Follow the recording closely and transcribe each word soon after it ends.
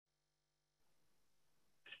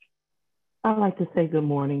I'd like to say good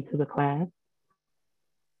morning to the class.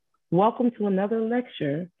 Welcome to another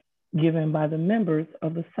lecture given by the members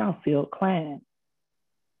of the Southfield clan.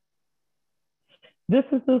 This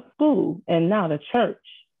is a school and not a church,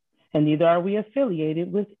 and neither are we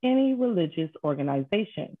affiliated with any religious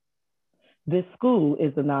organization. This school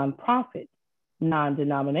is a nonprofit,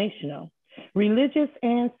 non-denominational, religious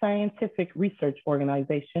and scientific research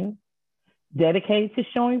organization dedicated to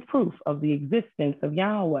showing proof of the existence of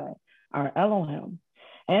Yahweh, our Elohim,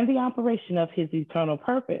 and the operation of his eternal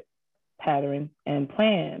purpose, pattern, and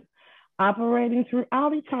plan, operating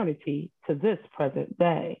throughout eternity to this present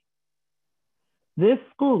day. This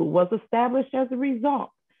school was established as a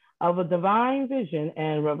result of a divine vision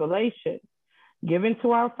and revelation given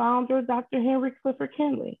to our founder, Dr. Henry Clifford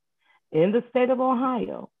Kinley, in the state of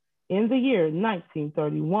Ohio in the year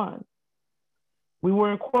 1931. We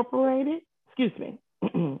were incorporated,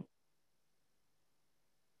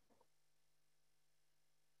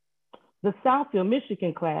 The Southfield,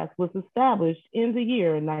 Michigan class was established in the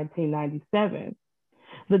year 1997.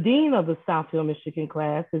 The dean of the Southfield, Michigan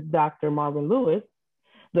class is Dr. Marvin Lewis,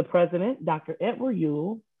 the president, Dr. Edward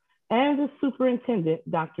Ewell, and the superintendent,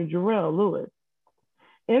 Dr. Jarrell Lewis.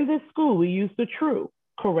 In this school, we use the true,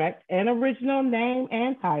 correct, and original name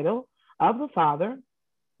and title of the Father,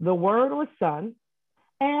 the Word or Son,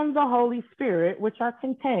 and the Holy Spirit, which are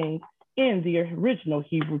contained in the original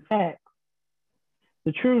Hebrew text.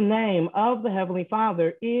 The true name of the Heavenly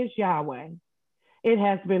Father is Yahweh. It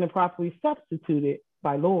has been improperly substituted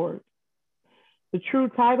by Lord. The true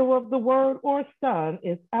title of the Word or Son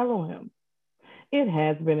is Elohim. It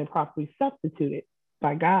has been improperly substituted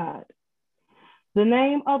by God. The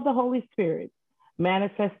name of the Holy Spirit,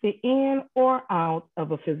 manifested in or out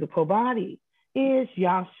of a physical body, is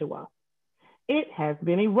Yahshua. It has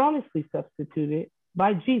been erroneously substituted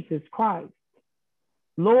by Jesus Christ.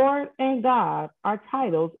 Lord and God are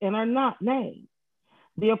titles and are not names.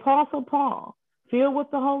 The Apostle Paul, filled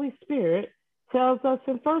with the Holy Spirit, tells us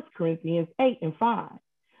in 1 Corinthians 8:5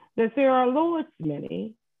 that there are Lords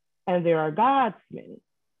many and there are gods many.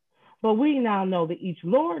 But we now know that each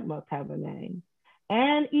Lord must have a name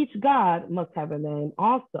and each God must have a name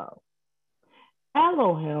also.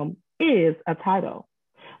 Elohim is a title,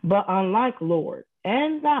 but unlike Lord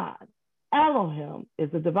and God, Elohim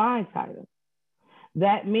is a divine title.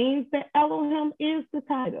 That means that Elohim is the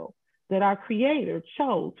title that our Creator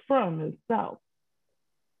chose from himself.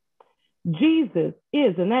 Jesus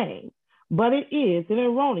is a name, but it is an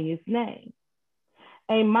erroneous name.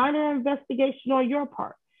 A minor investigation on your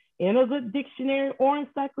part in a good dictionary or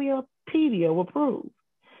encyclopedia will prove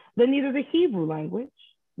that neither the Hebrew language,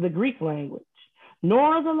 the Greek language,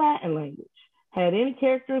 nor the Latin language had any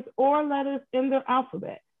characters or letters in their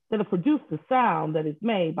alphabet that have produced the sound that is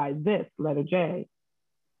made by this letter J.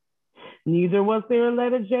 Neither was there a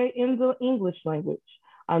letter J in the English language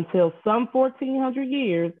until some 1400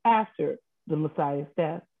 years after the Messiah's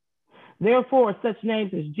death. Therefore, such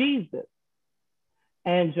names as Jesus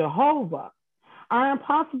and Jehovah are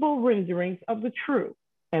impossible renderings of the true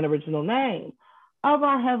and original name of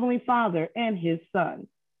our Heavenly Father and his Son.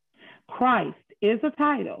 Christ is a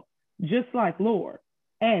title, just like Lord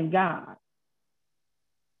and God.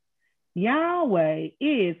 Yahweh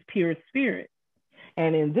is pure spirit,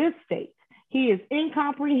 and in this state, he is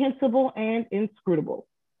incomprehensible and inscrutable.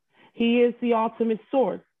 He is the ultimate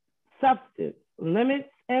source, substance, limits,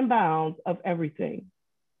 and bounds of everything.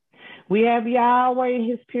 We have Yahweh in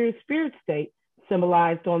his pure spirit state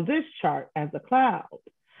symbolized on this chart as a cloud.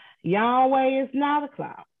 Yahweh is not a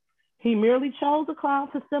cloud. He merely chose a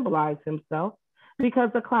cloud to symbolize himself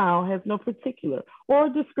because the cloud has no particular or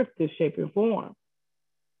descriptive shape and form.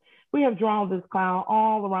 We have drawn this cloud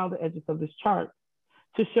all around the edges of this chart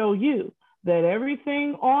to show you that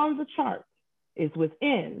everything on the chart is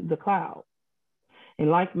within the cloud. In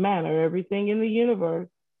like manner, everything in the universe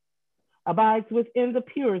abides within the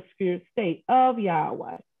pure spirit state of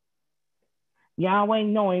Yahweh. Yahweh,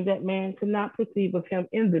 knowing that man could not perceive of him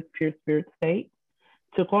in this pure spirit state,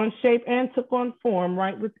 took on shape and took on form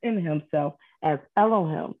right within himself as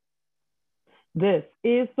Elohim. This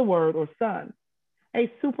is the Word or Son,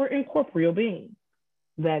 a super incorporeal being.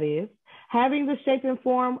 That is, having the shape and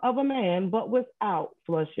form of a man, but without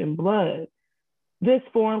flesh and blood. This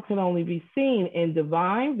form can only be seen in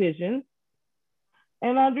divine vision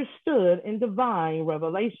and understood in divine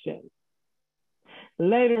revelation.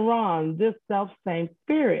 Later on, this self-same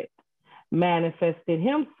spirit manifested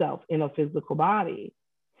himself in a physical body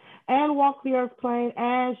and walked the earth plane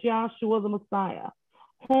as Yahshua the Messiah,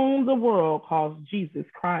 whom the world calls Jesus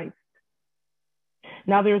Christ.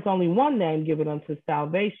 Now there's only one name given unto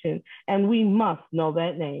salvation, and we must know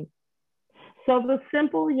that name. So the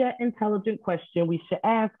simple yet intelligent question we should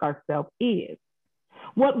ask ourselves is,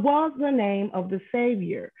 what was the name of the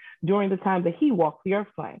Savior during the time that he walked the earth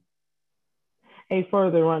plane? A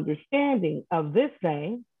further understanding of this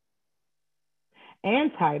name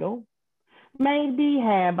and title may be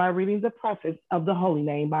had by reading the preface of the Holy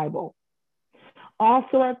Name Bible.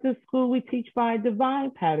 Also at this school, we teach by a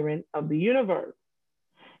divine pattern of the universe.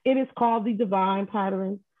 It is called the divine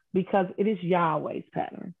pattern because it is Yahweh's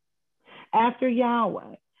pattern. After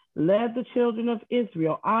Yahweh led the children of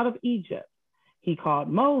Israel out of Egypt, he called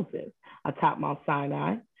Moses atop Mount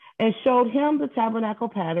Sinai and showed him the tabernacle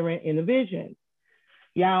pattern in a vision.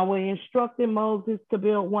 Yahweh instructed Moses to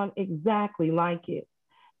build one exactly like it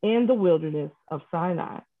in the wilderness of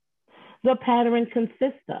Sinai. The pattern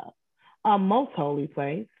consists of a most holy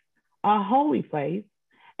place, a holy place,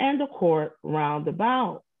 and a court round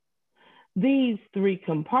about. These three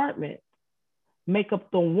compartments make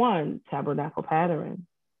up the one tabernacle pattern.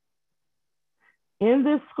 In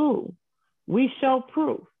this school, we show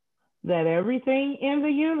proof that everything in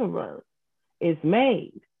the universe is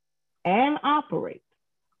made and operates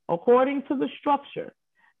according to the structure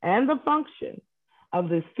and the function of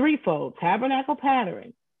this threefold tabernacle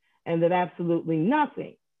pattern, and that absolutely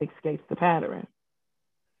nothing escapes the pattern.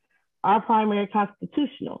 Our primary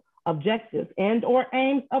constitutional objectives and or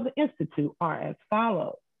aims of the Institute are as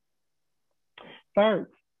follows.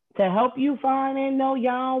 First, to help you find and know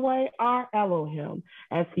Yahweh, our Elohim,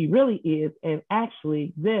 as he really is and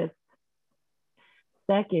actually exists.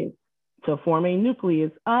 Second, to form a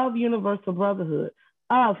nucleus of universal brotherhood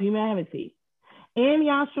of humanity in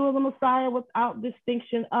Yahshua the Messiah without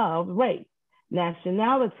distinction of race,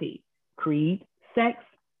 nationality, creed, sex,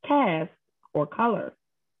 caste, or color.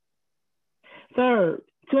 Third,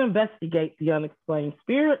 to investigate the unexplained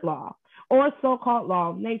spirit law or so-called law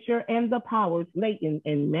of nature and the powers latent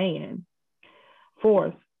in man.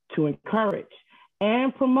 Fourth, to encourage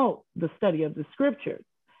and promote the study of the scriptures,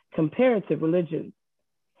 comparative religions,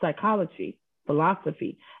 psychology,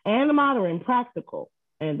 philosophy, and the modern practical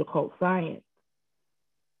and occult science.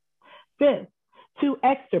 Fifth, to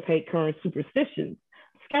extirpate current superstitions,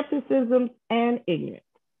 skepticism, and ignorance.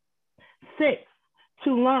 Sixth,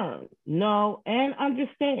 to learn, know, and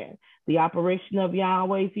understand the operation of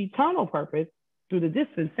Yahweh's eternal purpose through the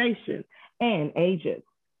dispensation and ages.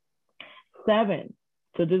 7,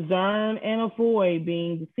 to discern and avoid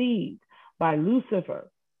being deceived by Lucifer,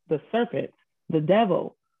 the serpent, the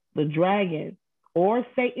devil, the dragon, or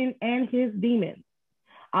Satan and his demons,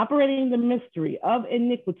 operating the mystery of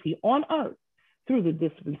iniquity on earth through the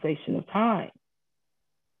dispensation of time.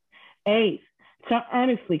 8, to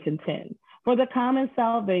earnestly contend for the common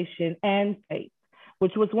salvation and faith,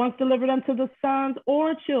 which was once delivered unto the sons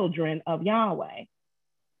or children of Yahweh.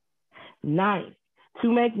 9,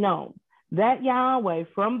 to make known that Yahweh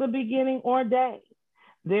from the beginning ordained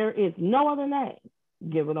there is no other name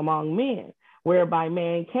given among men whereby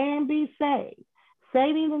man can be saved,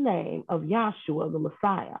 saving the name of Yahshua the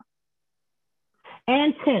Messiah.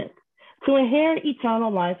 And 10th, to inherit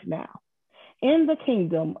eternal life now in the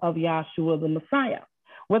kingdom of Yahshua the Messiah,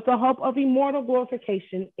 with the hope of immortal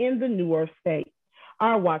glorification in the new earth state.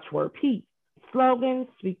 Our watchword, peace. Slogan,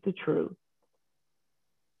 speak the truth.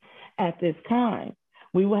 At this time,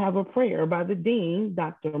 we will have a prayer by the Dean,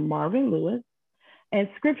 Dr. Marvin Lewis, and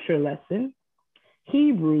scripture lesson,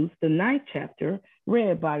 Hebrews, the 9th chapter,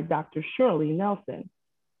 read by Dr. Shirley Nelson.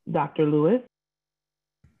 Dr. Lewis.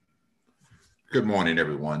 Good morning,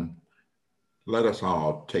 everyone. Let us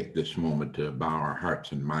all take this moment to bow our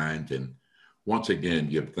hearts and minds and once again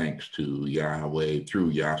give thanks to Yahweh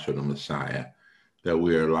through Yahshua the Messiah that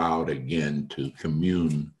we are allowed again to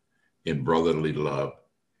commune in brotherly love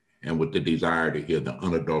and with the desire to hear the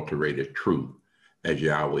unadulterated truth as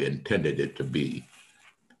Yahweh intended it to be.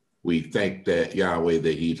 We thank that Yahweh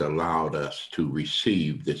that he's allowed us to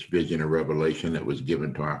receive this vision and revelation that was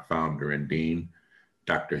given to our founder and dean,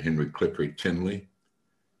 Dr. Henry Clifford Tinley.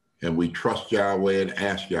 And we trust Yahweh and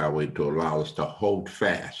ask Yahweh to allow us to hold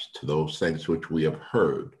fast to those things which we have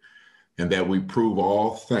heard, and that we prove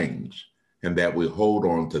all things, and that we hold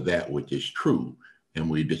on to that which is true, and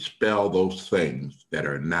we dispel those things that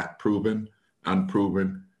are not proven,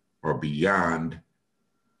 unproven, or beyond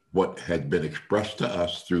what has been expressed to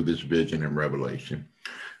us through this vision and revelation.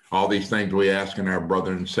 All these things we ask in our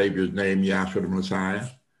brother and Savior's name, Yahshua the Messiah.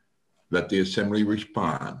 Let the assembly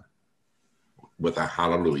respond with a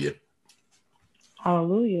hallelujah.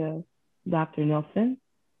 Hallelujah. Dr. Nelson.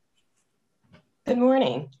 Good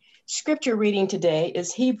morning. Scripture reading today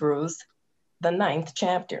is Hebrews, the 9th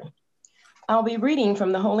chapter. I'll be reading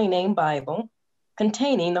from the Holy Name Bible,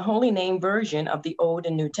 containing the Holy Name version of the Old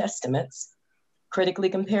and New Testaments, critically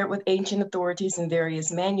compared with ancient authorities in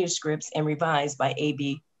various manuscripts and revised by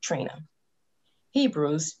A.B. Trina.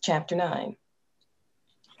 Hebrews chapter 9.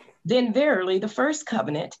 Then verily the first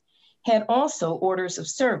covenant had also orders of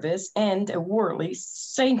service and a worldly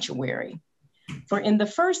sanctuary. For in the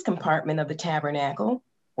first compartment of the tabernacle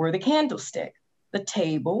were the candlestick, the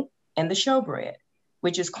table, and the showbread,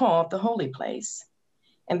 which is called the holy place.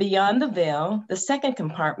 And beyond the veil, the second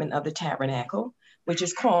compartment of the tabernacle, which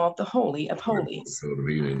is called the Holy of Holies. So the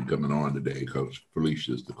meeting coming on today because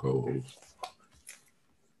Felicia's the co-host.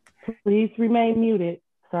 Please remain muted.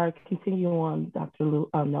 Sorry, continue on, Dr.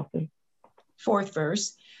 Nelson. Fourth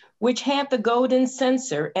verse, which had the golden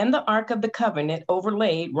censer and the ark of the covenant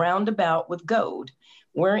overlaid round about with gold,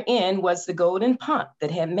 wherein was the golden pot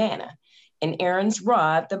that had manna, and Aaron's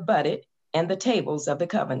rod, the budded, and the tables of the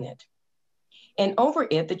covenant. And over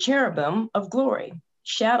it the cherubim of glory,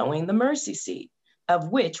 shadowing the mercy seat, of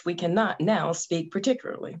which we cannot now speak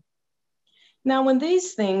particularly. Now when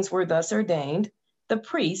these things were thus ordained, the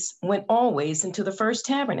priests went always into the first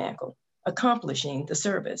tabernacle, accomplishing the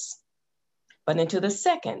service. But into the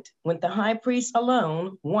second went the high priest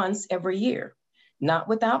alone once every year, not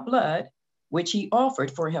without blood, which he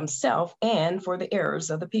offered for himself and for the errors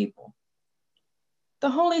of the people. The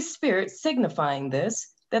Holy Spirit signifying this,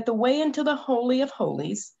 that the way into the Holy of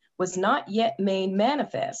Holies was not yet made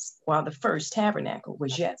manifest while the first tabernacle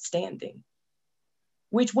was yet standing,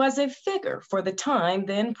 which was a figure for the time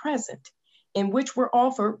then present, in which were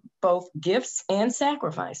offered both gifts and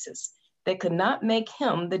sacrifices that could not make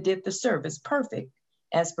him that did the service perfect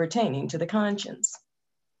as pertaining to the conscience,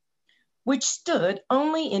 which stood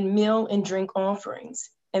only in meal and drink offerings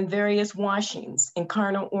and various washings and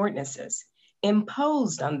carnal ordinances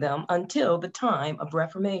imposed on them until the time of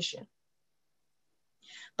Reformation.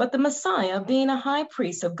 But the Messiah, being a high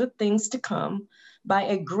priest of good things to come, by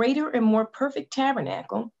a greater and more perfect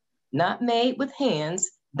tabernacle, not made with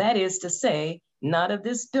hands, that is to say, not of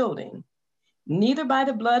this building, neither by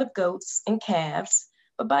the blood of goats and calves,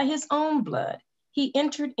 but by his own blood, he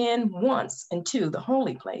entered in once into the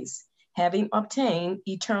holy place, having obtained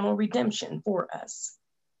eternal redemption for us.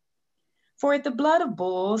 For at the blood of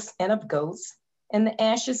bulls and of goats, and the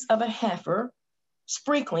ashes of a heifer,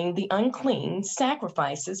 sprinkling the unclean,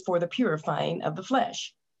 sacrifices for the purifying of the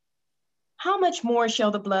flesh, how much more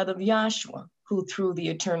shall the blood of Yahshua, who through the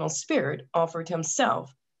eternal Spirit offered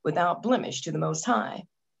himself without blemish to the Most High,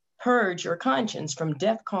 purge your conscience from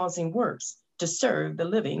death-causing works to serve the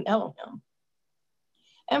living Elohim?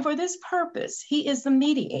 And for this purpose, he is the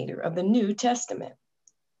mediator of the New Testament,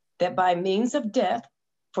 that by means of death,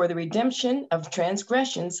 for the redemption of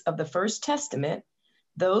transgressions of the First Testament,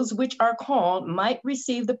 those which are called might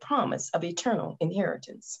receive the promise of eternal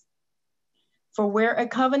inheritance. For where a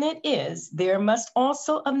covenant is, there must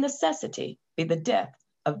also of necessity be the death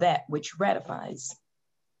of that which ratifies.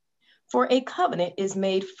 For a covenant is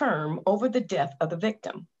made firm over the death of the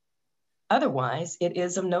victim. Otherwise, it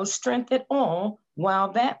is of no strength at all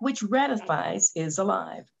while that which ratifies is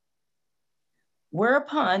alive.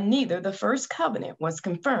 Whereupon neither the first covenant was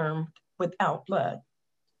confirmed without blood.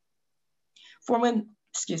 For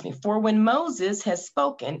when Moses has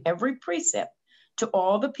spoken every precept to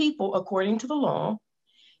all the people according to the law,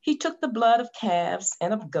 he took the blood of calves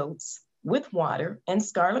and of goats with water and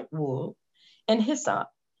scarlet wool and hyssop,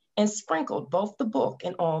 and sprinkled both the book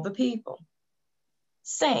and all the people,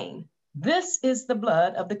 saying, "This is the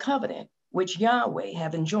blood of the covenant which Yahweh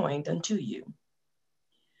have enjoined unto you."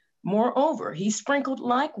 Moreover, he sprinkled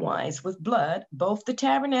likewise with blood both the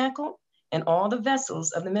tabernacle and all the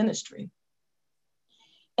vessels of the ministry.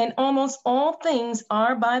 And almost all things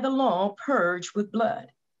are by the law purged with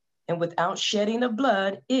blood, and without shedding of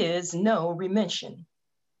blood is no remission.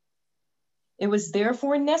 It was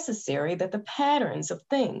therefore necessary that the patterns of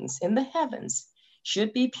things in the heavens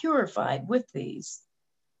should be purified with these,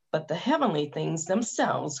 but the heavenly things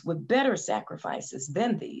themselves with better sacrifices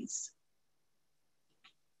than these.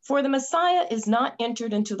 For the Messiah is not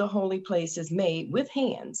entered into the holy places made with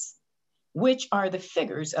hands, which are the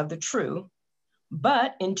figures of the true,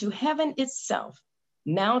 but into heaven itself,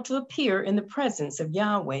 now to appear in the presence of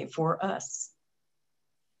Yahweh for us.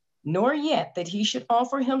 Nor yet that he should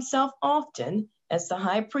offer himself often, as the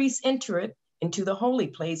high priest entereth into the holy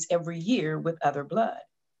place every year with other blood.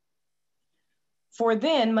 For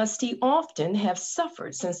then must he often have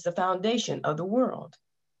suffered since the foundation of the world.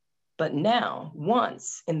 But now,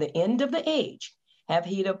 once in the end of the age, have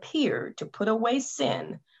he appeared to put away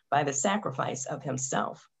sin by the sacrifice of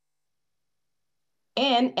himself.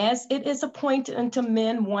 And as it is appointed unto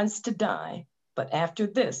men once to die, but after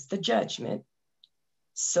this the judgment,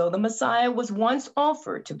 So the Messiah was once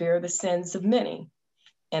offered to bear the sins of many,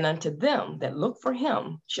 and unto them that look for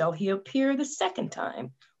him shall he appear the second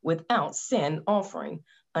time without sin offering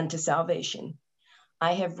unto salvation.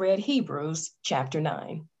 I have read Hebrews chapter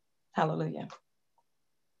 9. Hallelujah.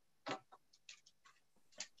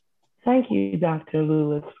 Thank you, Dr.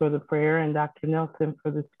 Lewis, for the prayer and Dr. Nelson for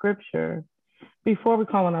the scripture. Before we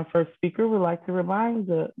call on our first speaker, we'd like to remind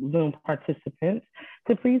the Zoom participants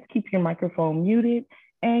to please keep your microphone muted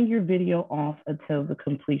and your video off until the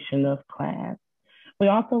completion of class. We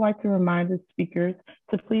also like to remind the speakers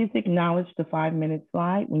to please acknowledge the 5-minute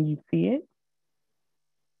slide when you see it.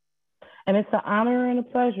 And it's an honor and a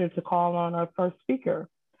pleasure to call on our first speaker.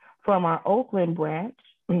 From our Oakland branch,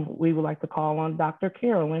 we would like to call on Dr.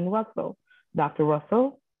 Carolyn Russell. Dr.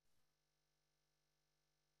 Russell.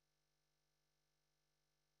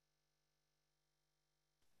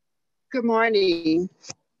 Good morning.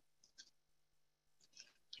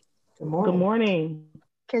 Good morning. Good morning.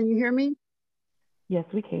 Can you hear me? Yes,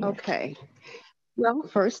 we can. Okay. Well,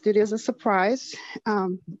 first, it is a surprise.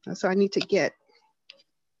 So I need to get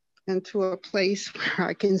into a place where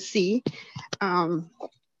I can see. I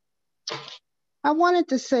wanted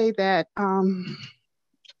to say that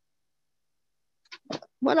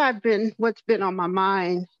what's been on my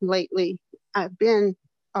mind lately, I've been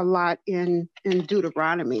a lot in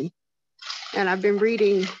Deuteronomy, and I've been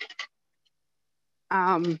reading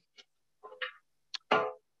a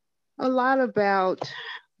lot about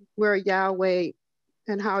where Yahweh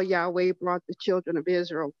and how Yahweh brought the children of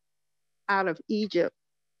Israel out of Egypt.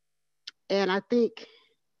 And I think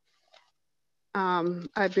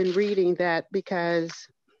I've been reading that because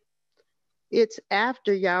it's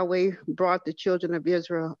after Yahweh brought the children of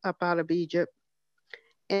Israel up out of Egypt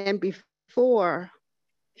and before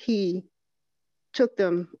he took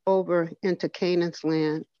them over into Canaan's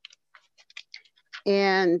land.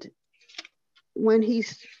 And when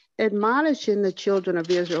he's admonishing the children of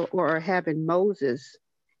Israel, or having Moses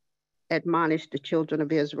admonish the children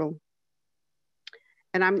of Israel,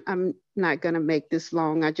 and I'm not going to make this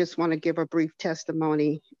long. I just want to give a brief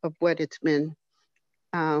testimony of what it's been,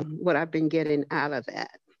 what I've been getting out of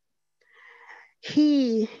that.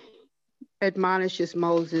 He admonishes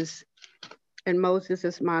Moses, and Moses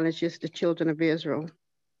admonishes the children of Israel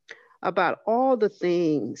about all the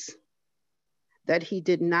things that he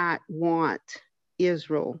did not want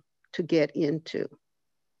Israel to get into.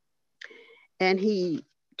 And he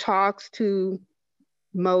talks to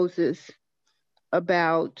Moses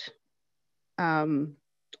about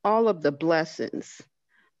all of the blessings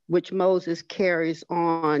which Moses carries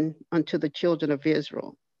on unto the children of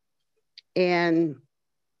Israel. And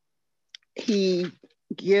he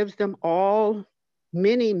gives them all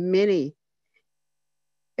many, many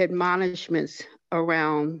admonishments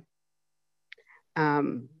around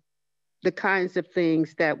the kinds of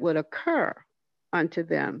things that would occur unto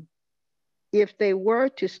them if they were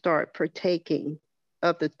to start partaking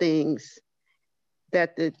of the things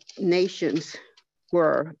that the nations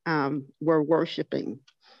were worshiping.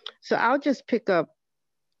 So I'll just pick up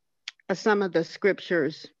some of the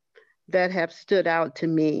scriptures that have stood out to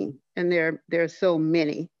me, and there are so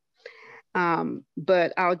many.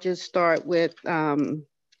 But I'll just start with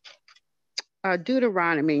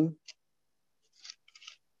Deuteronomy.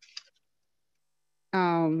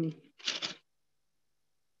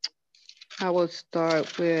 I will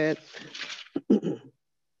start with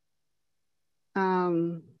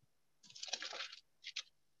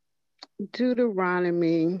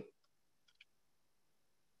Deuteronomy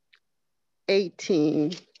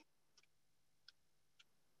 18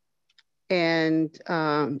 and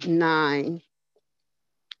 9.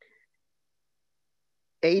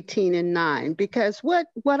 18 and 9, because what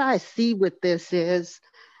I see with this is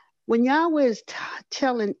when Yahweh is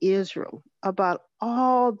telling Israel about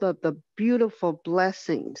all the beautiful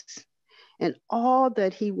blessings and all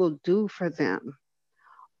that he will do for them,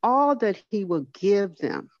 all that he will give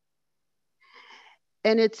them.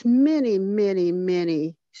 And it's many, many,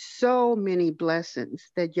 many, so many blessings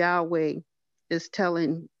that Yahweh is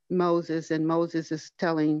telling Moses, and Moses is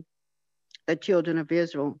telling the children of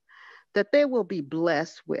Israel that they will be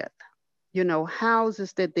blessed with, you know,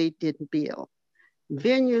 houses that they didn't build,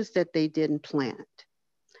 vineyards that they didn't plant,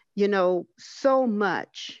 you know, so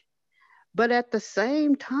much. But at the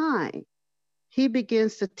same time, he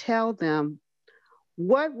begins to tell them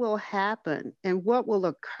what will happen and what will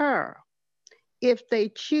occur if they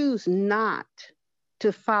choose not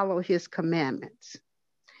to follow his commandments.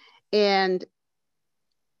 And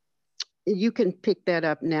you can pick that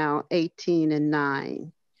up now, 18 and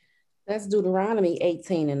 9. That's Deuteronomy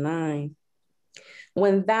 18 and 9.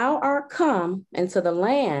 When thou art come into the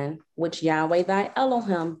land which Yahweh thy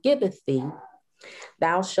Elohim giveth thee,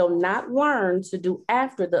 thou shalt not learn to do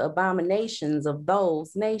after the abominations of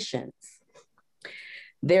those nations.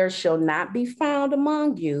 There shall not be found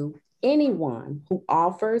among you anyone who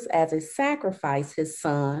offers as a sacrifice his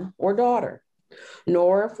son or daughter,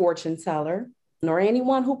 nor a fortune teller, nor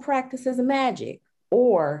anyone who practices magic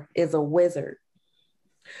or is a wizard,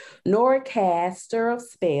 nor a caster of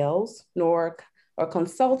spells, nor a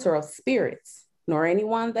consulter of spirits, nor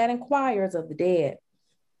anyone that inquires of the dead.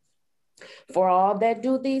 For all that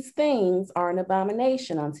do these things are an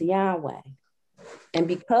abomination unto Yahweh. And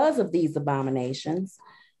because of these abominations,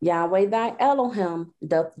 Yahweh thy Elohim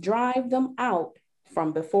doth drive them out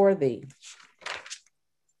from before thee.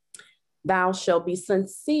 Thou shalt be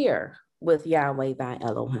sincere with Yahweh thy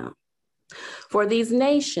Elohim. For these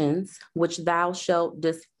nations which thou shalt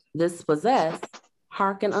dispossess,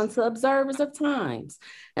 hearken unto observers of times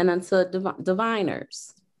and unto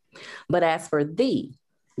diviners. But as for thee,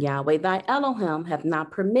 Yahweh thy Elohim hath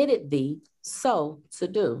not permitted thee so to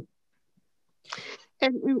do.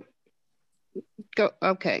 And go,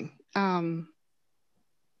 okay.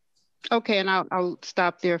 Okay, and I'll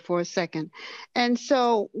stop there for a second. And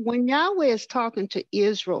so when Yahweh is talking to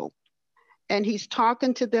Israel and he's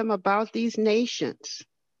talking to them about these nations,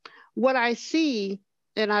 what I see,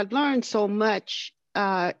 and I learned so much,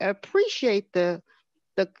 appreciate the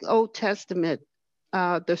Old Testament,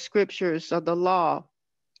 the scriptures of the law.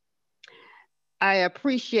 I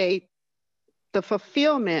appreciate the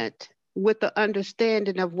fulfillment with the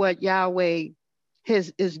understanding of what Yahweh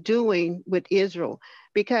is doing with Israel.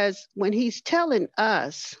 Because when he's telling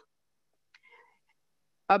us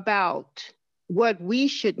about what we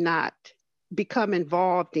should not become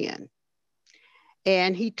involved in,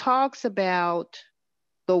 and he talks about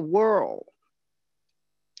the world,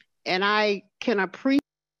 and I can appreciate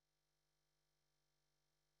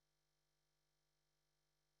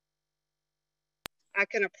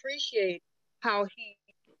how he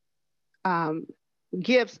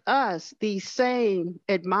gives us these same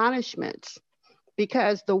admonishments,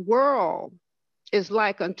 because the world is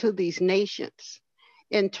like unto these nations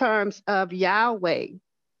in terms of Yahweh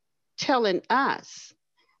telling us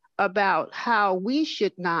about how we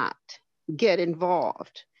should not get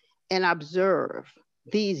involved and observe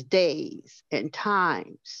these days and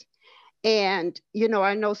times. And, you know,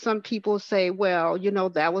 I know some people say, well, you know,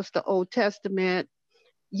 that was the Old Testament.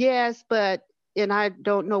 Yes, but, and I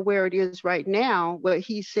don't know where it is right now, where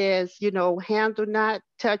he says, you know, handle not,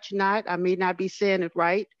 touch not. I may not be saying it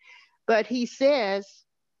right, but he says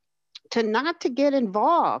to not to get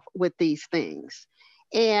involved with these things.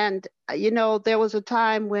 And, you know, there was a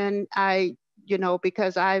time when I, you know,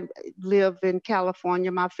 because I live in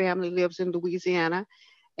California, my family lives in Louisiana,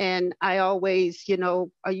 and I always, you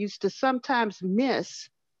know, I used to sometimes miss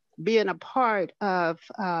being a part of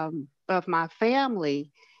my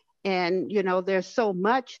family. And, you know, there's so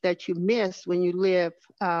much that you miss when you live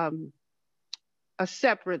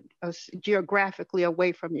geographically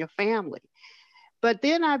away from your family. But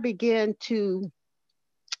then I began to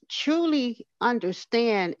truly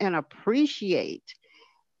understand and appreciate,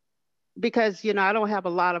 because, you know, I don't have a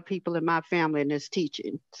lot of people in my family in this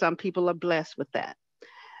teaching. Some people are blessed with that.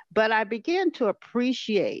 But I began to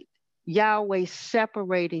appreciate Yahweh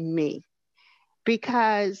separating me,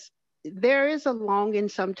 because there is a longing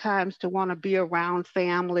sometimes to want to be around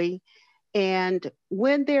family. And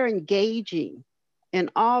when they're engaging in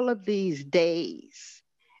all of these days,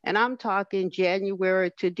 and I'm talking January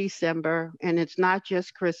to December, and it's not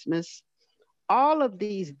just Christmas, all of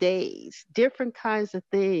these days, different kinds of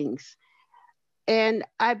things. And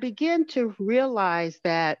I begin to realize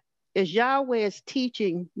that as Yahweh is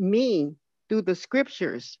teaching me through the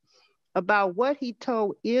scriptures about what he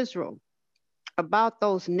told Israel about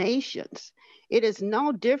those nations, it is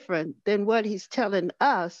no different than what he's telling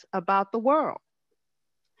us about the world.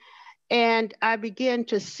 And I begin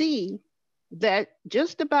to see that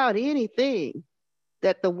just about anything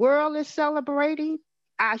that the world is celebrating,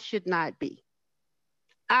 I should not be.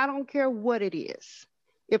 I don't care what it is.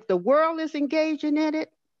 If the world is engaging in it,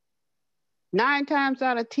 9 times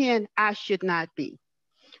out of 10, I should not be.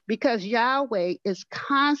 Because Yahweh is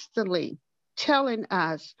constantly telling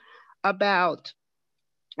us about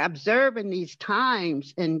observing these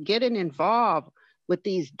times and getting involved with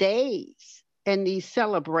these days and these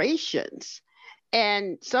celebrations.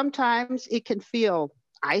 And sometimes it can feel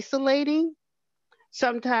isolating.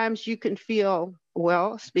 Sometimes you can feel,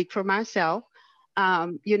 well, speak for myself,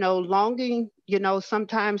 you know, longing, you know,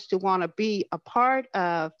 sometimes to want to be a part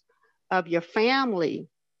of your family,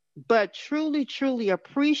 but truly, truly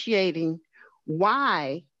appreciating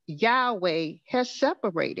why Yahweh has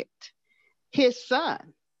separated his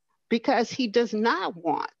son, because he does not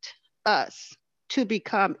want us to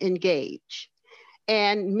become engaged.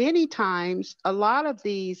 And many times, a lot of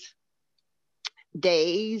these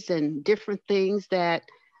days and different things that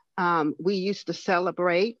we used to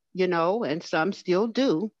celebrate, you know, and some still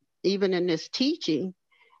do, even in this teaching,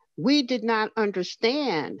 we did not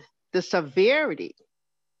understand the severity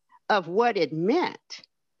of what it meant.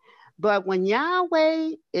 But when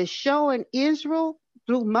Yahweh is showing Israel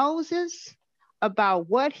through Moses about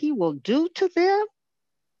what he will do to them,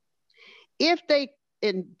 if they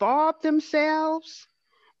involve themselves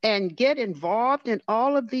and get involved in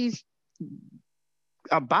all of these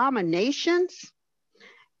abominations,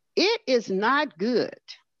 it is not good.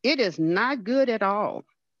 It is not good at all.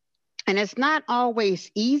 And it's not always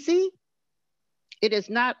easy. It is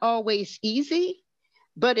not always easy,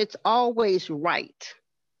 but it's always right.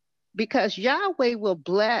 Because Yahweh will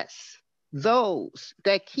bless those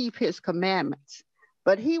that keep his commandments,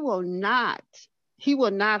 but he will not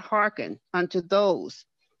hearken unto those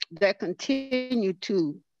that continue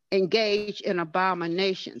to engage in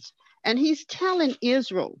abominations. And he's telling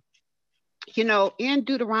Israel, you know, in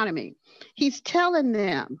Deuteronomy, he's telling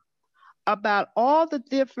them about all the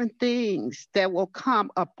different things that will come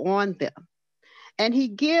upon them. And he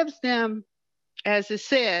gives them, as it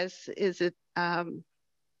says,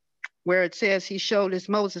 where it says he showed his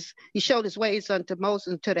ways unto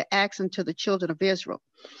Moses, to the acts unto the children of Israel,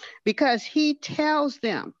 because he tells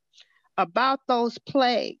them about those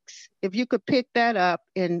plagues. If you could pick that up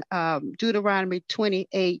in Deuteronomy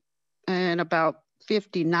 28 and about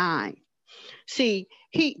 59. See,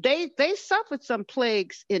 they suffered some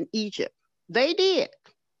plagues in Egypt. They did.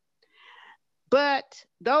 But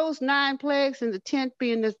those 9 plagues and the 10th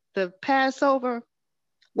being the Passover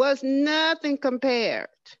was nothing compared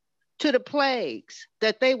to the plagues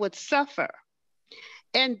that they would suffer.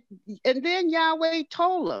 And then Yahweh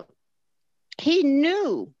told them, he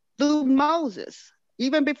knew through Moses,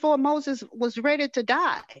 even before Moses was ready to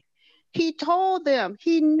die, he told them,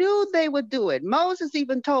 he knew they would do it. Moses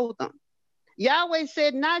even told them. Yahweh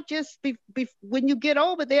said, not just when you get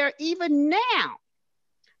over there, even now.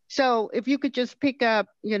 So if you could just pick up,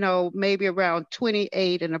 you know, maybe around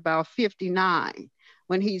 28 and about 59,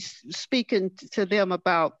 when he's speaking to them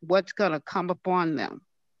about what's going to come upon them.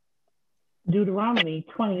 Deuteronomy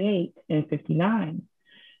 28 and 59.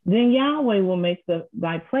 Then Yahweh will make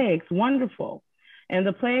thy plagues wonderful, and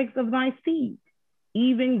the plagues of thy seed,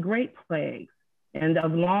 even great plagues, and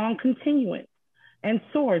of long continuance, and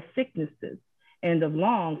sore sicknesses, and of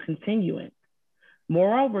long continuance.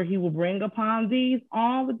 Moreover, he will bring upon these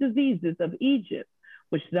all the diseases of Egypt,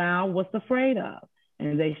 which thou wast afraid of,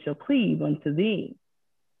 and they shall cleave unto thee.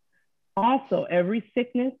 Also, every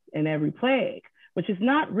sickness and every plague, which is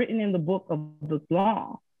not written in the book of the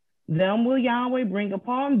law, them will Yahweh bring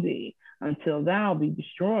upon thee until thou be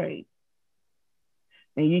destroyed.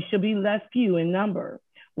 And ye shall be less few in number,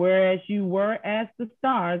 whereas you were as the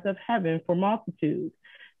stars of heaven for multitude,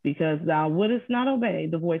 because thou wouldest not obey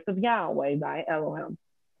the voice of Yahweh thy Elohim.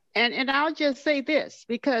 And I'll just say this,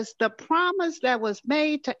 because the promise that was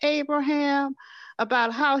made to Abraham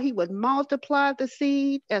about how he would multiply the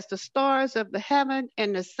seed as the stars of the heaven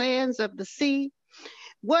and the sands of the sea,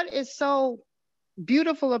 what is so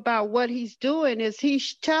beautiful about what he's doing is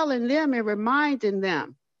he's telling them and reminding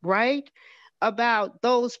them, right, about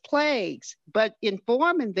those plagues, but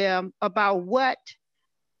informing them about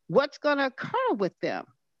what's going to occur with them.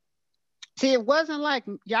 See, it wasn't like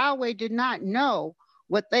Yahweh did not know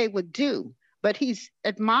what they would do, but he's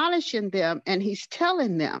admonishing them and he's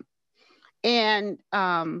telling them. And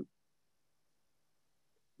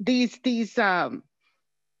these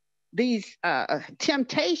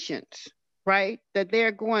temptations, right, that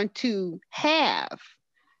they're going to have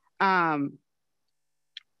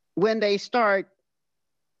when they start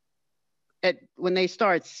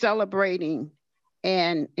celebrating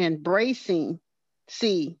and embracing,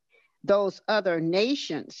 see, those other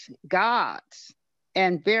nations, gods,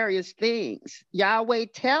 and various things. Yahweh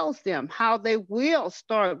tells them how they will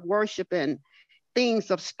start worshiping things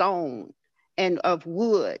of stone and of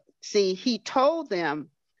wood. See, he told them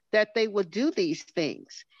that they would do these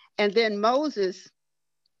things. And then Moses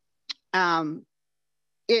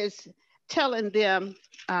is telling them,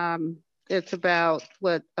 it's about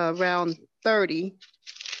around 30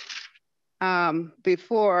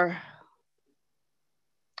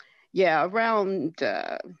 around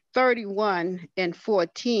 31 and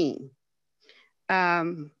 14.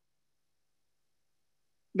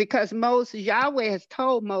 Because Yahweh has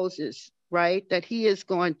told Moses, right, that he is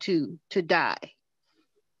going to die.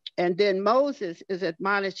 And then Moses is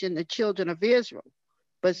admonishing the children of Israel.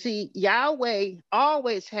 But see, Yahweh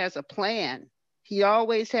always has a plan. He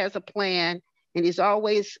always has a plan, and he's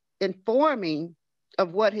always informing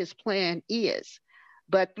of what his plan is.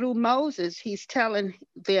 But through Moses, he's telling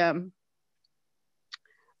them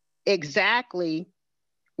exactly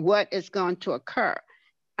what is going to occur.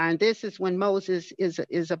 And this is when Moses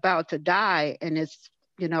is about to die, and it's,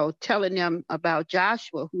 telling them about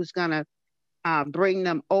Joshua, who's going to bring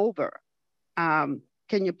them over. Can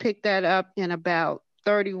you pick that up in about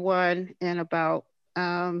 31 and about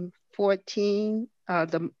 14?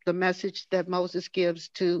 The message that Moses gives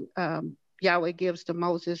to Yahweh gives to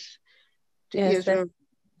Moses to Israel.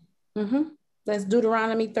 That's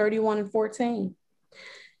Deuteronomy 31 and 14.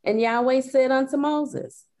 And Yahweh said unto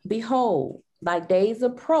Moses, behold, thy days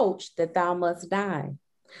approach that thou must die.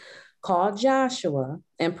 Call Joshua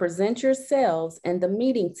and present yourselves in the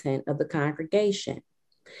meeting tent of the congregation,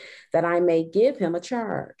 that I may give him a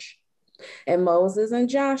charge. And Moses and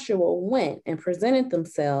Joshua went and presented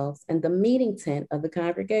themselves in the meeting tent of the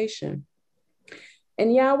congregation.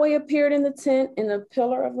 And Yahweh appeared in the tent in a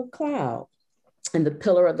pillar of a cloud, and the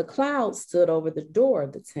pillar of the cloud stood over the door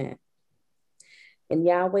of the tent. And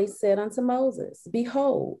Yahweh said unto Moses,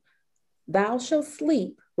 behold, thou shalt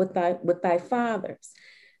sleep with thy fathers,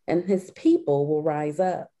 and his people will rise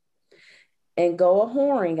up and go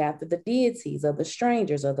a-whoring after the deities of the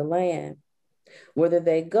strangers of the land, whither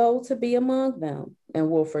they go to be among them, and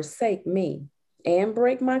will forsake me, and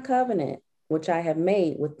break my covenant, which I have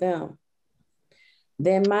made with them.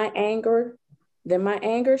 Then my anger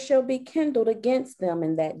shall be kindled against them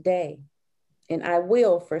in that day, and I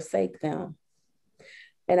will forsake them.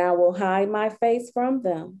 And I will hide my face from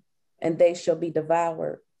them, and they shall be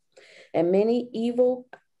devoured. And many evils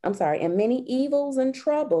and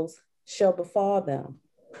troubles shall befall them,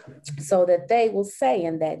 so that they will say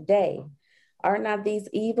in that day, are not these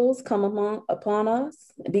evils come upon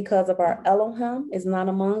us, because of our Elohim is not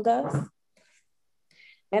among us?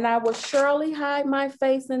 And I will surely hide my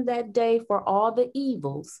face in that day for all the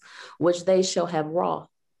evils which they shall have wrought,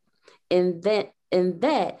 in that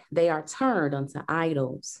they are turned unto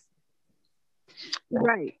idols.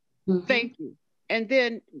 Right. Thank you. And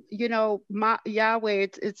then, Yahweh,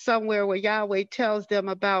 it's somewhere where Yahweh tells them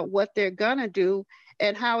about what they're going to do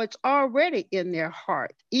and how it's already in their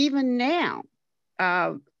heart. Even now,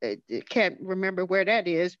 can't remember where that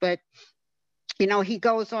is, but, he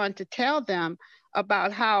goes on to tell them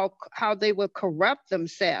about how they will corrupt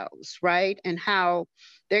themselves, right? And how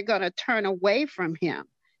they're going to turn away from him.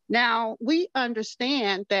 Now, we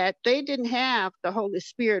understand that they didn't have the Holy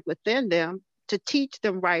Spirit within them to teach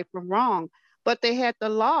them right from wrong, but they had the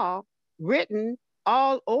law written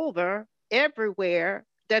all over, everywhere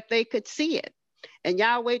that they could see it. And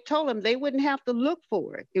Yahweh told them they wouldn't have to look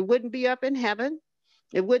for it. It wouldn't be up in heaven.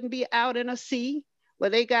 It wouldn't be out in a sea where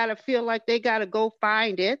they got to feel like they got to go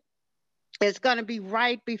find it. It's going to be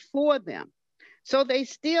right before them. So they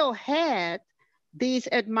still had these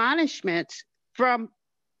admonishments from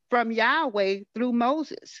Yahweh through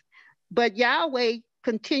Moses. But Yahweh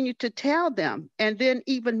continued to tell them. And then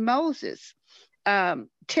even Moses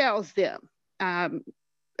tells them,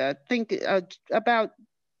 think about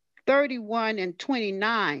 31 and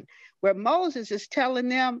 29, where Moses is telling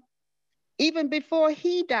them, even before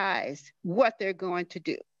he dies, what they're going to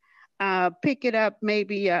do. Pick it up,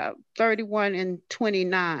 maybe 31 and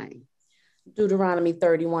 29. Deuteronomy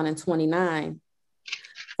 31 and 29.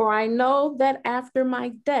 For I know that after my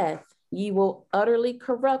death, ye will utterly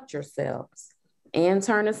corrupt yourselves and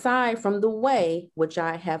turn aside from the way which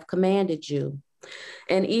I have commanded you.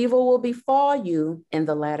 And evil will befall you in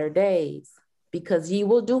the latter days, because ye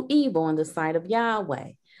will do evil in the sight of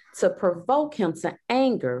Yahweh, to provoke him to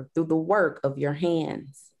anger through the work of your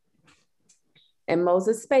hands. And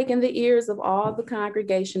Moses spake in the ears of all the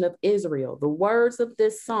congregation of Israel the words of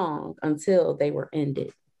this song until they were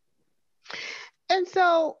ended. And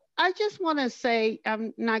so I just want to say,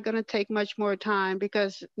 I'm not going to take much more time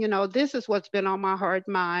because, this is what's been on my heart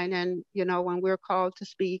and mind. And, when we're called to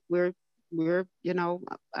speak, we're,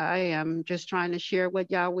 I am just trying to share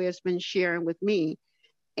what Yahweh has been sharing with me.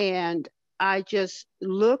 And I just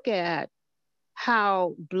look at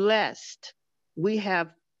how blessed we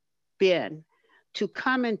have been to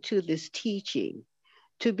come into this teaching,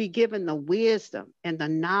 to be given the wisdom and the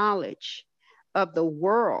knowledge of the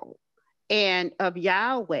world and of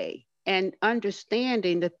Yahweh, and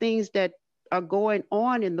understanding the things that are going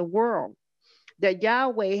on in the world, that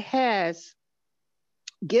Yahweh has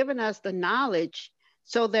given us the knowledge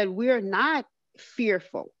so that we're not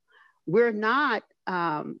fearful, we're not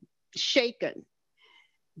shaken,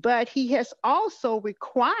 but he has also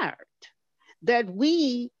required that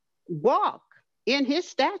we walk in his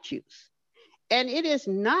statutes. And it is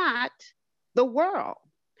not the world.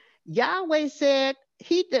 Yahweh said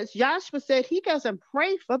Joshua said he doesn't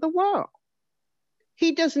pray for the world.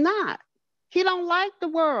 He does not. He don't like the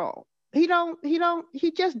world. He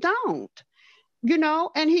just don't,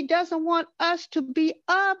 and he doesn't want us to be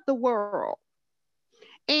of the world.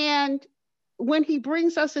 And when he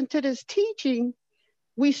brings us into this teaching,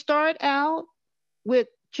 we start out with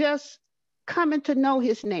just coming to know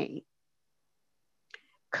his name.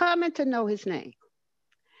 Coming to know his name.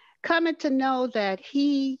 Coming to know that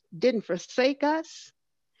he didn't forsake us,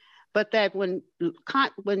 but that when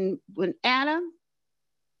Adam,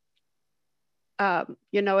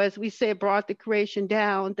 as we said, brought the creation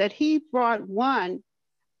down, that he brought one,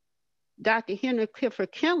 Dr. Henry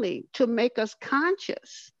Clifford Kinley, to make us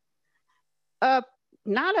conscious of,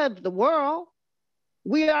 not of the world.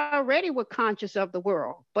 We already were conscious of the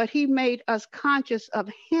world, but he made us conscious of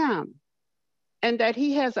him, and that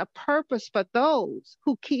he has a purpose for those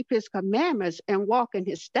who keep his commandments and walk in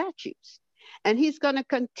his statutes. And he's going to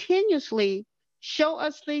continuously show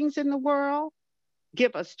us things in the world,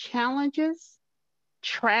 give us challenges,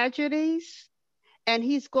 tragedies, and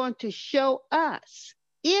he's going to show us,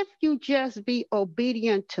 if you just be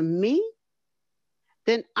obedient to me,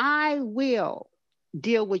 then I will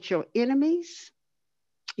deal with your enemies.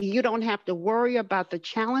 You don't have to worry about the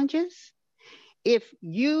challenges. If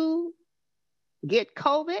you get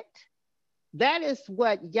COVID, that is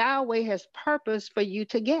what Yahweh has purposed for you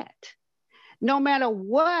to get. No matter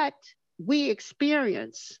what we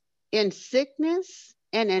experience in sickness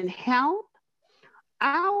and in health,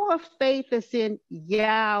 our faith is in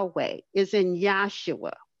Yahweh, is in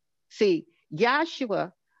Yahshua. See,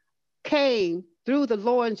 Yahshua came through the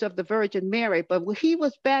loins of the Virgin Mary, but he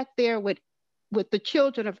was back there with the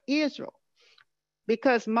children of Israel,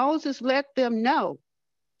 because Moses let them know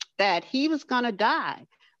that he was going to die,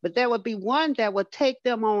 but there would be one that would take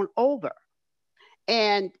them on over.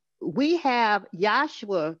 And we have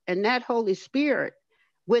Yahshua and that Holy Spirit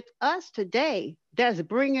with us today that's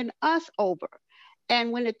bringing us over.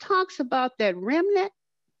 And when it talks about that remnant,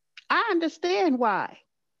 I understand why.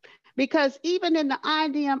 Because even in the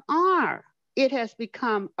IDMR, it has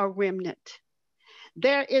become a remnant.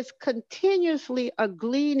 There is continuously a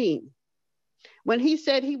gleaning. When he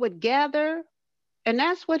said he would gather, and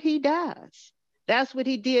that's what he does. That's what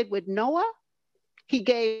he did with Noah. He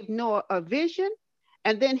gave Noah a vision,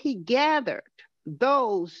 and then he gathered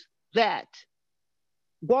those that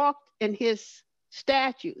walked in his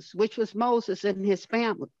statutes, which was Moses and his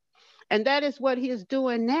family. And that is what he is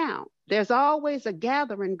doing now. There's always a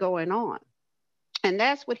gathering going on. And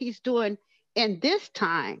that's what he's doing in this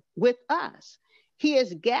time with us. He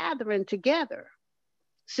is gathering together.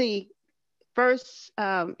 See, first,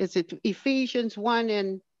 is it Ephesians 1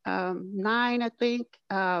 and 9, I think?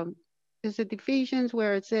 Is it Ephesians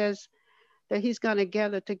where it says that he's going to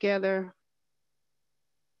gather together?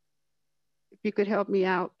 If you could help me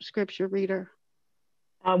out, scripture reader.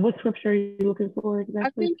 What scripture are you looking for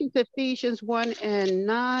exactly? I think it's Ephesians 1 and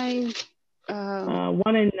 9. 1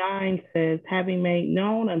 and 9 says, having made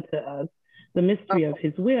known unto us the mystery of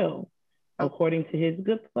his will, according to his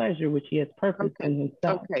good pleasure, which he has purposed in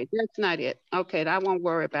himself. Okay, that's not it. Okay, I won't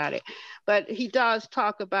worry about it. But he does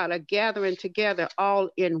talk about a gathering together all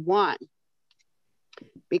in one,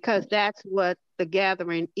 because that's what the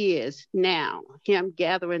gathering is now. Him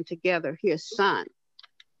gathering together his son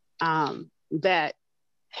that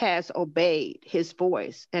has obeyed his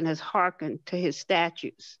voice and has hearkened to his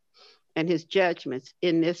statutes and his judgments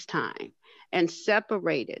in this time, and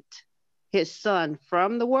separated his son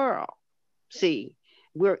from the world. See,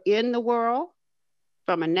 we're in the world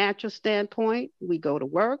from a natural standpoint. We go to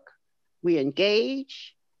work, we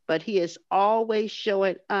engage, but he is always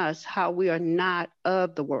showing us how we are not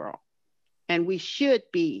of the world. And we should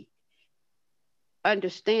be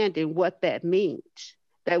understanding what that means,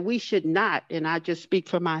 that we should not, and I just speak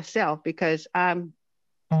for myself because I'm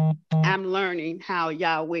learning how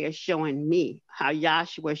Yahweh is showing me, how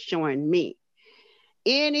Yahshua is showing me.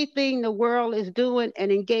 Anything the world is doing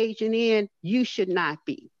and engaging in, you should not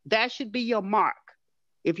be. That should be your mark.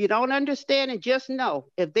 If you don't understand it, just know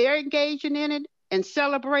if they're engaging in it and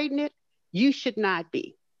celebrating it, you should not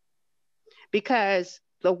be. Because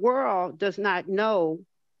the world does not know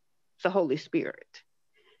the Holy Spirit.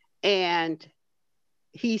 And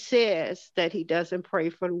he says that he doesn't pray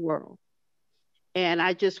for the world. And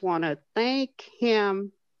I just want to thank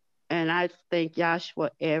him, and I thank Yahshua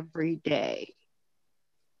every day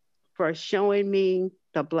for showing me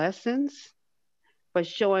the blessings, for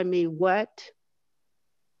showing me what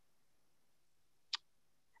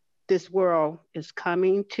this world is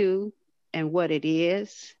coming to and what it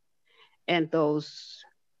is, and those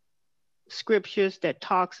scriptures that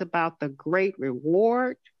talks about the great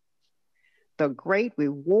reward, the great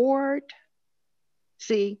reward.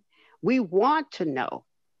 See, we want to know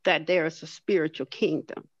that there is a spiritual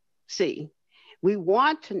kingdom. See, we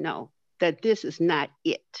want to know that this is not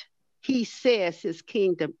it. He says his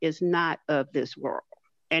kingdom is not of this world,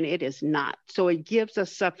 and it is not. So it gives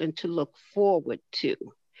us something to look forward to.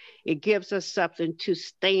 It gives us something to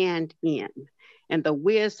stand in, and the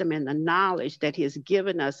wisdom and the knowledge that he has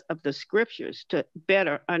given us of the scriptures to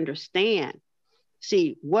better understand,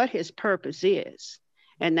 see, what his purpose is,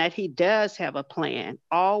 and that he does have a plan,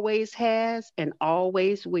 always has and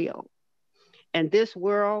always will. And this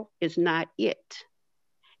world is not it.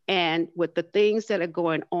 And with the things that are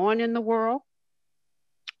going on in the world,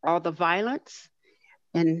 all the violence,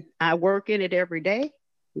 and I work in it every day.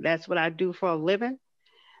 That's what I do for a living.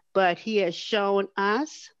 But he has shown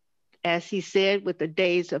us, as he said, with the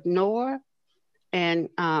days of Noah. And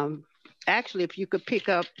actually, if you could pick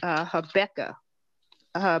up Habakkuk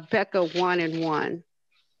 1:1.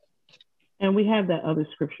 And we have that other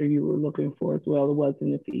scripture you were looking for as well. It was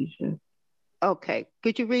in Ephesians. Okay.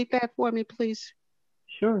 Could you read that for me, please?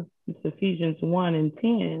 Sure. It's Ephesians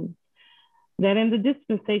 1:10. That in the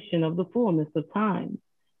dispensation of the fullness of time,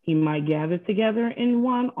 he might gather together in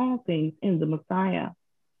one all things in the Messiah,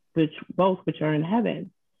 both which are in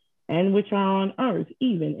heaven and which are on earth,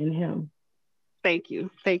 even in him. Thank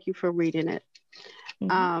you. Thank you for reading it.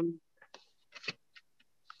 Mm-hmm.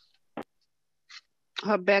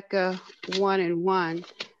 Habakkuk 1:1.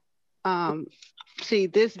 See,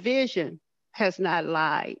 this vision has not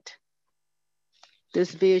lied.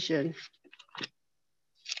 This vision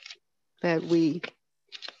that we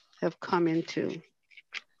have come into.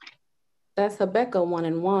 That's Habakkuk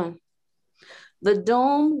 1:1. The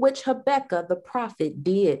doom which Habakkuk the prophet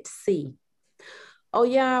did see. O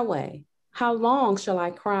Yahweh, how long shall I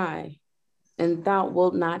cry, and thou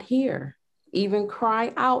wilt not hear? Even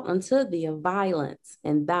cry out unto thee of violence,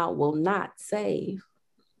 and thou wilt not save.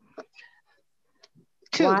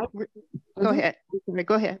 Go ahead.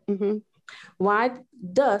 Go ahead. Mm-hmm. Why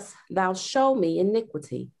dost thou show me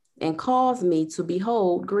iniquity and cause me to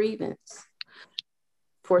behold grievance?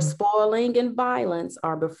 For spoiling and violence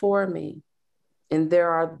are before me, and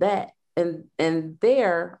there are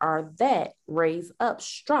that raise up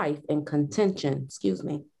strife and contention.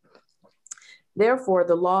 Therefore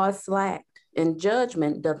the law is slacked, and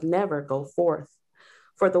judgment doth never go forth.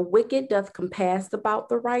 For the wicked doth compass about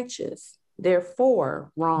the righteous.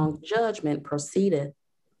 Therefore wrong judgment proceedeth.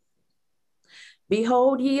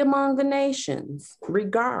 Behold ye among the nations,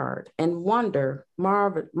 regard and wonder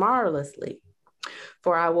marvelously.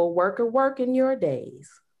 For I will work a work in your days,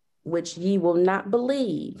 which ye will not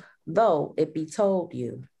believe, though it be told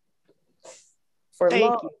you.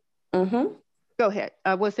 Thank you. Mm-hmm. Go ahead.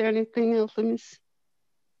 Was there anything else, Miss?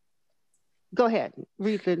 Go ahead.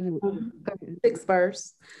 Read the 6th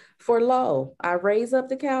verse. For lo, I raise up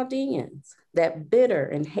the Chaldeans, that bitter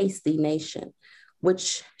and hasty nation,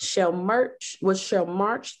 which shall march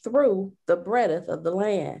through the breadth of the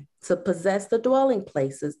land to possess the dwelling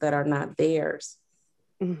places that are not theirs.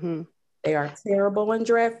 Mm-hmm. They are terrible and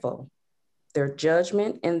dreadful. Their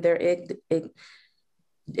judgment and their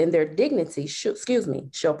dignity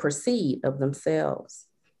shall proceed of themselves.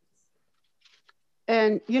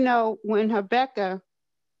 And when Habakkuk,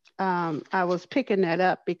 I was picking that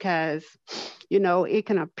up because it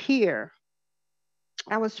can appear.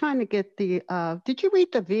 I was trying to get the. Did you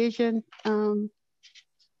read the vision?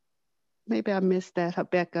 Maybe I missed that,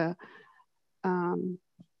 Habakkuk.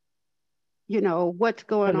 What's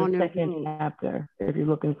going on in the second chapter, if you're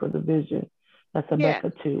looking for the vision. That's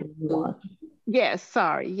Habakkuk 2:1. Yes,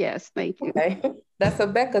 sorry. Yes, thank you. Okay. That's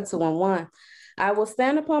Habakkuk 2:1. I will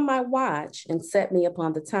stand upon my watch and set me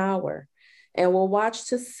upon the tower, and will watch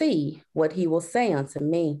to see what he will say unto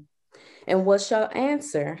me, and what shall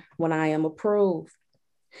answer when I am approved.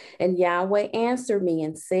 And Yahweh answered me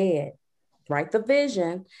and said, write the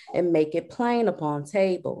vision and make it plain upon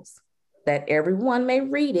tables, that everyone may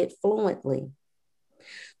read it fluently.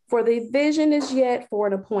 For the vision is yet for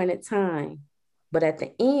an appointed time, but at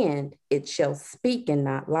the end it shall speak and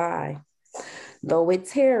not lie. Though it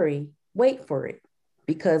tarry, wait for it,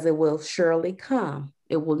 because it will surely come.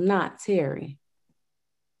 It will not tarry.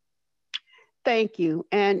 Thank you.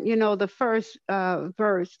 And the first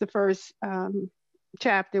verse, the first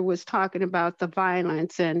chapter was talking about the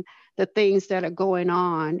violence and the things that are going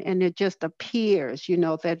on, and it just appears,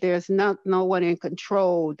 that there's no one in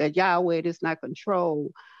control, that Yahweh does not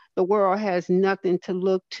control the world has nothing to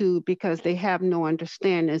look to because they have no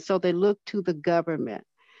understanding. So they look to the government.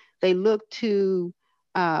 They look to,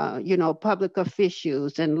 public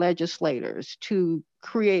officials and legislators to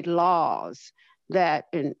create laws that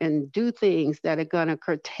and do things that are going to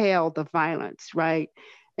curtail the violence, right?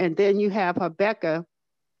 And then you have Habakkuk,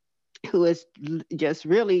 who is just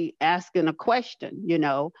really asking a question,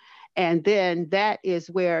 and then that is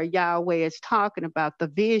where Yahweh is talking about the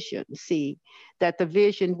vision. See, that the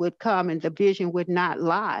vision would come and the vision would not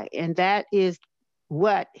lie. And that is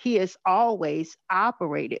what he has always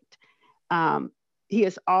operated. He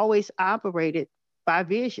has always operated by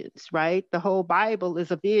visions, right? The whole Bible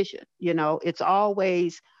is a vision. It's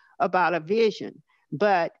always about a vision,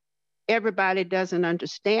 but everybody doesn't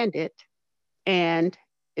understand it. And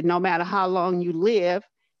no matter how long you live,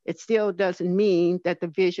 it still doesn't mean that the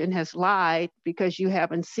vision has lied because you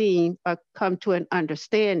haven't seen or come to an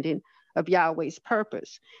understanding of Yahweh's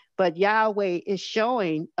purpose. But Yahweh is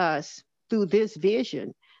showing us through this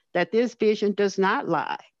vision that this vision does not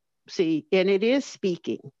lie. See, and it is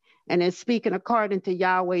speaking, and it's speaking according to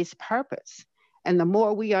Yahweh's purpose. And the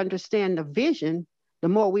more we understand the vision, the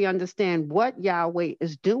more we understand what Yahweh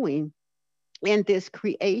is doing in this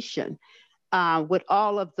creation, with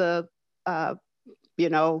all of the,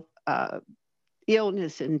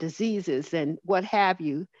 illness and diseases and what have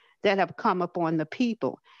you that have come upon the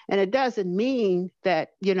people. And it doesn't mean that,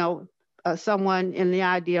 someone in the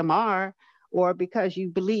IDMR or because you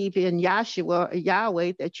believe in Yahshua or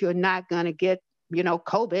Yahweh that you're not going to get,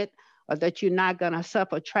 COVID, or that you're not going to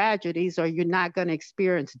suffer tragedies, or you're not going to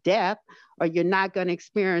experience death, or you're not going to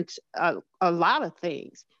experience a lot of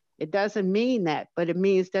things. It doesn't mean that, but it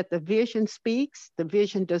means that the vision speaks, the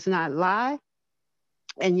vision does not lie,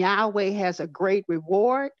 and Yahweh has a great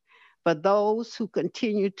reward for those who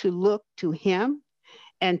continue to look to him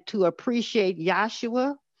and to appreciate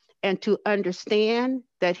Yahshua and to understand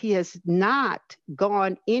that he has not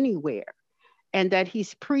gone anywhere and that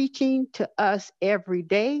he's preaching to us every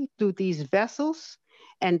day through these vessels.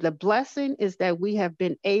 And the blessing is that we have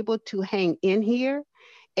been able to hang in here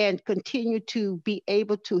and continue to be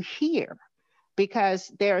able to hear,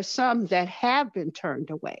 because there are some that have been turned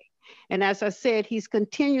away. And as I said, he's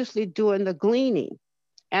continuously doing the gleaning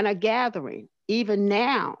and a gathering. Even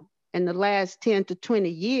now, in the last 10 to 20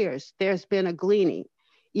 years, there's been a gleaning,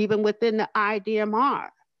 even within the IDMR,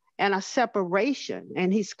 and a separation.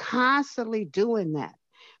 And he's constantly doing that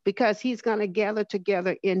because he's going to gather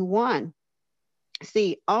together in one.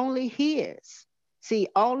 See, only his. See,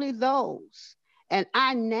 only those. And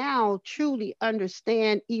I now truly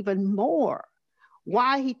understand even more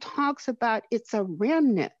why he talks about it's a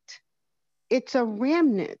remnant. It's a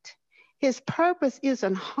remnant. His purpose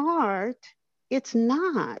isn't hard. It's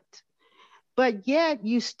not. But yet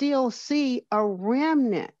you still see a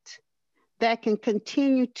remnant that can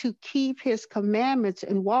continue to keep his commandments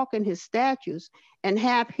and walk in his statutes and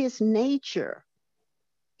have his nature,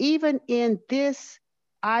 even in this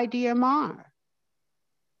IDMR.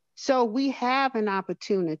 So we have an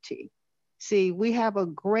opportunity. See, we have a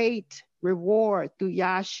great reward through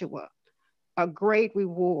Yahshua, a great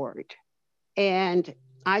reward. And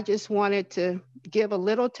I just wanted to give a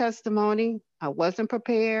little testimony. I wasn't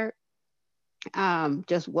prepared,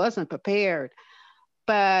 just wasn't prepared.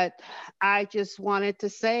 But I just wanted to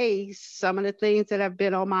say some of the things that have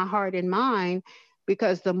been on my heart and mind,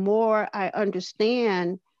 because the more I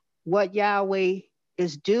understand what Yahweh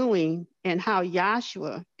is doing and how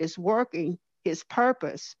Yahshua is working his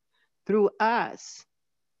purpose through us,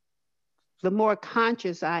 the more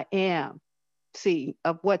conscious I am, see,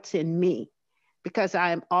 of what's in me, because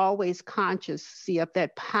I am always conscious, see, of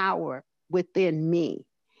that power within me.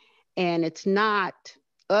 And it's not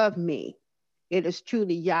of me. It is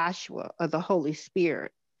truly Yahshua or the Holy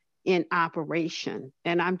Spirit in operation.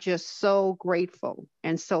 And I'm just so grateful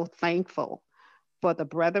and so thankful for the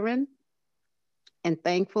brethren, and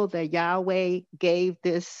thankful that Yahweh gave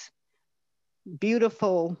this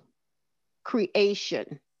beautiful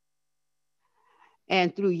creation.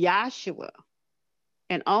 And through Yahshua,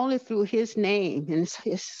 and only through his name and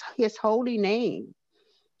his holy name,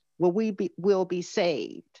 will be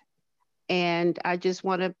saved. And I just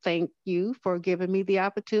want to thank you for giving me the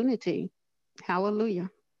opportunity.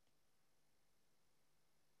 Hallelujah.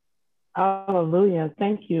 Hallelujah.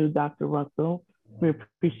 Thank you, Dr. Russell. We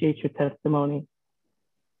appreciate your testimony.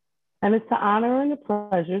 And it's an honor and a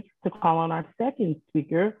pleasure to call on our second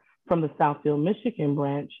speaker from the Southfield, Michigan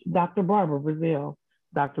branch, Dr. Barbara Brazil.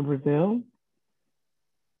 Dr. Brazil.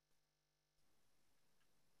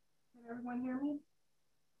 Can everyone hear me?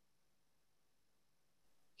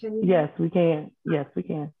 Yes, we can. Yes, we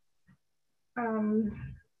can.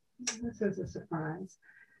 This is a surprise.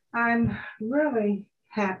 I'm really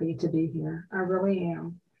happy to be here. I really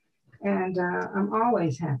am. And I'm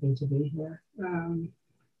always happy to be here.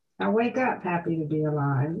 I wake up happy to be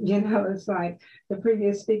alive. You know, it's like the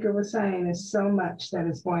previous speaker was saying, there's so much that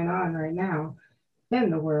is going on right now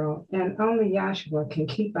in the world. And only Yahshua can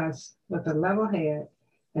keep us with a level head,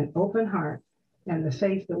 an open heart, and the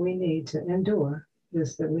faith that we need to endure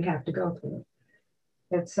this that we have to go through.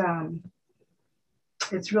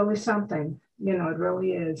 It's really something, you know, it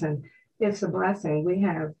really is. And it's a blessing. We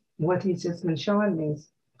have what he's just been showing me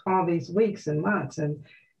all these weeks and months, and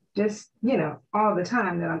just, you know, all the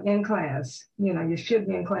time that I'm in class. You know, you should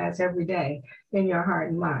be in class every day in your heart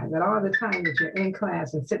and mind, that all the time that you're in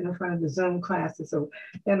class and sitting in front of the Zoom classes or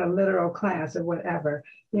in a literal class or whatever,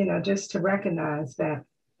 you know, just to recognize that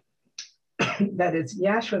that it's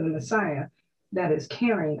Yahshua the Messiah that is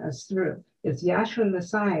carrying us through. It's Yahshua the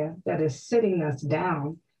Messiah that is sitting us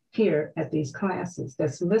down here at these classes,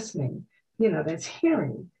 that's listening, you know, that's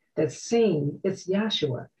hearing, that's seeing. It's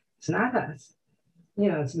Yahshua. It's not us.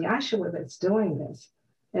 You know, it's Yahshua that's doing this.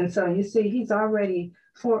 And so you see, he's already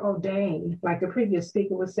foreordained, like the previous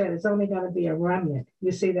speaker was said, it's only going to be a remnant,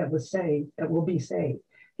 you see, that was saved, that will be saved.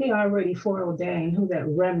 He already foreordained who that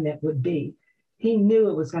remnant would be. He knew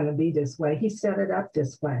it was going to be this way. He set it up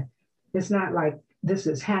this way. It's not like this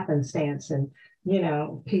is happenstance and, you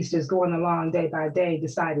know, he's just going along day by day,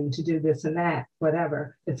 deciding to do this and that,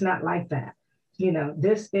 whatever. It's not like that. You know,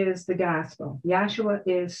 this is the gospel. Yahshua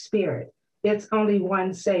is spirit. It's only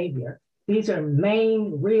one Savior. These are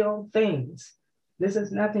main, real things. This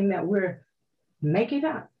is nothing that we're making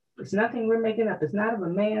up. It's nothing we're making up. It's not of a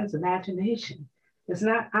man's imagination. It's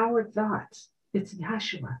not our thoughts. It's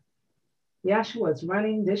Yahshua. Yahshua is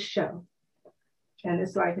running this show. And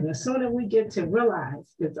it's like, and the sooner we get to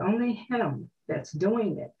realize it's only him that's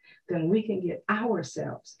doing it, then we can get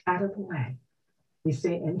ourselves out of the way, you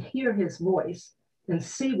see, and hear his voice and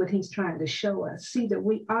see what he's trying to show us. See that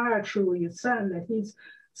we are truly a son, that he's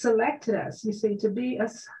selected us, you see, to be a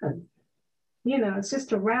son. You know, it's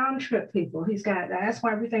just a round trip, people. He's got, that's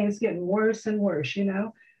why everything is getting worse and worse, you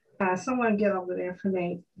know. Someone get over there for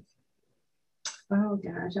me. Oh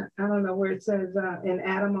gosh, I don't know where it says in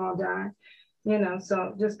Adam all died, you know,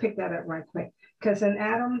 so just pick that up right quick. Because in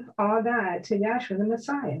Adam all died to Yahshua the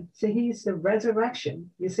Messiah. See, he's the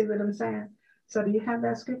resurrection. You see what I'm saying? So do you have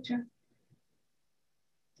that scripture?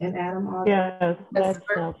 In Adam all died? Yes, that's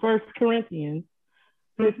 1 Corinthians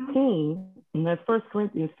 15, and that's 1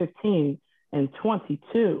 Corinthians 15 and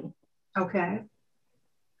 22. Okay.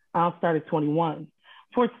 I'll start at 21.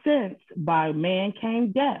 For since by man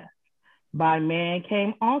came death, by man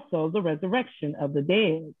came also the resurrection of the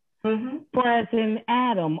dead. For as in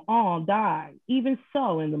Adam all died, even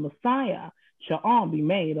so in the Messiah shall all be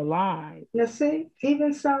made alive. You see,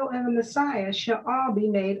 even so in the Messiah shall all be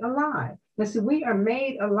made alive. You see, we are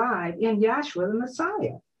made alive in Yahshua the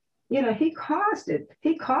Messiah. You know, he caused it.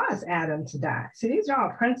 He caused Adam to die. See, these are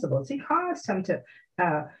all principles. He caused him to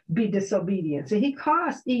be disobedient. So he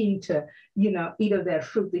caused Eve to, you know, eat of that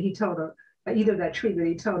fruit that he told her, eat of that tree that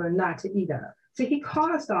he told her not to eat of. See, he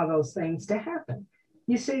caused all those things to happen.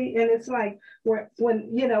 You see, and it's like when,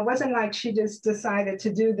 you know, it wasn't like she just decided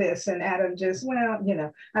to do this and Adam just, well, you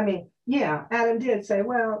know, I mean, yeah, Adam did say,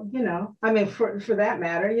 well, you know, I mean, for that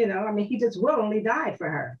matter, you know, I mean, he just willingly died for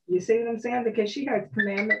her. You see what I'm saying? Because she heard the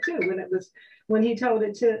commandment too, when he told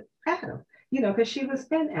it to Adam, you know, because she was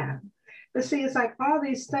in Adam. But see, it's like all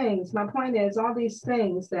these things, my point is all these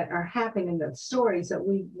things that are happening in the stories that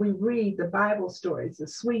we read, the Bible stories, the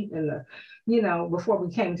sweet and the, you know, before we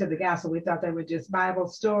came to the gospel, we thought they were just Bible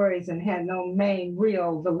stories and had no main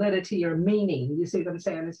real validity or meaning. You see what I'm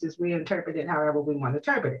saying? It's just reinterpreted however we want to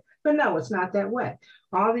interpret it. But no, it's not that way.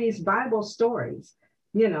 All these Bible stories,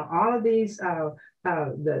 you know, all of these, Adam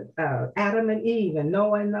and Eve and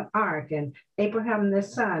Noah and the ark and Abraham and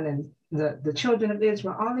his son and the children of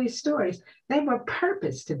Israel, all these stories, they were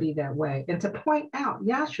purposed to be that way and to point out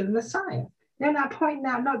Yahshua the Messiah. They're not pointing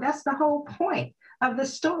out, no, that's the whole point of the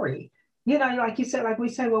story. You know, like you said, like we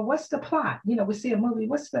say, well, what's the plot? You know, we see a movie,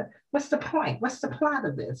 what's the point? What's the plot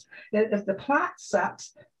of this? If the plot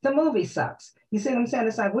sucks, the movie sucks. You see what I'm saying?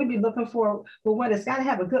 It's like we'd be looking for, well, what, it's got to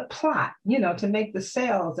have a good plot, you know, to make the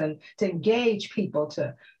sales and to engage people,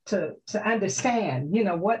 to understand, you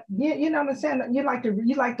know, what, you know what I'm saying? You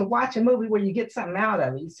like to watch a movie where you get something out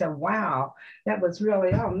of it. You say, wow, that was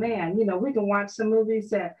really, oh man, you know, we can watch some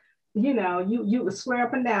movies that, you know, you would swear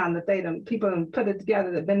up and down that people put it together,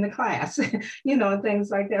 that been to class, you know, and things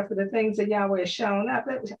like that, for the things that Yahweh has shown up.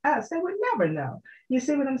 Us, they would never know. You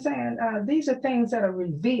see what I'm saying? These are things that are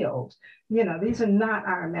revealed. You know, these are not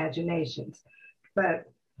our imaginations. But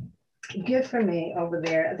Good for me over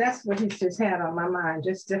there. That's what he's just had on my mind,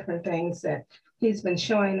 just different things that he's been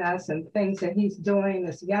showing us and things that he's doing.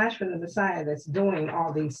 It's Yahshua the Messiah that's doing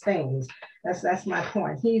all these things. That's my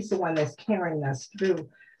point. He's the one that's carrying us through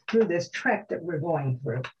this trek that we're going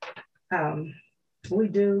through. We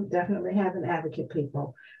do definitely have an advocate,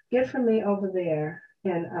 people. Get for me over there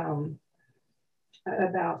and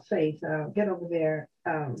about faith. Get over there.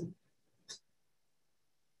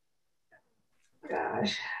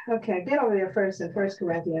 Gosh, okay, get over there first in 1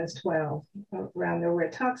 Corinthians 12, around there, where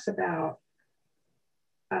it talks about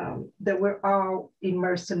that we're all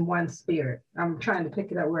immersed in one spirit. I'm trying to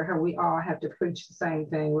pick it up where we all have to preach the same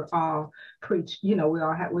thing. We're all preach, we all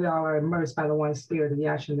are immersed by the one spirit of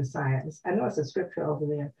Yahshua Messiah. I know it's a scripture over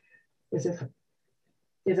there. Is it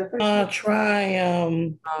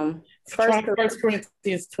try First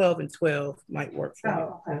Corinthians 12 and 12 might work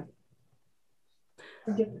for you.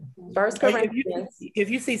 Okay. First Corinthians. If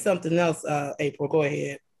you see something else, April, go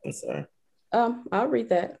ahead. I'm sorry. I'll read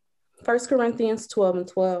that. 1 Corinthians 12 and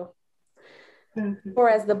 12. Mm-hmm. For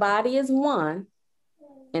as the body is one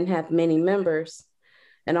and hath many members,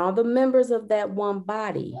 and all the members of that one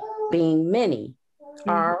body, being many,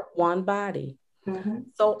 are one body,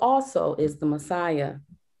 so also is the Messiah.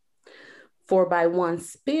 For by one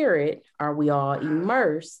spirit are we all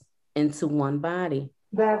immersed into one body.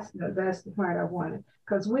 That's the part I wanted.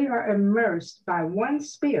 Because we are immersed by one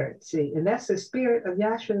spirit, see, and that's the spirit of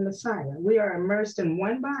Yahshua the Messiah. We are immersed in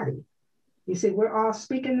one body. You see, we're all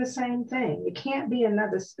speaking the same thing. It can't be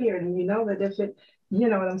another spirit. And you know that if it, you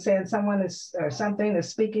know what I'm saying, someone is, or something is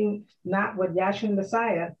speaking not what Yahshua the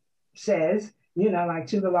Messiah says, like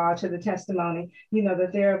to the law, to the testimony,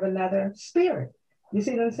 that they're of another spirit. You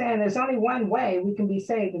see what I'm saying? There's only one way we can be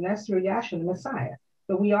saved, and that's through Yahshua the Messiah.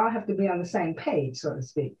 But we all have to be on the same page, so to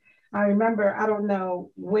speak. I remember, I don't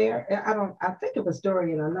know where, I think it was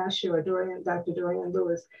Dorian, I'm not sure, Dr. Dorian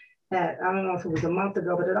Lewis, I don't know if it was a month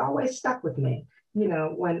ago, but it always stuck with me,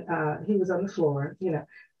 when he was on the floor,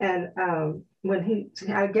 and when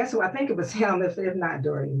I think it was him, if not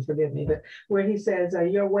Dorian, forgive me, but where he says,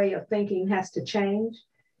 your way of thinking has to change.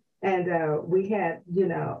 And we had,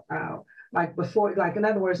 like before, like in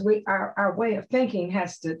other words, our way of thinking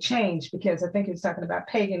has to change, because I think he was talking about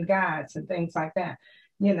pagan gods and things like that.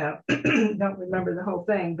 Don't remember the whole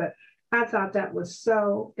thing, but I thought that was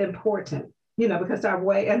so important, because our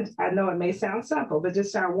way, and I know it may sound simple, but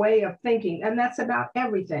just our way of thinking, and that's about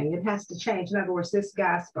everything. It has to change. In other words, this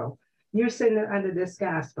gospel, you're sitting under this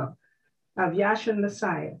gospel of Yahshua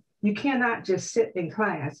Messiah. You cannot just sit in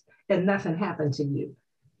class and nothing happened to you.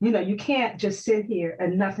 You can't just sit here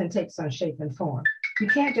and nothing takes on shape and form. You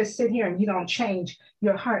can't just sit here and you don't change,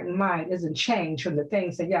 your heart and mind isn't changed from the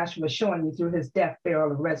things that Yahshua was showing you through his death, burial,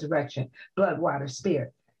 and resurrection, blood, water,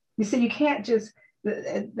 spirit. You see, you can't just,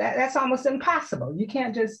 that's almost impossible. You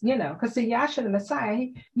can't just, because the Yahshua the Messiah,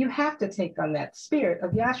 you have to take on that spirit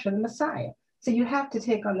of Yahshua the Messiah. So you have to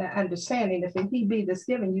take on that understanding, if he be this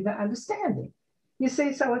giving you the understanding. You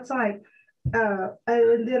see, so it's like,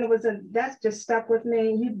 and then that's just stuck with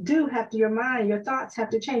me. You do have to, your mind, your thoughts have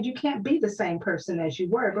to change. You can't be the same person as you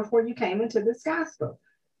were before you came into this gospel.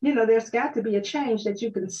 There's got to be a change that you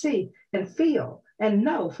can see and feel and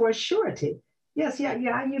know for a surety. Yes, yeah,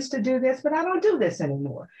 I used to do this, but I don't do this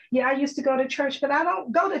anymore. Yeah, I used to go to church, but I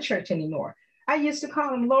don't go to church anymore. I used to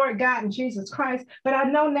call him Lord God and Jesus Christ, but I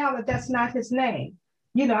know now that that's not his name.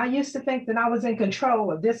 I used to think that I was in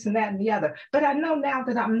control of this and that and the other, but I know now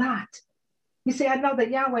that I'm not. You see, I know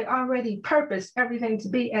that Yahweh already purposed everything to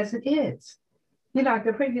be as it is. Like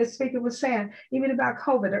the previous speaker was saying, even about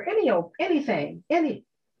COVID or anything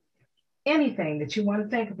that you want to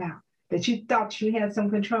think about, that you thought you had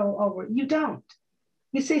some control over, you don't.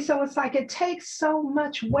 You see, so it's like it takes so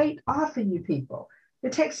much weight off of you people.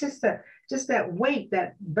 It takes just that weight,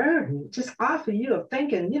 that burden, just off of you of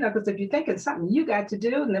thinking, because if you're thinking something you got to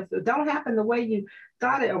do, and if it don't happen the way you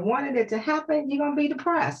thought it or wanted it to happen, you're going to be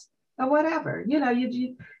depressed. Or whatever,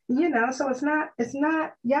 so it's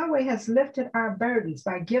not, Yahweh has lifted our burdens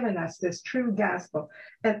by giving us this true gospel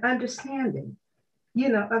and understanding,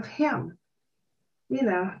 of him.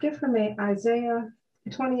 Give for me Isaiah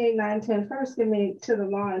 28, 9, 10. First, give me to the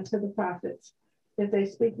law and to the prophets. If they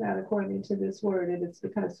speak not according to this word, it is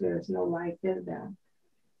because there is no light in them.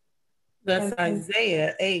 That's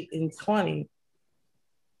Isaiah 8 and 20.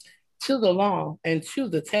 To the law and to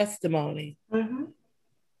the testimony. Mm-hmm.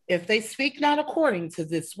 If they speak not according to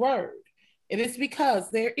this word, it is because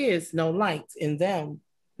there is no light in them.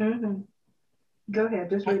 Mm-hmm. Go ahead,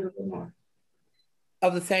 just read a little more.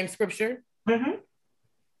 Of the same scripture? Mm-hmm.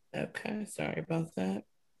 Okay, sorry about that.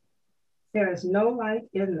 There is no light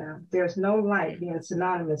in them. There's no light being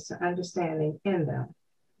synonymous to understanding in them.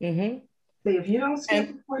 Mm-hmm. See, if you don't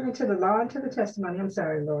speak according to the law and to the testimony, I'm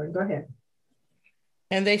sorry, Lord, go ahead.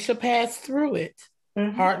 And they shall pass through it,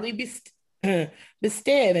 Mm-hmm. hardly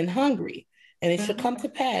bestead and hungry. And it shall come to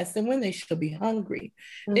pass, and when they shall be hungry,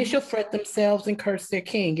 they shall fret themselves and curse their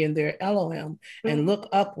king and their Elohim, and look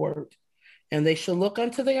upward. And they shall look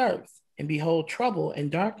unto the earth, and behold trouble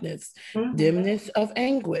and darkness, dimness of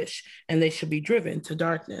anguish, and they shall be driven to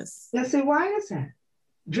darkness. Now, see, why is that?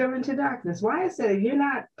 Driven to darkness. Why is that? If you're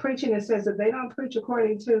not preaching, it says that they don't preach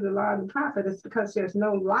according to the law and the prophet, it's because there's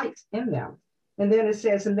no light in them. And then it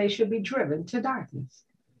says, and they should be driven to darkness.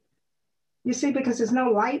 You see, because there's no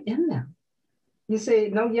light in them. You see,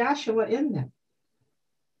 no Yahshua in them.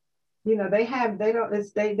 You know, they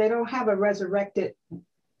don't have a resurrected,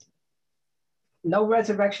 no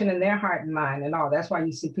resurrection in their heart and mind and all. That's why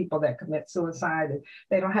you see people that commit suicide and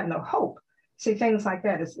they don't have no hope. See, things like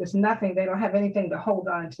that. It's nothing. They don't have anything to hold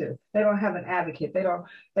on to. They don't have an advocate. They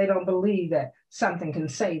don't believe that something can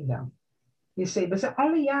save them. You see, but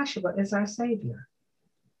only Yahshua is our Savior.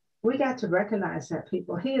 We got to recognize that,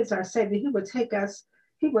 people. He is our Savior. He would take us.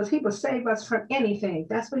 He will save us from anything.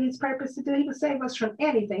 That's what his purpose to do. He will save us from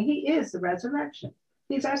anything. He is the resurrection.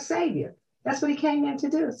 He's our Savior. That's what he came in to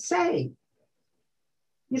do, save.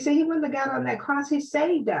 You see, he wouldn't have got on that cross. He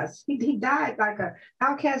saved us. He died like an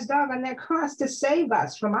outcast dog on that cross to save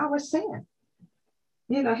us from our sin.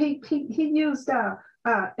 You know, he used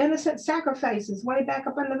innocent sacrifices way back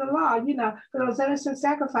up under the law, you know, for those innocent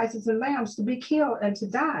sacrifices and lambs to be killed and to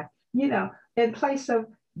die, you know, in place of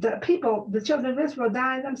the people, the children of Israel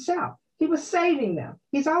dying themselves. He was saving them.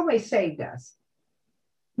 He's always saved us.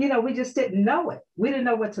 You know, we just didn't know it. We didn't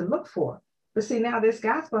know what to look for. But see, now this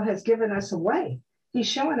gospel has given us a way. He's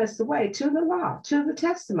showing us the way to the law, to the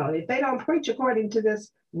testimony. If they don't preach according to this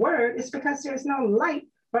word, it's because there's no light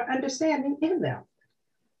or understanding in them.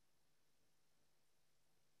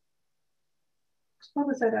 What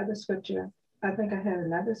was that other scripture? I think I had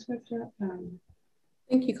another scripture. I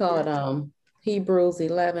think you call it Hebrews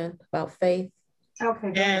 11 about faith.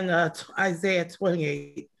 Okay. And Isaiah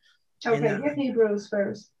 28. Okay, get Hebrews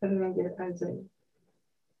first and then get Isaiah.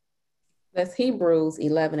 That's Hebrews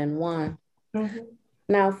 11 and 1.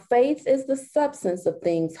 Now, faith is the substance of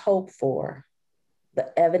things hoped for,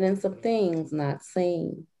 the evidence of things not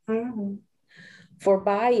seen. For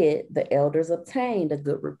by it, the elders obtained a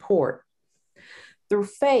good report. Through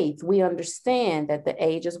faith, we understand that the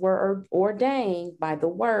ages were ordained by the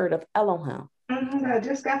word of Elohim. I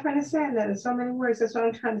just got finished saying that in so many words. That's what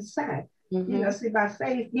I'm trying to say. You know, see, by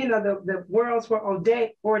faith, you know, the worlds were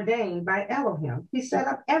ordained by Elohim. He set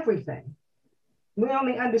up everything. We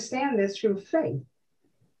only understand this through faith.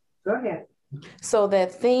 Go ahead. So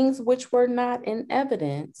that things which were not in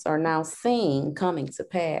evidence are now seen coming to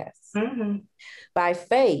pass. By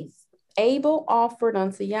faith, Abel offered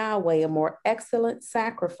unto Yahweh a more excellent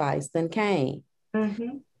sacrifice than Cain,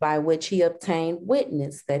 by which he obtained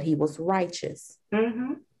witness that he was righteous.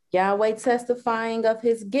 Yahweh testifying of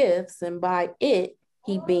his gifts, and by it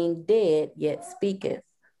he being dead yet speaketh.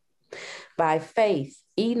 By faith,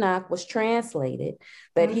 Enoch was translated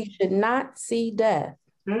that he should not see death,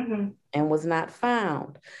 and was not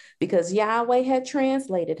found, because Yahweh had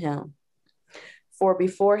translated him. For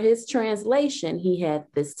before his translation, he had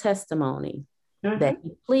this testimony that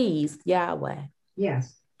he pleased Yahweh.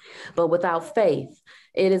 Yes. But without faith,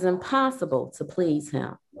 it is impossible to please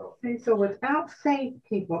him. Okay, so without faith,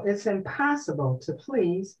 people, it's impossible to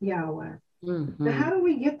please Yahweh. Now, how do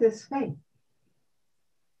we get this faith?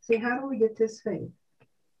 See, how do we get this faith?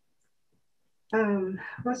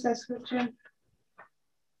 What's that scripture?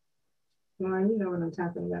 Lauren, you know what I'm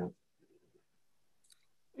talking about.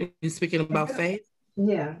 You're speaking about faith?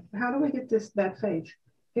 Yeah. How do we get that faith?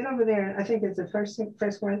 Get over there. I think it's the First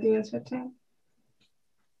Corinthians 15.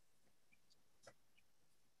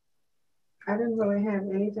 I didn't really have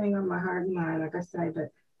anything on my heart and mind, like I say, but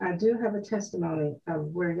I do have a testimony of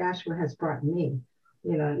where Yahshua has brought me.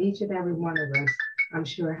 You know, each and every one of us, I'm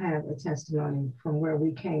sure, have a testimony from where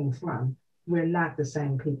we came from. We're not the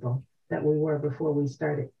same people that we were before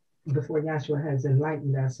Yahshua has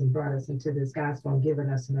enlightened us and brought us into this gospel and given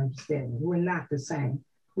us an understanding. We're not the same.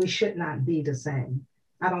 We should not be the same.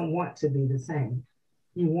 I don't want to be the same.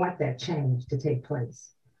 You want that change to take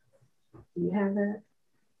place. Do you have that?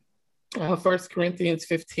 1 Corinthians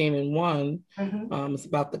 15 and 1. It's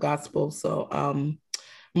about the gospel. So,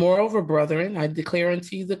 moreover, brethren, I declare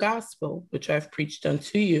unto you the gospel, which I've preached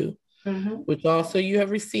unto you, which also you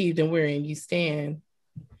have received and wherein you stand,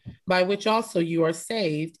 by which also you are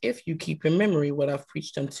saved, if you keep in memory what I've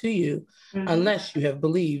preached unto you, unless you have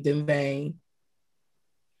believed in vain.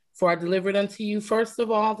 For I delivered unto you first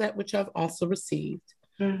of all that which I've also received,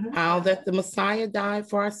 how that the Messiah died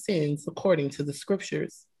for our sins according to the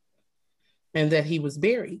scriptures, and that he was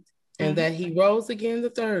buried, and that he rose again the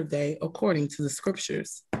third day according to the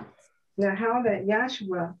scriptures. Now, how that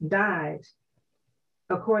Yahshua died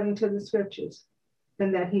according to the scriptures,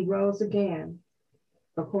 and that he rose again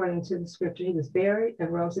according to the scripture. He was buried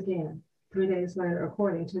and rose again 3 days later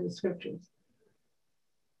according to the scriptures.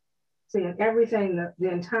 See, and everything,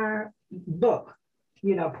 the entire book,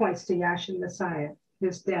 points to Yahshua Messiah,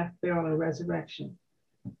 his death, burial, and resurrection.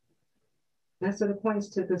 That's what it points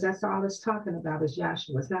to, because that's all it's talking about is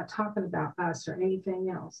Yahshua. It's not talking about us or anything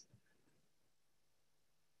else.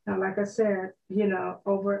 Now, like I said,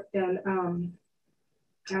 over in,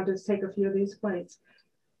 I'll just take a few of these plates.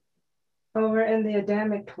 Over in the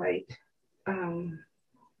Adamic plate,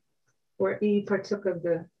 where Eve partook of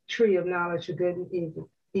the tree of knowledge of good and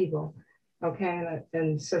evil. Okay,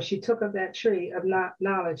 and so she took of that tree of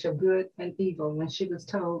knowledge of good and evil when she was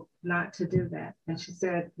told not to do that. And she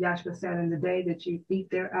said, Yahshua said, in the day that you eat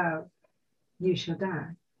thereof, you shall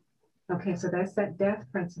die. Okay, so that's that death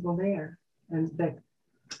principle there. And that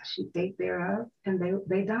she ate thereof, and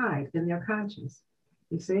they died in their conscience.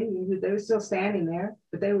 You see, they were still standing there,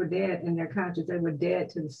 but they were dead in their conscience. They were dead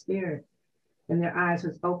to the spirit, and their eyes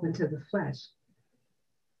was open to the flesh.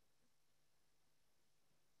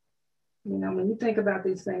 When you think about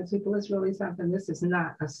these things, people, it's really something. This is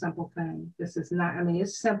not a simple thing. This is not,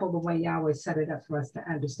 it's simple the way Yahweh set it up for us to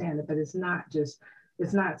understand it, but it's not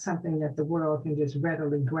something that the world can just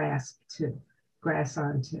readily grasp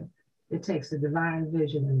onto. It takes a divine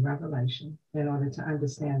vision and revelation in order to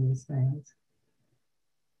understand these things.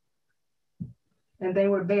 And they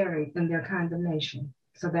were buried in their condemnation.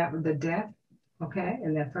 So that was the death, okay,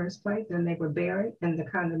 in that first place. Then they were buried in the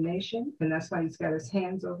condemnation. And that's why he's got his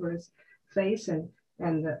hands over his face. And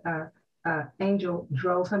the angel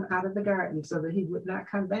drove him out of the garden so that he would not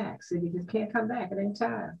come back. See, he just can't come back at any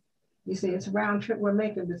time. You see, it's a round trip we're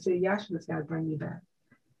making to see Yahshua's got to bring you back.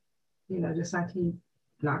 Just like he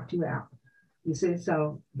knocked you out. You see,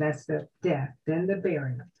 so that's the death, then the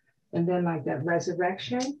burial. And then like that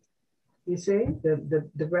resurrection, you see,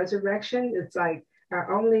 the resurrection, it's like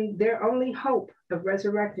their only hope of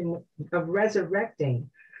resurrecting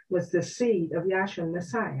was the seed of Yahshua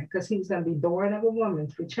Messiah, because he was going to be born of a woman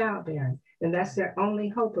through childbearing. And that's their only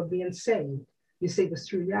hope of being saved. You see, it was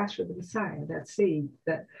through Yahshua the Messiah, that seed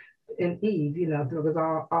that in Eve, because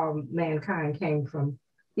all mankind came from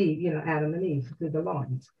Eve, Adam and Eve through the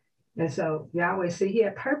loins. And so Yahweh, see, he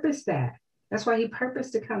had purposed that. That's why he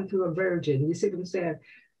purposed to come through a virgin. You see what I'm saying?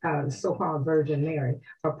 So-called Virgin Mary,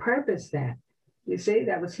 or purposed that. You see,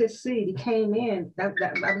 that was his seed. He came in. That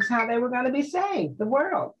was how they were going to be saved, the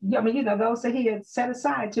world. Those that he had set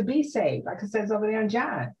aside to be saved, like it says over there in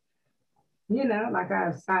John. Like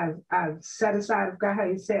I've set aside of God, how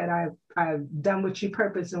he said, I've done what you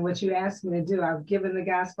purpose and what you asked me to do. I've given the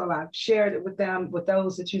gospel. I've shared it with them, with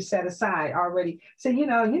those that you set aside already. So, you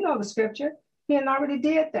know the scripture. He had already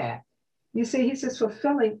did that. You see, he's just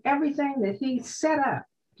fulfilling everything that he set up,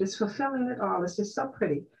 just fulfilling it all. It's just so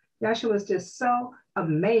pretty. Yahshua is just so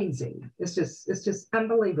amazing. It's just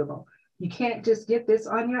unbelievable. You can't just get this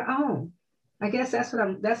on your own. I guess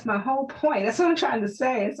that's my whole point. That's what I'm trying to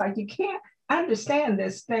say. It's like you can't understand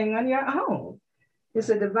this thing on your own. It's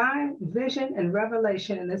a divine vision and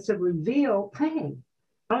revelation, and it's a revealed thing.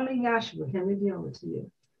 Only Yahshua can reveal it to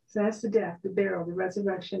you. So that's the death, the burial, the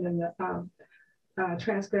resurrection, and the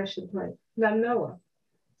transgression plate. Now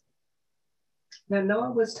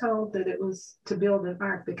Noah was told that it was to build an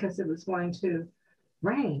ark because it was going to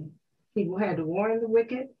rain. He had to warn the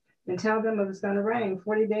wicked and tell them it was going to rain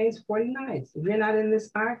 40 days, 40 nights. If you're not in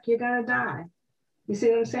this ark, you're going to die. You see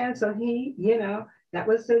what I'm saying? So he, that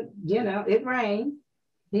was it rained.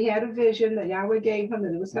 He had a vision that Yahweh gave him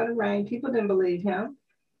that it was going to rain. People didn't believe him.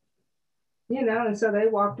 And so they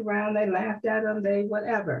walked around, they laughed at him, they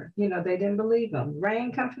whatever. They didn't believe him.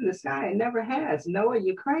 Rain comes from the sky. It never has. Noah,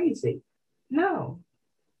 you're crazy. No.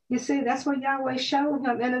 You see, that's what Yahweh showed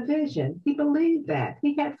him in a vision. He believed that.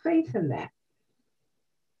 He had faith in that.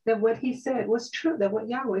 That what he said was true, that what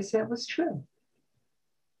Yahweh said was true.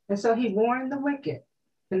 And so he warned the wicked.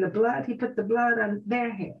 And the blood, he put the blood on their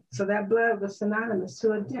head. So that blood was synonymous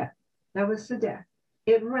to a death. That was the death.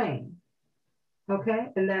 It rained. Okay?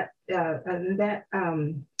 And that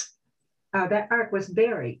ark was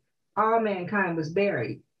buried. All mankind was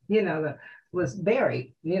buried. Was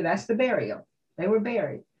buried. That's the burial. They were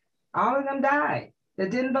buried. All of them died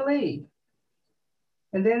that didn't believe.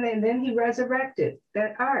 And then he resurrected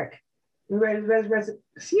that ark. Resurrected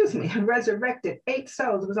 8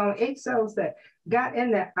 souls. It was only 8 souls that got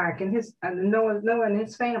in that ark, and Noah and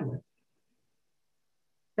his family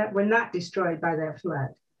that were not destroyed by that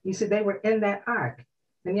flood. You see, they were in that ark,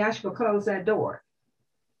 and Yahshua closed that door.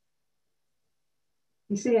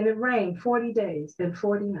 You see, and it rained 40 days and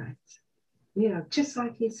 40 nights, just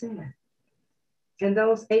like he said. And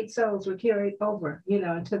those 8 souls were carried over,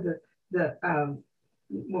 into the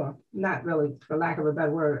well, not really, for lack of a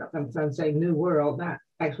better word, I'm saying new world, not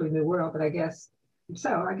actually new world, but I guess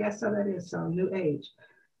so that is so, new age.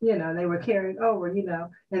 They were carried over, and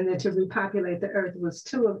then to repopulate the earth was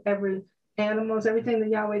 2 of every animals, everything that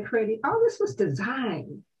Yahweh created. All this was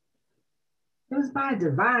designed. It was by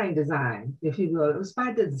divine design, if you will. It was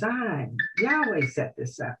by design. Yahweh set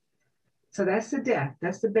this up. So that's the death,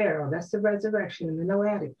 that's the burial, that's the resurrection in the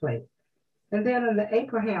Noahic plate. And then on the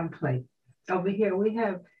Abraham plate, over here, we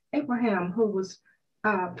have Abraham, who was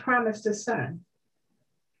promised a son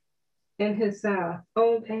in his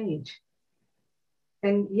old age.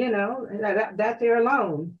 And, that there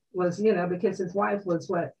alone was, because his wife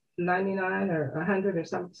was, 99 or 100 or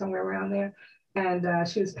somewhere around there. And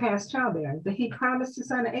she was past childbearing. But he promised his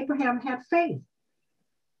son, and Abraham had faith.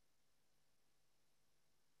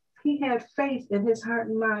 He had faith in his heart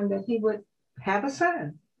and mind that he would have a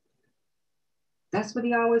son. That's what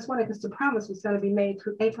he always wanted, because the promise was going to be made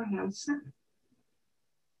through Abraham's son.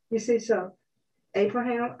 You see, so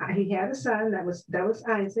Abraham, he had a son, that was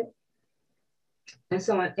Isaac. And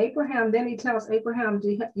so on Abraham, then he tells Abraham,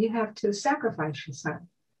 you have to sacrifice your son.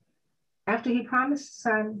 After he promised a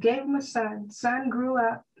son, gave him a son grew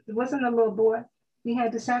up. It wasn't a little boy. He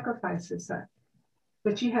had to sacrifice his son.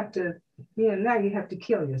 But you have to, now you have to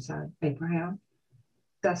kill your son, Abraham.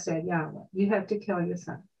 Thus said Yahweh. You have to kill your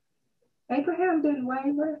son. Abraham didn't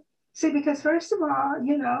waver. See, because first of all,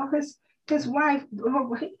 his wife,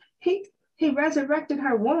 he resurrected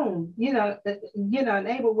her womb,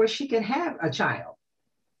 enabled where she could have a child.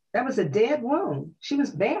 That was a dead womb. She was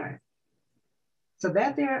barren. So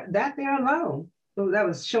that there alone, that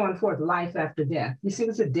was showing forth life after death. You see, it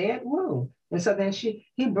was a dead womb. And so then he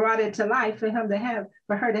brought it to life for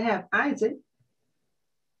her to have Isaac.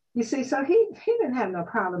 You see, so he didn't have no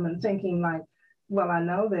problem in thinking like, well, I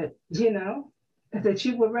know that, that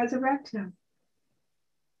you will resurrect him.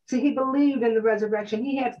 See, he believed in the resurrection.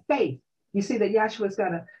 He had faith. You see that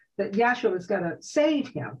Yahshua was gonna save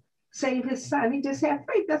him, save his son. He just had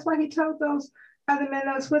faith. That's why he told those other men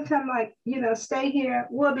that was with him, like, stay here,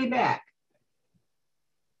 we'll be back.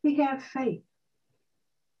 He had faith.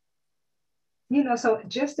 So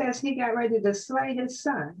just as he got ready to slay his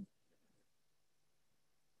son,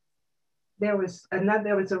 there was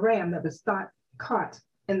a ram that was caught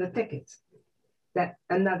in the thickets, that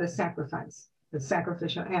another sacrifice, the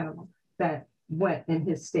sacrificial animal that went in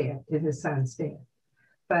his stead, in his son's stead.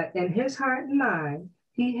 But in his heart and mind,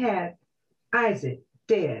 he had Isaac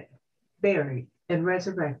dead, buried, and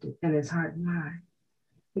resurrected in his heart and mind.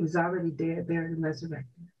 He was already dead, buried, and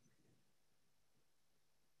resurrected.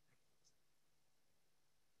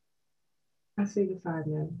 I see the 5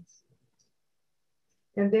 minutes.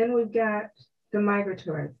 And then we've got the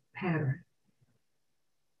migratory pattern.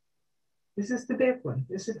 This is the big one.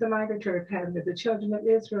 This is the migratory pattern that the children of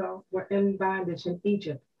Israel were in bondage in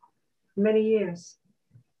Egypt many years.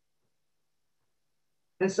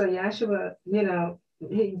 And so Yahshua,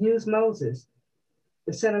 he used Moses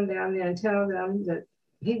to send them down there and tell them that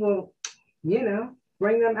he will,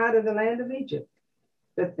 bring them out of the land of Egypt.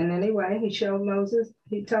 But in any way, he told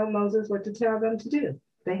Moses what to tell them to do.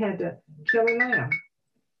 They had to kill a lamb.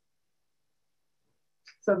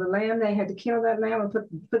 So the lamb, they had to kill that lamb and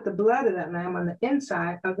put the blood of that lamb on the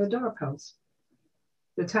inside of the doorpost.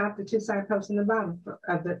 The top, the 2 side posts, and the bottom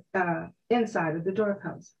of the inside of the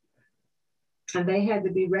doorpost. And they had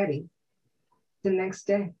to be ready the next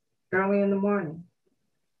day, early in the morning,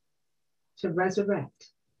 to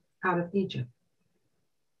resurrect out of Egypt.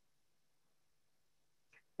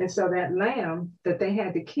 And so that lamb that they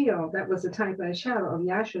had to kill, that was a type and a shadow of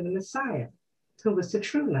Yahshua the Messiah, who was the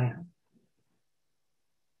true lamb.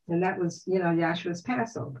 And that was, Yahshua's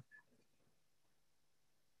Passover.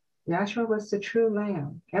 Yahshua was the true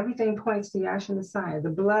lamb. Everything points to Yahshua Messiah. The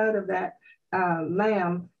blood of that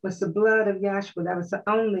lamb was the blood of Yahshua. That was the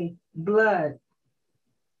only blood,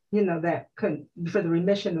 that could, for the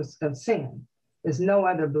remission of sin. There's no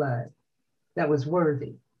other blood that was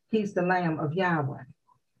worthy. He's the Lamb of Yahweh.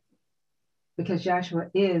 Because Yahshua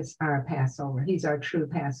is our Passover. He's our true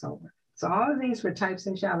Passover. So all of these were types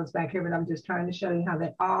and shadows back here, but I'm just trying to show you how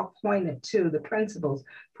they all pointed to the principles,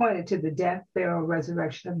 pointed to the death, burial,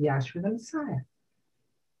 resurrection of Yahshua the Messiah.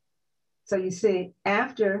 So you see,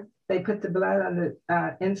 after they put the blood on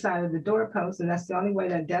the inside of the doorpost, and that's the only way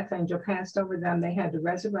that death angel passed over them, they had to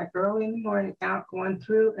resurrect early in the morning, out going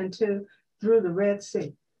through through the Red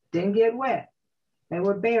Sea. Didn't get wet. They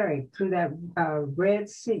were buried through that Red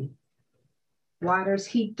Sea. Waters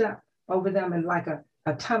heaped up over them in like a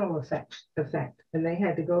tunnel effect, and they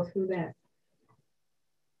had to go through that.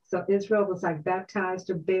 So Israel was like baptized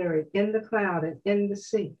or buried in the cloud and in the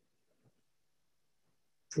sea.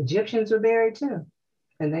 Egyptians were buried too,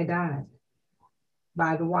 and they died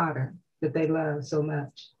by the water that they loved so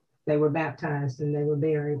much. They were baptized and they were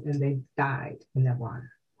buried and they died in that water.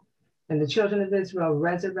 And the children of Israel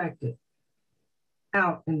resurrected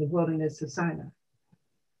out in the wilderness of Sinai.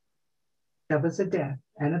 There was a death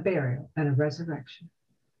and a burial and a resurrection.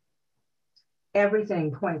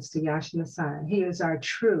 Everything points to Yahshua Messiah. He is our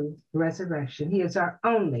true resurrection. He is our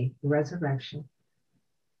only resurrection.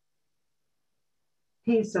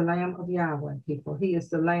 He's the Lamb of Yahweh, people. He is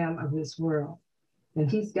the Lamb of this world. And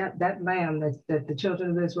he's got that lamb that the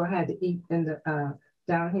children of Israel had to eat in the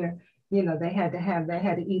down here. You know, they had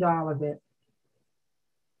to eat all of it.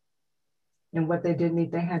 And what they didn't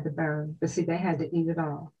eat, they had to burn. But see, they had to eat it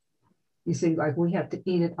all. You see, like we have to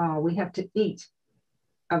eat it all. We have to eat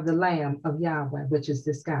of the Lamb of Yahweh, which is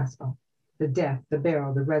this gospel, the death, the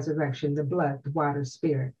burial, the resurrection, the blood, the water,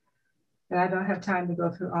 spirit. And I don't have time to go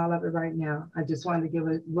through all of it right now. I just wanted to give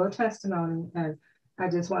a little testimony. And I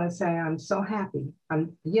just want to say I'm so happy.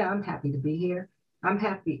 I'm happy to be here. I'm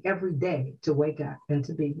happy every day to wake up and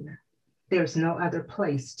to be here. There's no other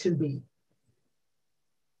place to be.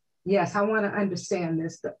 Yes, I want to understand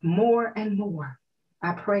this more and more.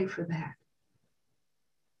 I pray for that.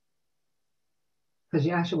 Because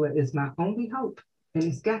Yahshua is my only hope, and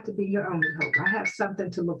he's got to be your only hope. I have something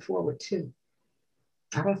to look forward to.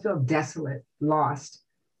 I don't feel desolate, lost,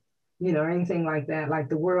 you know, or anything like that. Like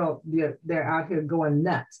the world, they're out here going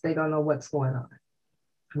nuts. They don't know what's going on.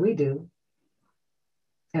 We do.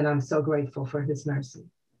 And I'm so grateful for his mercy.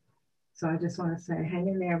 So I just want to say, hang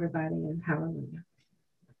in there, everybody, and hallelujah.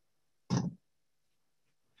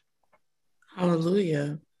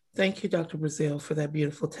 Hallelujah. Thank you, Dr. Brazil, for that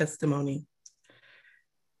beautiful testimony.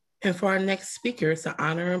 And for our next speaker, it's an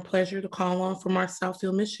honor and pleasure to call on from our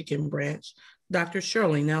Southfield, Michigan branch, Dr.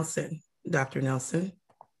 Shirley Nelson. Dr. Nelson.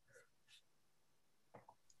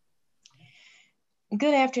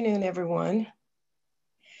 Good afternoon, everyone.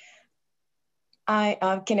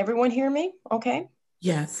 Can everyone hear me? Okay.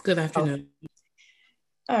 Yes, good afternoon.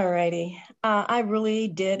 All righty. I really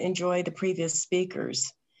did enjoy the previous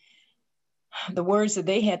speakers. The words that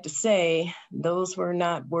they had to say, those were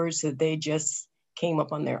not words that they just came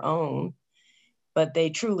up on their own, but they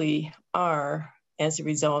truly are as a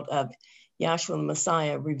result of Yahshua the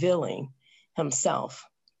Messiah revealing himself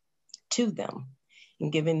to them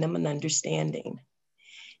and giving them an understanding.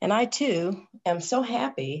 And I too am so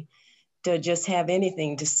happy to just have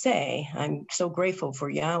anything to say. I'm so grateful for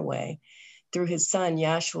Yahweh through his son,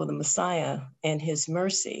 Yahshua the Messiah, and his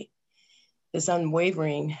mercy, his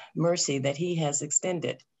unwavering mercy that he has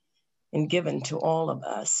extended and given to all of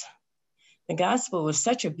us. The gospel is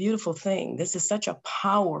such a beautiful thing. This is such a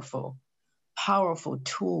powerful, powerful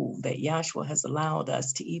tool that Yahshua has allowed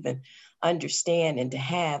us to even understand and to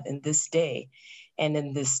have in this day and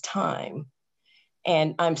in this time.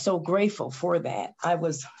 And I'm so grateful for that. I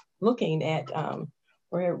was looking at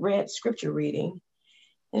where I read scripture reading.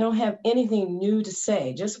 I don't have anything new to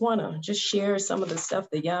say. Just want to share some of the stuff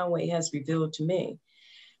that Yahweh has revealed to me.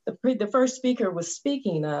 The first speaker was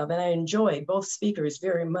speaking of, and I enjoyed both speakers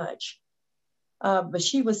very much. But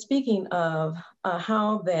she was speaking of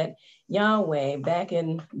how that Yahweh back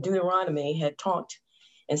in Deuteronomy had talked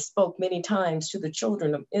and spoke many times to the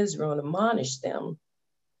children of Israel and admonished them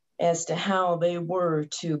as to how they were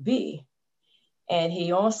to be. And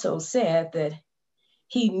he also said that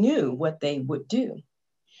he knew what they would do.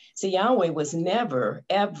 So Yahweh was never,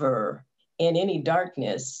 ever in any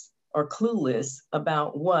darkness or clueless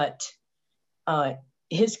about what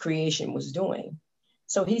his creation was doing.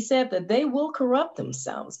 So he said that they will corrupt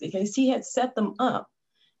themselves because he had set them up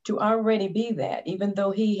to already be that, even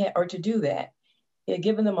though or to do that. He had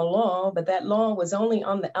given them a law, but that law was only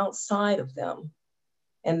on the outside of them.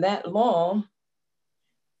 And that law,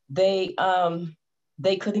 they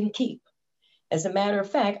couldn't keep. As a matter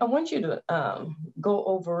of fact, I want you to go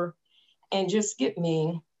over and just get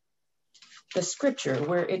me the scripture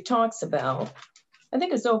where it talks about, I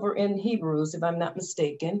think it's over in Hebrews, if I'm not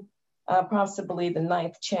mistaken, possibly the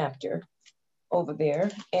 9th chapter over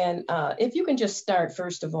there. And if you can just start,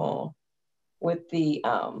 first of all, with the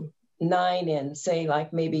 9 and say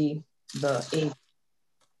like maybe the 8.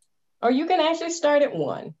 Or you can actually start at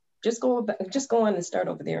 1. Just go on and start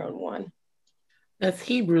over there on 1. That's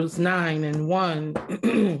Hebrews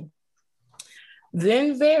 9:1.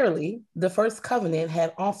 Then verily, the first covenant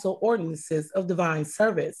had also ordinances of divine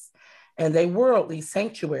service, and a worldly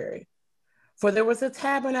sanctuary. For there was a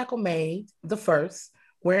tabernacle made, the first,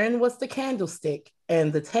 wherein was the candlestick,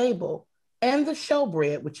 and the table, and the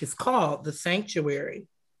showbread, which is called the sanctuary.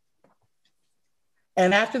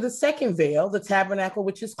 And after the second veil, the tabernacle,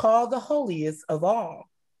 which is called the holiest of all.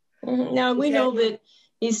 Now, we know that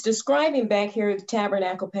he's describing back here the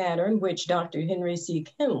tabernacle pattern, which Dr. Henry C.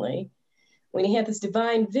 Kinley, when he had this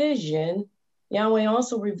divine vision, Yahweh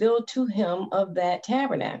also revealed to him of that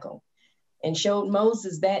tabernacle and showed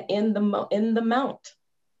Moses that in the mount.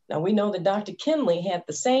 Now, we know that Dr. Kinley had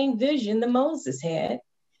the same vision that Moses had.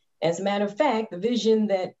 As a matter of fact, the vision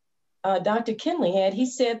that Dr. Kinley had, he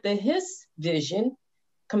said that his vision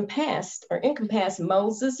encompassed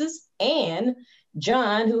Moses's and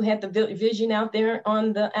John, who had the vision out there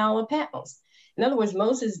on the Isle of Patmos. In other words,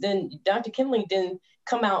 Dr. Kinley didn't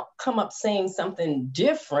come up saying something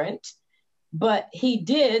different, but he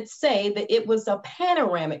did say that it was a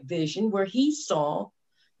panoramic vision where he saw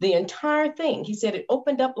the entire thing. He said it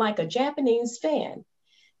opened up like a Japanese fan.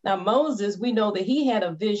 Now, Moses, we know that he had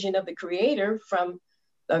a vision of the Creator from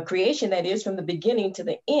creation, that is, from the beginning to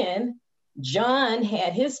the end. John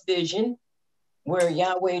had his vision where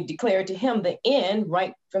Yahweh declared to him the end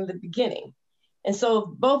right from the beginning. And so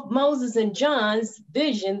both Moses and John's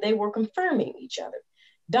vision, they were confirming each other.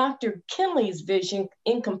 Dr. Kinley's vision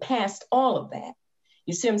encompassed all of that.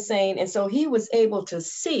 You see what I'm saying? And so he was able to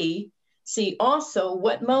see also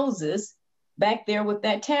what Moses, back there with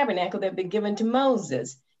that tabernacle that had been given to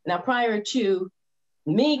Moses. Now, prior to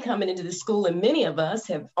me coming into the school, and many of us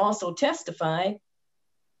have also testified,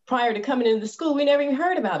 prior to coming into the school, we never even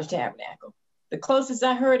heard about a tabernacle. The closest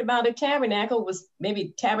I heard about a tabernacle was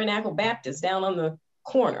maybe Tabernacle Baptist down on the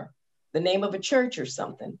corner, the name of a church or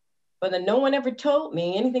something. But no one ever told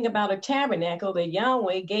me anything about a tabernacle that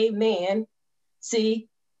Yahweh gave man, gave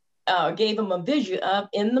him a vision of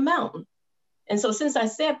in the mountain. And so since I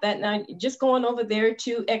said that, now just going over there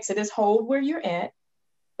to Exodus, hold where you're at,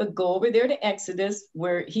 but go over there to Exodus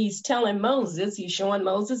where he's telling Moses, he's showing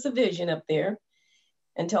Moses a vision up there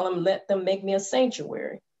and tell him, let them make me a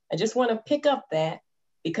sanctuary. I just want to pick up that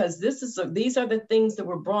because these are the things that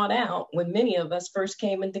were brought out when many of us first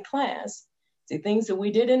came into class. See, things that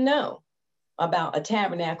we didn't know about a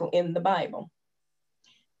tabernacle in the Bible.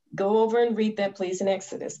 Go over and read that, please, in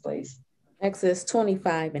Exodus, please. Exodus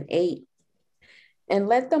 25:8. And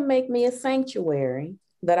let them make me a sanctuary,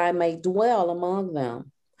 that I may dwell among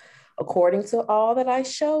them, according to all that I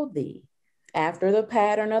showed thee, after the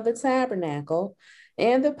pattern of the tabernacle,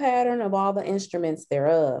 and the pattern of all the instruments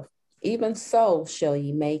thereof. Even so shall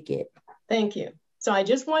ye make it. Thank you. So I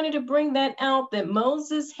just wanted to bring that out, that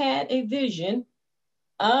Moses had a vision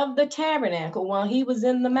of the tabernacle while he was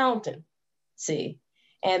in the mountain,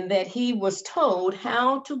 and that he was told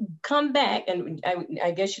how to come back. And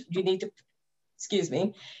I guess you need to,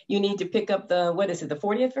 you need to pick up the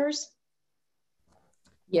 40th verse?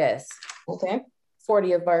 Yes. Okay.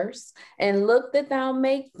 40th verse. And look that thou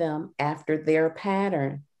make them after their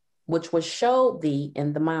pattern, which was showed thee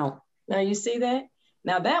in the mount. Now you see that?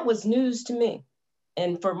 Now that was news to me,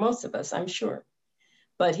 and for most of us, I'm sure.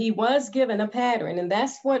 But he was given a pattern, and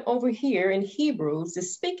that's what over here in Hebrews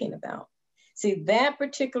is speaking about. See, that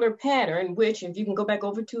particular pattern, which if you can go back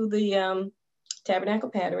over to the tabernacle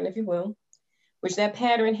pattern, if you will, which that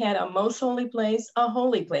pattern had a most holy place, a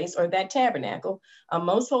holy place, or that tabernacle, a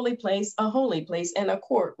most holy place, a holy place, and a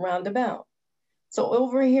court round about. So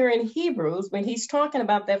over here in Hebrews, when he's talking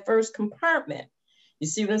about that first compartment, you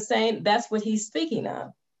see what I'm saying? That's what he's speaking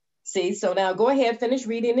of. See, so now go ahead, finish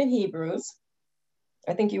reading in Hebrews.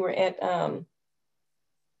 I think you were at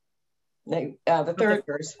the third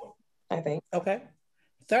verse, I think. Okay.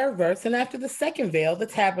 Third verse. And after the second veil, the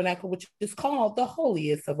tabernacle, which is called the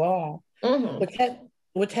holiest of all,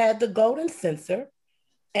 which had the golden censer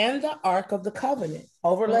and the ark of the covenant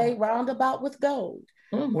overlaid round about with gold,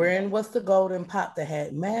 wherein was the golden pot that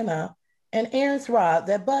had manna and Aaron's rod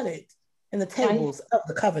that budded in the tables of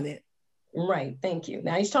the covenant. Right, thank you.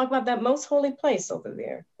 Now he's talking about that most holy place over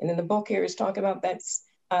there. And in the book here is talking about that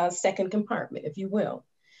second compartment, if you will.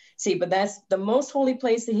 See, but that's the most holy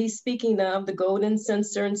place that he's speaking of, the golden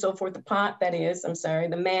censer and so forth, the pot,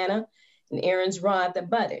 the manna and Aaron's rod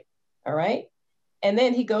that budded. All right. And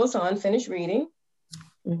then he goes on, finish reading.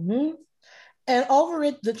 And over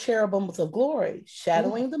it, the cherubims of glory,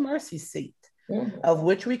 shadowing the mercy seat, of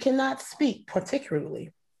which we cannot speak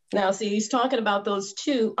particularly. Now, see, he's talking about those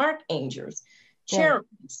two archangels,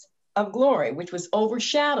 cherubims. of glory, which was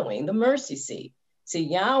overshadowing the mercy seat. See,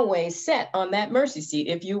 Yahweh sat on that mercy seat,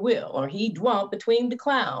 if you will, or he dwelt between the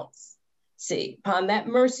clouds. See, upon that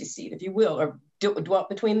mercy seat, if you will, or dwelt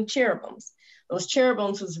between the cherubims. Those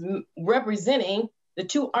cherubims was representing the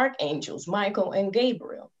two archangels, Michael and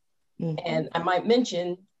Gabriel. Mm-hmm. And I might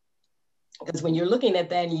mention, because when you're looking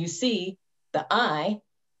at that and you see the eye,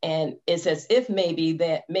 and it's as if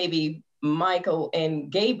maybe Michael and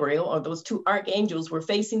Gabriel, or those two archangels, were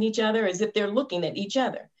facing each other as if they're looking at each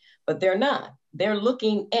other, but they're not. They're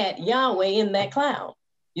looking at Yahweh in that cloud.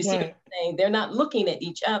 You see what I'm saying? They're not looking at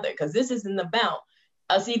each other, because this isn't about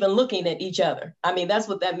us even looking at each other. I mean, that's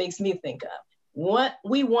what that makes me think of. What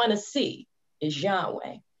we want to see is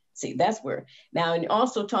Yahweh. See, that's where. Now, and it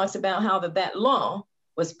also talks about how that law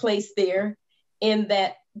was placed there in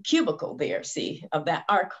that cubicle there, see, of that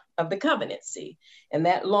Ark of the Covenant, see. And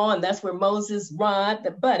that law, and that's where Moses' rod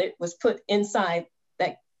that budded was put inside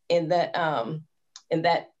that,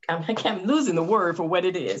 I'm losing the word for what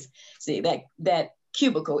it is. See, that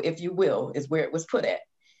cubicle, if you will, is where it was put at.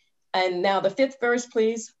 And now the 5th verse,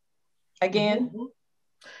 please, again. Mm-hmm.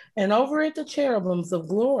 And over it the cherubims of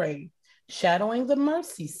glory, shadowing the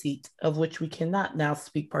mercy seat, of which we cannot now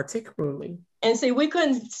speak particularly. And see, we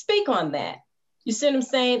couldn't speak on that. You see what I'm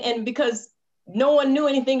saying? And because no one knew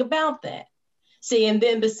anything about that. See, and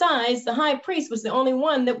then besides, the high priest was the only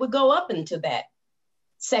one that would go up into that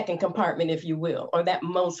second compartment, if you will, or that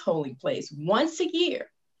most holy place. Once a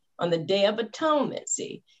year, on the Day of Atonement,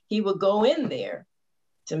 see, he would go in there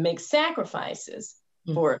to make sacrifices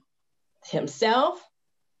for himself,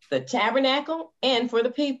 the tabernacle, and for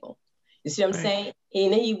the people. You see what I'm saying?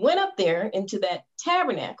 And he went up there into that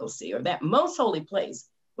tabernacle, see, or that most holy place,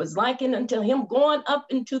 was likened unto him going up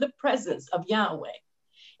into the presence of Yahweh.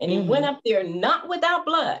 And he went up there not without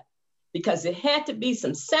blood, because it had to be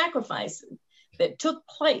some sacrifices that took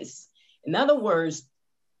place. In other words,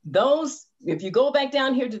 those, if you go back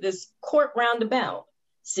down here to this court roundabout,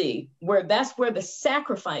 see, that's where the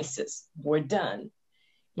sacrifices were done.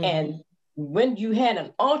 And when you had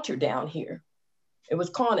an altar down here, it was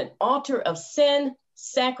called an altar of sin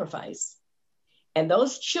sacrifice. And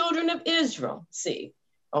those children of Israel, see,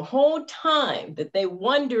 a whole time that they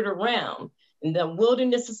wandered around in the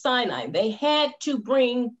wilderness of Sinai, they had to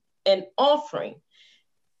bring an offering,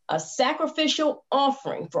 a sacrificial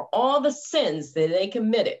offering for all the sins that they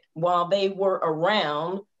committed while they were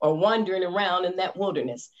around or wandering around in that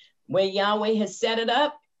wilderness. Where Yahweh has set it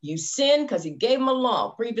up, you sin because he gave them a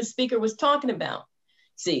law. Previous speaker was talking about.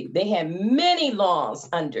 See, they had many laws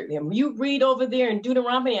under them. You read over there in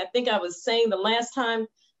Deuteronomy, I think I was saying the last time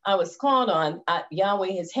I was called on,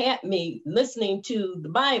 Yahweh has had me listening to the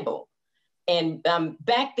Bible. And I'm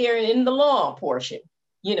back there in the law portion,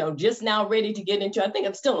 you know, just now ready to get into, I think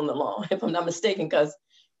I'm still in the law, if I'm not mistaken, because,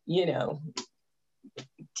 you know,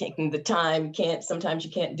 taking the time, sometimes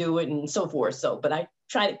you can't do it and so forth. So, but I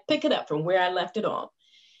try to pick it up from where I left it off.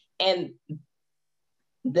 And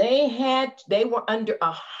they were under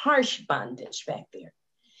a harsh bondage back there.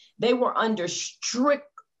 They were under strict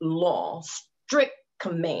law, strict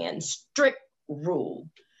command, strict rule.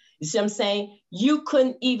 You see what I'm saying? You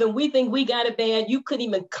couldn't even, we think we got it bad, you couldn't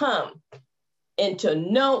even come into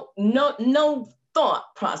no thought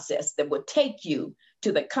process that would take you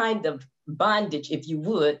to the kind of bondage, if you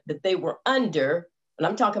would, that they were under. And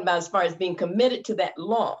I'm talking about as far as being committed to that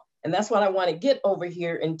law. And that's what I want to get over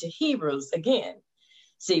here into Hebrews again.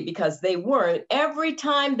 See, because they were, every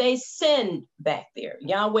time they sinned back there,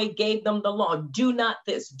 Yahweh gave them the law. Do not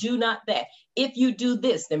this, do not that. If you do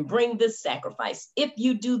this, then bring this sacrifice. If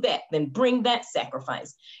you do that, then bring that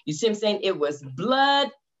sacrifice. You see what I'm saying? It was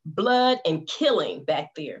blood, and killing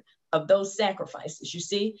back there of those sacrifices, you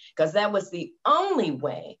see? Because that was the only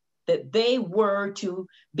way that they were to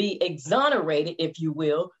be exonerated, if you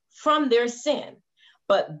will, from their sin.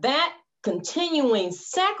 But that continuing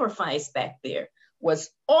sacrifice back there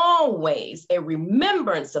was always a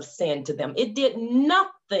remembrance of sin to them. It did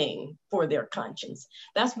nothing for their conscience.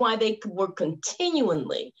 That's why they were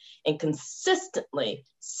continually and consistently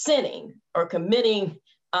sinning or committing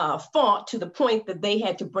fault to the point that they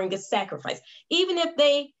had to bring a sacrifice. Even if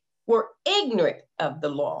they were ignorant of the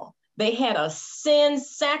law, they had a sin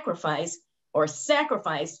sacrifice or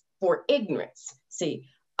sacrifice for ignorance. See,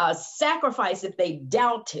 a sacrifice if they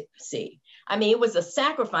doubted, see. I mean, it was a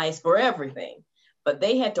sacrifice for everything. But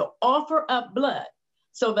they had to offer up blood.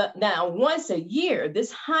 So that now once a year,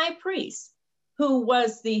 this high priest, who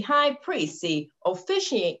was the high priest, see,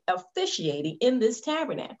 officiating in this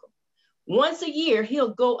tabernacle, once a year,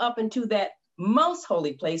 he'll go up into that most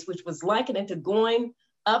holy place, which was likened to going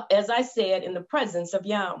up, as I said, in the presence of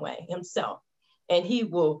Yahweh himself. And he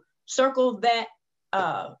will circle that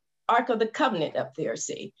Ark of the Covenant up there,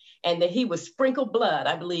 see, and that he would sprinkle blood,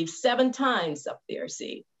 I believe, 7 times up there,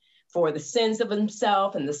 see, for the sins of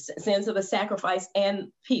himself and the sins of the sacrifice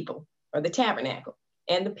and people, or the tabernacle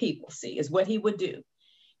and the people, see, is what he would do.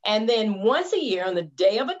 And then once a year on the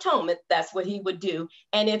Day of Atonement, that's what he would do.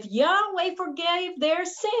 And if Yahweh forgave their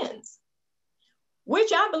sins,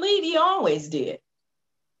 which I believe he always did,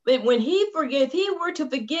 but when if he were to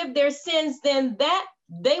forgive their sins, then that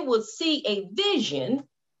they would see a vision,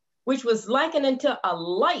 which was likened unto a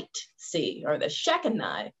light, see, or the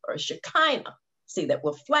Shekinah or Shekinah, see, that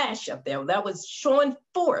will flash up there. That was showing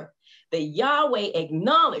forth that Yahweh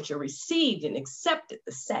acknowledged or received and accepted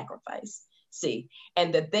the sacrifice, see,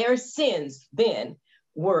 and that their sins then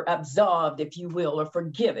were absolved, if you will, or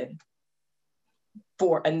forgiven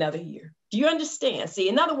for another year. Do you understand? See,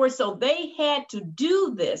 in other words, so they had to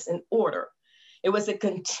do this in order. It was a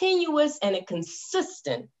continuous and a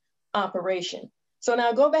consistent operation. So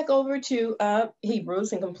now go back over to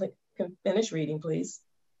Hebrews and finish reading, please.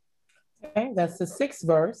 Okay, that's the 6th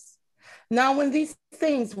verse. Now, when these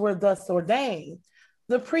things were thus ordained,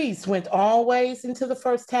 the priests went always into the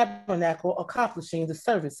first tabernacle, accomplishing the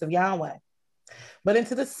service of Yahweh. But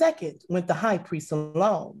into the second went the high priest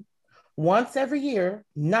alone, once every year,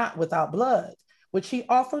 not without blood, which he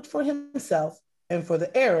offered for himself and for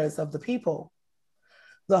the errors of the people.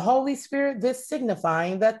 The Holy Spirit, this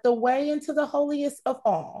signifying that the way into the holiest of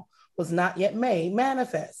all was not yet made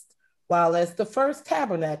manifest, while as the first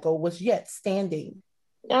tabernacle was yet standing.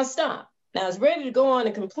 Now stop. Now it's ready to go on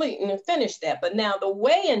and complete and finish that. But now the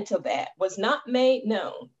way into that was not made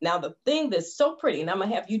known. Now the thing that's so pretty, and I'm going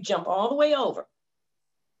to have you jump all the way over,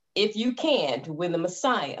 if you can, to when the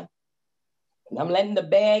Messiah, I'm letting the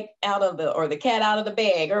bag out of the, or the cat out of the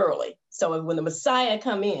bag early. So when the Messiah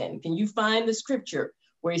come in, can you find the scripture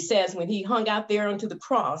where he says when he hung out there onto the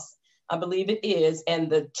cross, I believe it is, and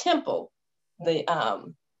the temple, the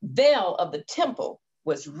veil of the temple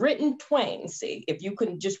was written twain. See, if you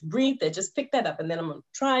couldn't just read that, just pick that up, and then I'm gonna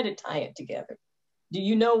try to tie it together. Do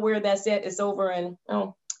you know where that's at? It's over in,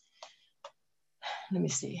 oh, let me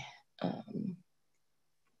see.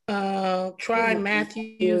 Try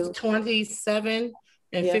Matthew 27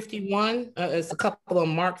 and 51. It's a couple of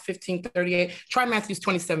Mark 15:38. Try Matthew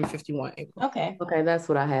 27:51. Okay. Okay, that's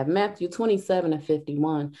what I have. Matthew 27 and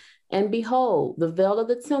 51. And behold, the veil of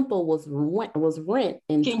the temple was rent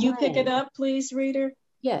in Can you pick it up, please, reader?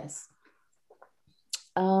 Yes.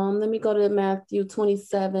 Let me go to Matthew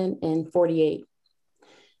 27 and 48.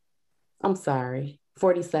 I'm sorry,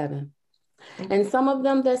 47. Okay. And some of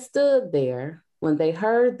them that stood there, when they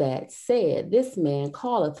heard that, said, this man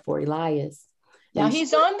calleth for Elias. Now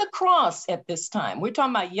he's on the cross at this time. We're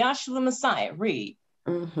talking about Yahshua Messiah. Read.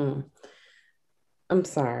 Mm-hmm. I'm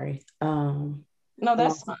sorry. No,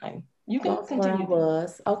 that's fine. You can continue.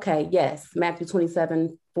 Okay, yes. Matthew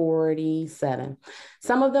 27:47.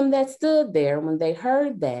 Some of them that stood there, when they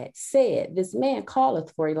heard that, said, this man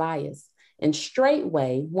calleth for Elias. And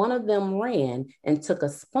straightway one of them ran and took a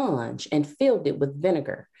sponge and filled it with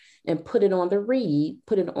vinegar and put it on a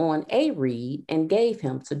reed, and gave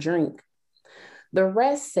him to drink. The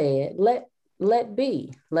rest said, let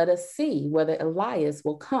be, let us see whether Elias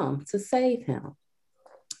will come to save him.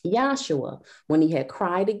 Yahshua, when he had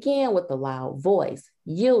cried again with a loud voice,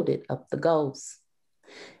 yielded up the ghost.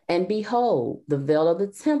 And behold, the veil of the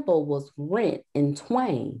temple was rent in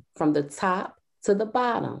twain from the top to the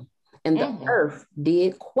bottom, and the earth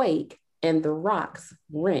did quake, and the rocks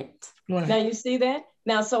rent. Right. Now you see that?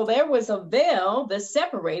 Now, so there was a veil that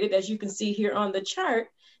separated, as you can see here on the chart,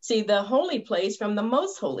 see the holy place from the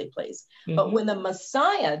most holy place. Mm-hmm. But when the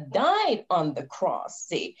Messiah died on the cross,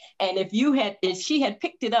 see, and if she had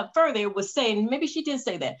picked it up further, it was saying, maybe she did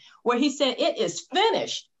say that, where he said, it is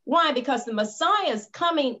finished. Why? Because the Messiah is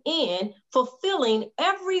coming in, fulfilling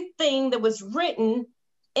everything that was written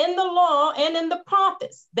in the law and in the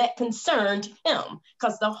prophets that concerned him.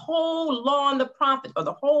 Because the whole law and the prophet, or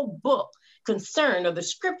the whole book concerned, or the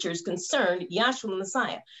scriptures concerned Yahshua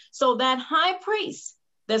Messiah. So that high priest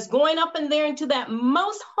that's going up in there into that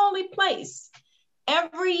most holy place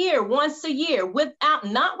every year, once a year,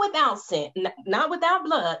 not without sin, not without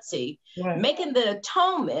blood, see, right, making the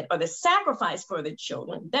atonement or the sacrifice for the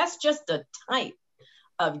children. That's just a type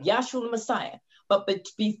of Yahshua Messiah. But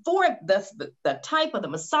before the type of the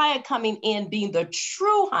Messiah coming in being the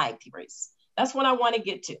true high priest, that's what I want to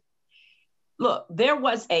get to. Look, there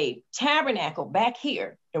was a tabernacle back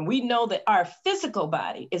here, and we know that our physical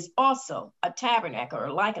body is also a tabernacle,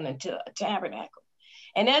 or likened unto a tabernacle.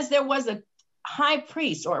 And as there was a high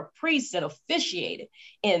priest or a priest that officiated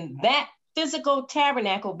in that physical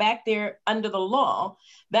tabernacle back there under the law.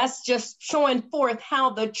 That's just showing forth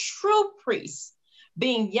how the true priest,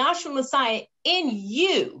 being Yahshua Messiah in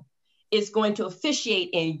you, is going to officiate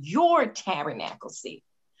in your tabernacle, see,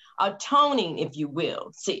 atoning, if you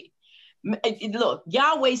will, see. Look,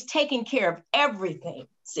 Yahweh's taking care of everything.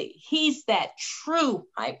 See, he's that true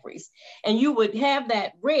high priest. And you would have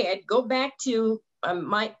that read, go back to,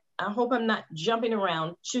 I hope I'm not jumping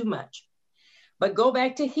around too much, but go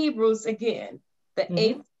back to Hebrews again, the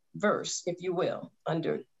 8th verse, if you will,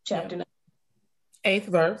 under chapter 9. 8th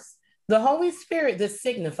verse. The Holy Spirit, this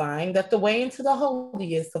signifying that the way into the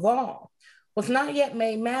holiest of all was not yet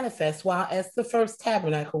made manifest while as the first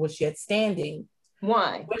tabernacle was yet standing.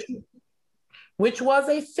 Why? Which was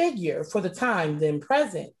a figure for the time then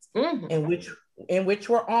present, in which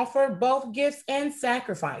were offered both gifts and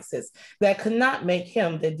sacrifices that could not make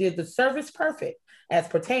him that did the service perfect as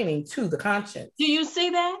pertaining to the conscience. Do you see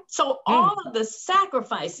that? So all of the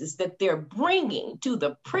sacrifices that they're bringing to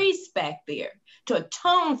the priests back there to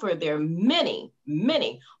atone for their many,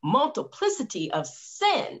 many multiplicity of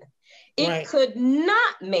sin, it could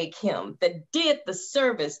not make him that did the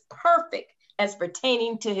service perfect as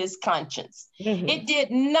pertaining to his conscience. It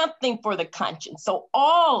did nothing for the conscience. So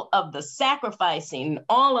all of the sacrificing,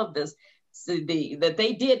 all of this that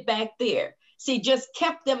they did back there, see, just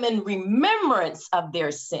kept them in remembrance of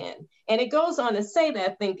their sin. And it goes on to say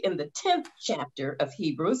that, I think, in the 10th chapter of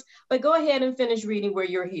Hebrews, but go ahead and finish reading where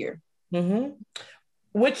you're here.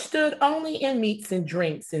 Which stood only in meats and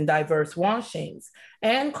drinks and diverse washings,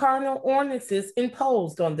 and carnal ordinances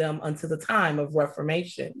imposed on them unto the time of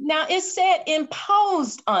Reformation. Now it said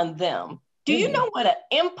imposed on them. Do you know what an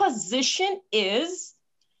imposition is?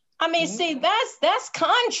 I mean, see, that's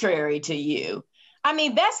contrary to you. I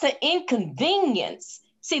mean, that's an inconvenience.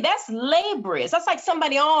 See, that's laborious. That's like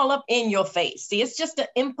somebody all up in your face. See, it's just an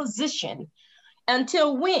imposition.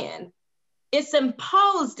 Until when? It's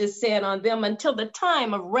imposed, it said, on them until the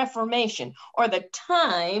time of Reformation or the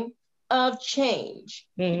time of change.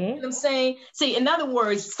 You know what I'm saying? See, in other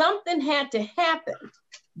words, something had to happen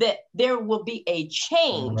that there will be a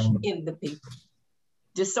change in the people.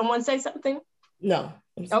 Did someone say something? No.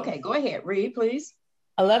 Okay, go ahead. Read, please.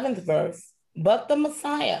 11th verse. But the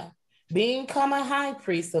Messiah, being come a high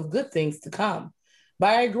priest of good things to come,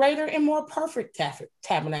 by a greater and more perfect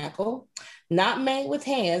tabernacle, not made with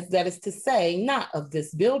hands, that is to say, not of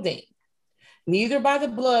this building, neither by the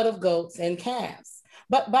blood of goats and calves,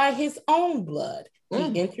 but by his own blood,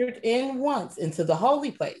 he entered in once into the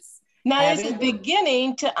holy place. Now, is it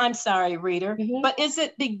beginning to, I'm sorry, reader, but is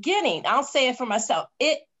it beginning? I'll say it for myself.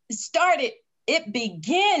 It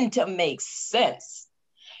began to make sense.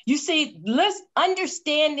 You see,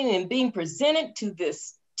 understanding and being presented to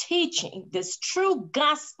this teaching, this true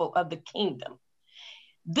gospel of the kingdom,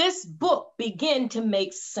 this book began to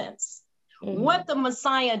make sense. What the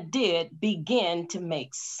Messiah did began to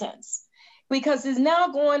make sense, because it's now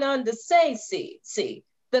going on to say, see,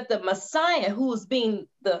 that the Messiah, who is being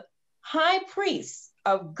the high priest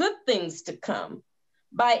of good things to come,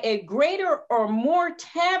 by a greater or more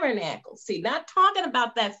tabernacle, see, not talking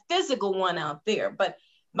about that physical one out there, but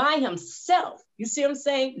by himself. You see what I'm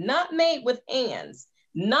saying? Not made with hands,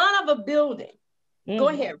 not of a building. Go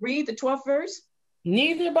ahead, read the 12th verse.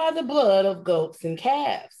 Neither by the blood of goats and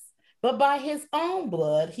calves, but by his own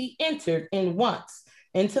blood he entered in once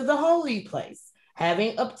into the holy place,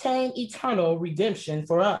 having obtained eternal redemption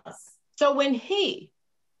for us. So when he,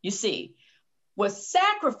 you see, was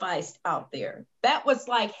sacrificed out there, that was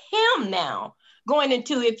like him now going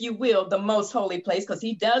into, if you will, the most holy place, because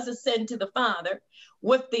he does ascend to the Father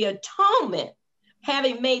with the atonement,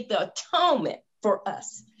 having made the atonement for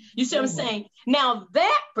us. You see what I'm saying? Now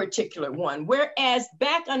that particular one, whereas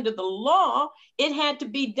back under the law, it had to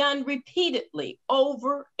be done repeatedly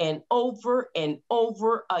over and over and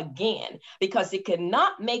over again, because it could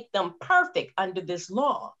not make them perfect under this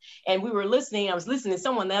law. And I was listening to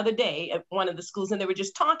someone the other day at one of the schools, and they were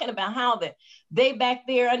just talking about how that they back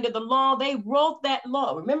there under the law, they wrote that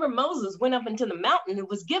law. Remember, Moses went up into the mountain and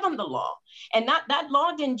was given the law. And that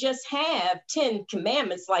law didn't just have 10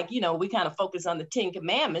 commandments, like, we kind of focus on the 10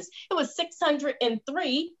 commandments. It was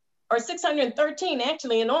 603 or 613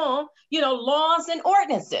 actually in all, laws and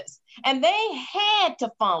ordinances. And they had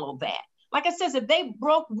to follow that. Like I said, if they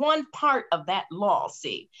broke one part of that law,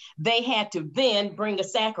 see, they had to then bring a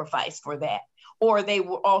sacrifice for that, or they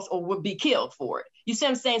would be killed for it. You see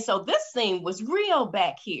what I'm saying? So this thing was real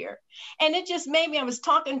back here. And it just made me, I was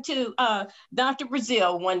talking to Dr.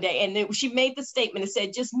 Brazil one day, and she made the statement, it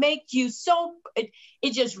said, just make you so, it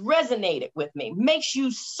just resonated with me, makes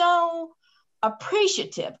you so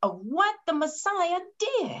appreciative of what the Messiah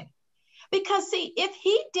did. Because see, if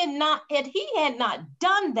he had not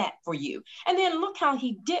done that for you, and then look how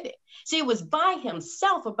he did it. See, it was by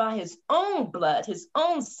himself or by his own blood, his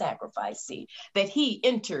own sacrifice, see, that he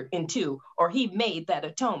entered into, or he made that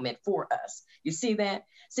atonement for us. You see that?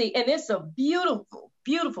 See, and it's a beautiful,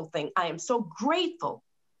 beautiful thing. I am so grateful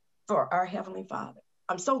for our Heavenly Father.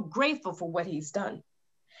 I'm so grateful for what he's done.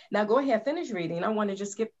 Now go ahead, finish reading. I want to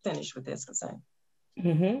just get finished with this because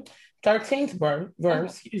 13th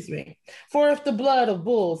verse, excuse me. For if the blood of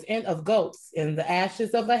bulls and of goats and the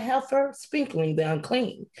ashes of a heifer, sprinkling the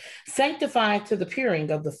unclean, sanctify to the puring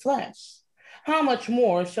of the flesh, how much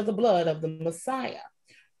more shall the blood of the Messiah,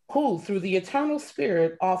 who through the eternal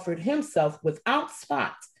Spirit offered himself without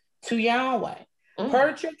spot to Yahweh,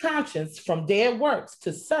 purge your conscience from dead works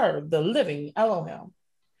to serve the living Elohim.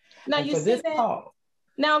 Now you see that?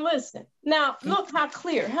 Now listen. Now look how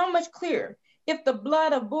clear, how much clearer. If the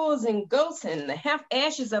blood of bulls and goats and the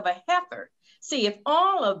ashes of a heifer, see, if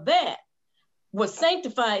all of that was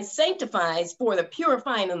sanctifies for the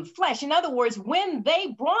purifying of the flesh. In other words, when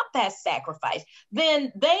they brought that sacrifice,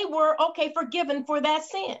 then they were, forgiven for that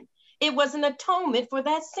sin. It was an atonement for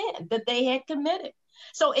that sin that they had committed.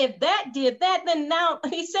 So if that did that, then now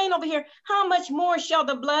he's saying over here, how much more shall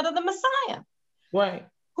the blood of the Messiah? Right.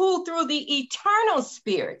 Who through the eternal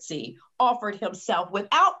Spirit, see, offered himself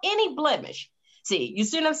without any blemish. See, you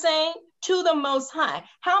see what I'm saying? To the Most High.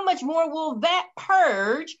 How much more will that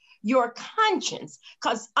purge your conscience?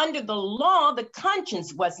 Because under the law, the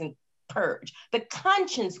conscience wasn't purged. The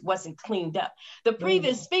conscience wasn't cleaned up. The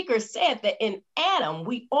previous speaker said that in Adam,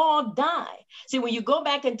 we all die. See, when you go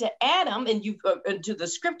back into Adam and you go into the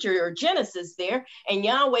scripture or Genesis there, and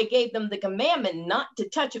Yahweh gave them the commandment not to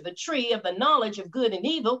touch of the tree of the knowledge of good and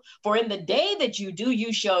evil, for in the day that you do,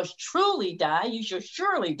 you shall truly die. You shall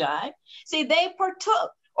surely die. See, they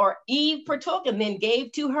partook. Or Eve partook and then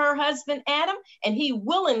gave to her husband Adam, and he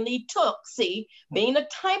willingly took, see, being a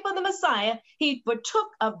type of the Messiah, he partook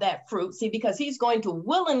of that fruit, see, because he's going to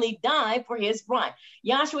willingly die for his bride.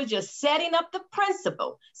 Yahshua is just setting up the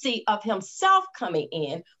principle, see, of himself coming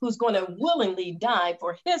in, who's going to willingly die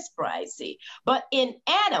for his bride, see. But in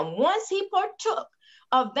Adam, once he partook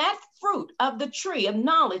of that fruit of the tree of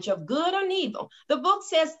knowledge of good and evil, the book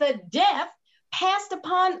says that death passed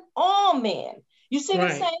upon all men. You see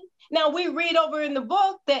what I'm saying? Now we read over in the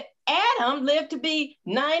book that Adam lived to be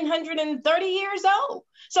 930 years old.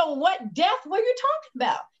 So what death were you talking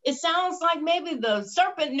about? It sounds like maybe the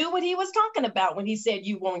serpent knew what he was talking about when he said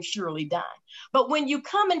you won't surely die. But when you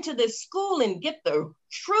come into this school and get the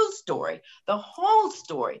true story, the whole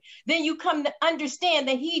story, then you come to understand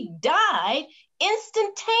that he died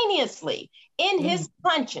instantaneously in his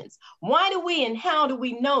conscience. Why do we and how do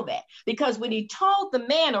we know that? Because when he told the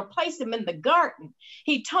man or placed him in the garden,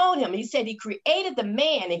 he told him, he said he created the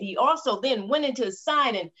man, and he also then went into his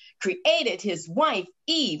side and created his wife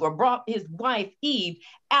Eve, or brought his wife Eve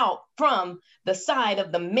out from the side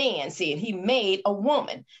of the man, see, and he made a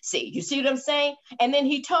woman. See, you see what I'm saying? And then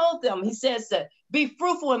he told them, he says, be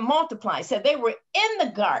fruitful and multiply. He said they were in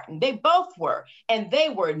the garden, they both were, and they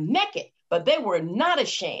were naked, but they were not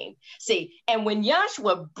ashamed. See, and when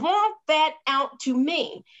Yahshua brought that out to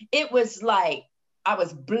me, it was like I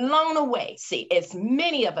was blown away. See, as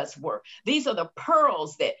many of us were. These are the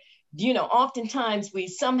pearls that, you know, oftentimes we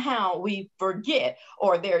forget,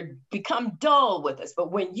 or they're become dull with us. But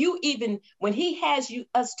when he has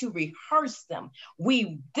us to rehearse them,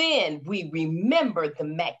 we remember the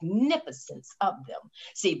magnificence of them.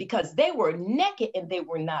 See, because they were naked and they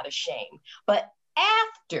were not ashamed. But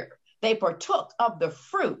after they partook of the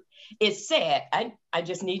fruit, it said, I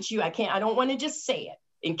just need you, I don't want to just say it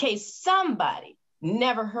in case somebody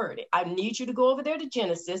never heard it. I need you to go over there to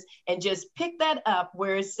Genesis and just pick that up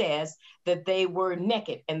where it says that they were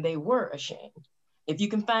naked and they were ashamed. If you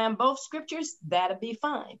can find both scriptures, that'll be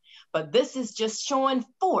fine. But this is just showing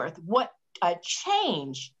forth what a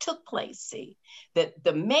change took place. See, that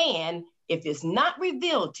the man, if it's not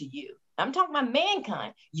revealed to you, I'm talking about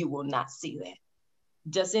mankind, you will not see that.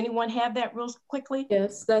 Does anyone have that real quickly?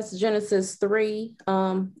 Yes, that's Genesis 3.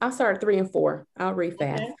 I'll start 3 and 4. I'll read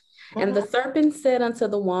fast. Okay. And the serpent said unto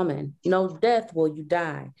the woman, no death will you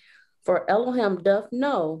die. For Elohim doth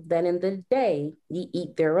know that in the day ye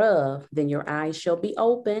eat thereof, then your eyes shall be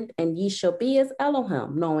opened, and ye shall be as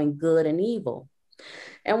Elohim, knowing good and evil.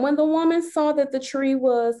 And when the woman saw that the tree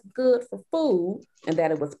was good for food, and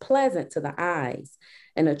that it was pleasant to the eyes,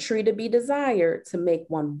 and a tree to be desired to make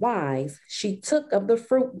one wise, she took of the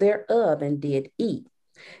fruit thereof and did eat,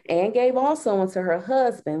 and gave also unto her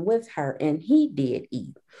husband with her, and he did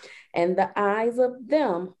eat. And the eyes of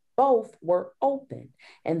them both were open,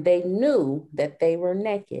 and they knew that they were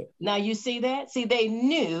naked. Now you see that? See, they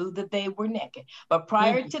knew that they were naked. But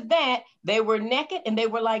prior to that, they were naked and they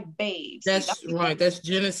were like babes. That's right. That's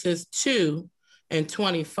Genesis 2 and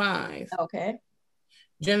 25. Okay.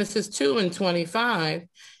 Genesis 2 and 25.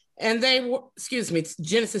 And they were,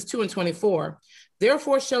 Genesis 2 and 24.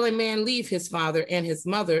 Therefore shall a man leave his father and his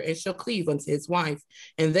mother and shall cleave unto his wife,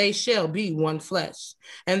 and they shall be one flesh.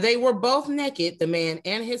 And they were both naked, the man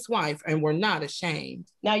and his wife, and were not ashamed.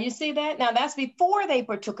 Now you see that? Now that's before they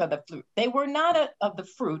partook of the fruit. They were not of the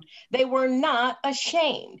fruit. They were not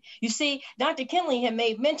ashamed. You see, Dr. Kinley had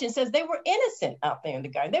made mention, says they were innocent out there in the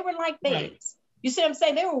garden. They were like babes. Right. You see what I'm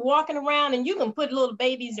saying? They were walking around, and you can put little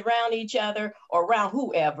babies around each other or around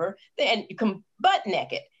whoever, and you can butt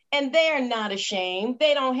naked. And they're not ashamed.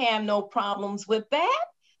 They don't have no problems with that.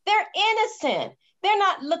 They're innocent. They're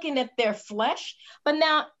not looking at their flesh. But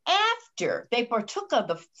now after they partook of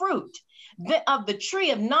the fruit of the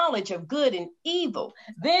tree of knowledge of good and evil,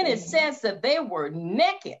 then it says that they were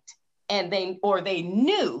naked, and they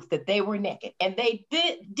knew that they were naked. And they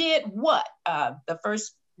did what? The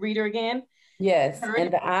first reader again? Yes,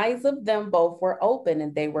 and the eyes of them both were open,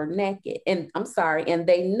 and they were naked. And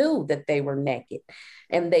they knew that they were naked.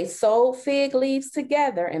 And they sewed fig leaves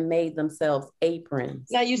together and made themselves aprons.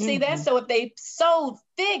 Now you see that? So if they sewed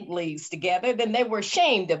fig leaves together, then they were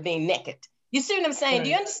ashamed of being naked. You see what I'm saying? Right. Do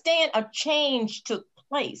you understand? A change took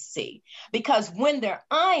place, see? Because when their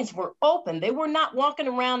eyes were open, they were not walking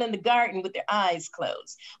around in the garden with their eyes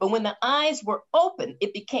closed. But when the eyes were open,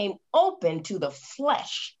 it became open to the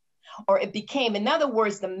flesh. Or it became, in other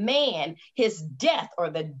words, the man, his death, or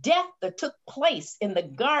the death that took place in the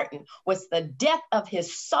garden was the death of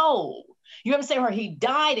his soul. You know what I'm saying? Or he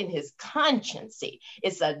died in his conscience. See,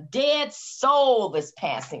 it's a dead soul that's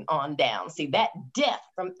passing on down. See, that death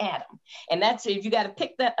from Adam. And that's, if you got to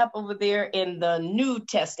pick that up over there in the New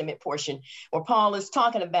Testament portion, where Paul is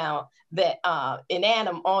talking about that in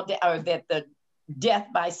Adam, that the death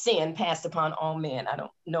by sin passed upon all men. I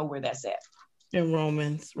don't know where that's at. In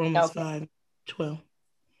Romans okay. 5:12.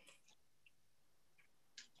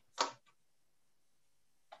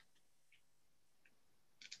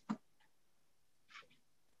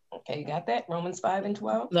 Okay, you got that? Romans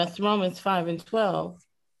 5:12? That's Romans 5:12.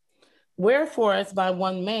 Wherefore, as by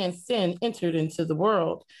one man sin entered into the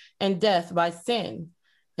world, and death by sin.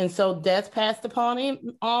 And so death passed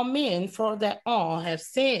upon all men, for that all have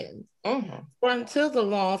sinned. For until the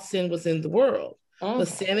law, sin was in the world. But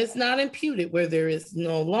sin is not imputed where there is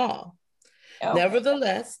no law. Okay.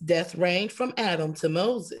 Nevertheless, death reigned from Adam to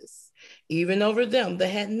Moses, even over them that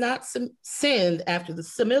had not sinned after the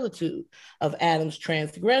similitude of Adam's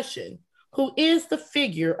transgression, who is the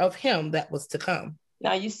figure of him that was to come.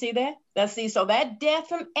 Now you see that? So that death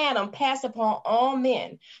from Adam passed upon all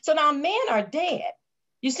men. So now men are dead.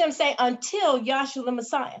 You see what I'm saying? Until Yahshua the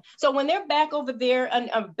Messiah. So when they're back over there,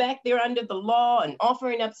 back there under the law and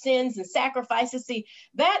offering up sins and sacrifices, see,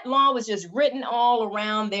 that law was just written all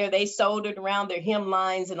around there. They sewed it around their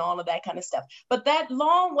hemlines and all of that kind of stuff. But that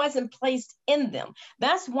law wasn't placed in them.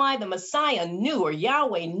 That's why the Messiah knew, or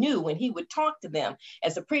Yahweh knew, when he would talk to them,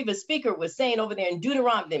 as the previous speaker was saying over there in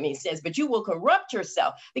Deuteronomy, he says, but you will corrupt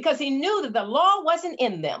yourself, because he knew that the law wasn't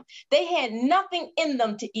in them. They had nothing in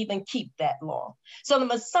them to even keep that law. So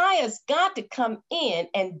the Messiah's got to come in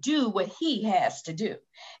and do what he has to do.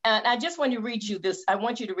 And I just want to read you this. I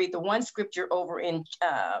want you to read the one scripture over in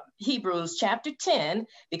Hebrews chapter 10,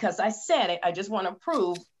 because I said it. I just want to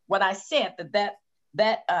prove what I said,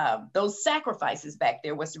 that those sacrifices back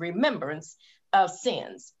there was the remembrance of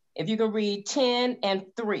sins. If you can read 10 and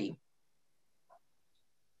 3.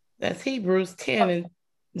 That's Hebrews 10 and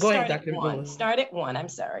go ahead, Dr. Bowen. Start at 1. I'm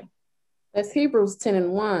sorry. That's Hebrews 10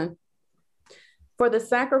 and 1. For the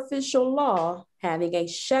sacrificial law, having a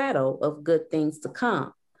shadow of good things to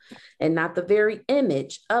come, and not the very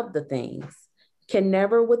image of the things, can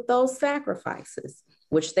never with those sacrifices,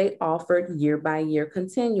 which they offered year by year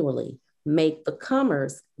continually, make the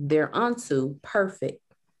comers thereunto perfect.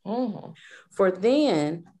 For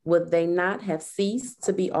then would they not have ceased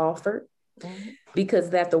to be offered? Because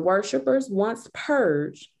that the worshipers once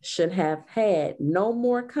purged should have had no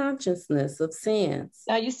more consciousness of sins.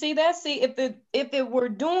 Now you see that? See, if it were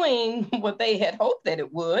doing what they had hoped that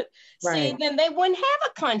it would, right, see, then they wouldn't have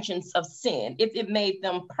a conscience of sin if it made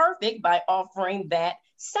them perfect by offering that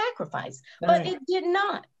sacrifice. Right. But it did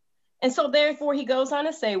not. And so therefore he goes on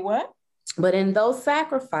to say what? But in those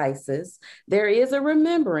sacrifices, there is a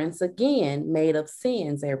remembrance again made of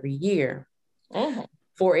sins every year.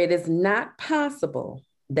 For it is not possible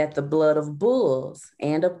that the blood of bulls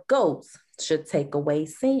and of goats should take away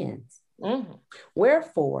sins.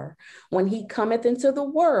 Wherefore, when he cometh into the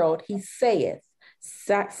world, he saith,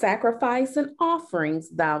 sacrifice and offerings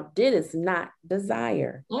thou didst not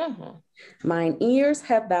desire. Mine ears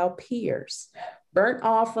have thou pierced. Burnt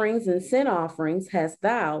offerings and sin offerings hast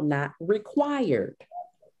thou not required.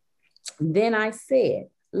 Then I said,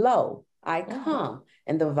 lo, I come.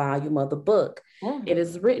 In the volume of the book, it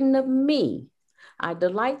is written of me, I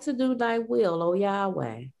delight to do thy will, O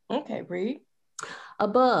Yahweh. Okay, read.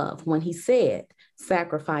 Above, when he said,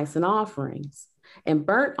 sacrifice and offerings, and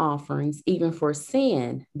burnt offerings, even for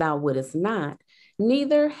sin, thou wouldest not,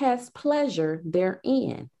 neither hast pleasure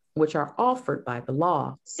therein, which are offered by the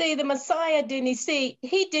law. See, the Messiah he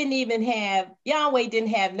didn't even have, Yahweh didn't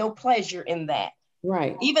have no pleasure in that.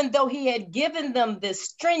 Right. Even though he had given them this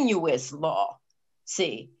strenuous law,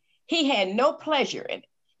 see, he had no pleasure in it.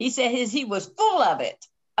 He said he was full of it,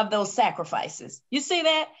 of those sacrifices. You see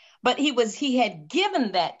that? But he had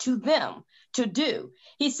given that to them to do.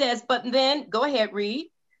 He says, but then, go ahead, read.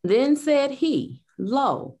 Then said he,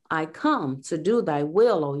 lo, I come to do thy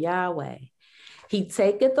will, O Yahweh. He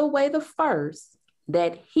taketh away the first,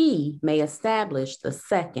 that he may establish the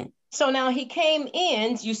second. So now he came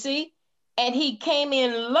in, you see, and he came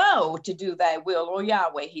in low to do thy will, O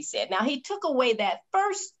Yahweh, he said. Now he took away that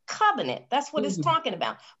first covenant. That's what it's talking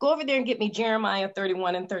about. Go over there and get me Jeremiah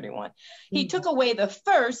 31 and 31. He took away the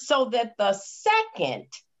first so that the second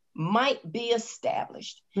might be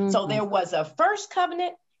established. So there was a first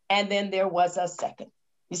covenant and then there was a second.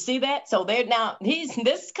 You see that? So there now,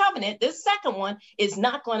 this covenant, this second one is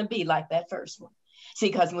not going to be like that first one. See,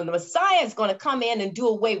 because when the Messiah is going to come in and do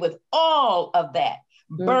away with all of that,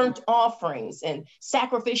 burnt offerings and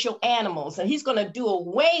sacrificial animals, and he's going to do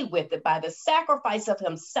away with it by the sacrifice of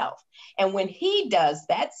himself. And when he does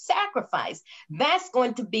that sacrifice, that's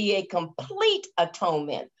going to be a complete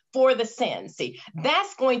atonement for the sin. See,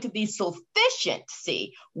 that's going to be sufficient,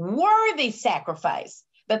 see, worthy sacrifice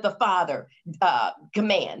that the Father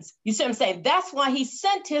commands. You see what I'm saying? That's why he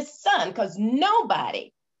sent his son, because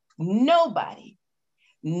nobody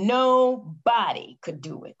could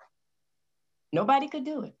do it. Nobody could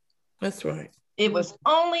do it. That's right. It was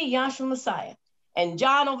only Yahshua Messiah. And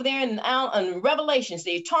John over there in Revelation,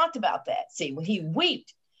 see, he talked about that. See, when he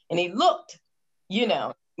wept and he looked,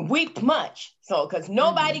 wept much. So, because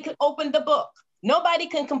nobody could open the book. Nobody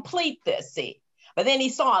can complete this, see. But then he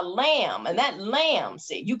saw a lamb, and that lamb,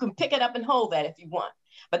 see, you can pick it up and hold that if you want.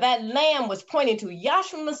 But that lamb was pointing to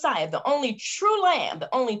Yahshua Messiah, the only true lamb,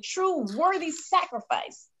 the only true worthy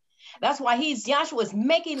sacrifice. That's why Yahshua is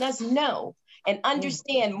making us know and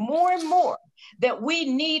understand more and more that we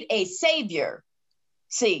need a savior.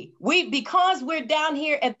 See, because we're down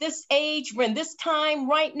here at this age, we're in this time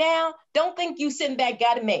right now, don't think you sitting back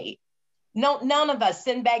got it made. No, none of us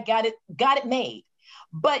sitting back got it made.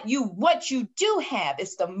 But what you do have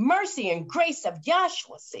is the mercy and grace of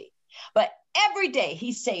Yahshua, see. But every day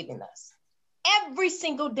he's saving us. Every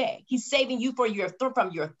single day he's saving you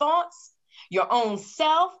from your thoughts, your own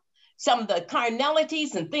self, some of the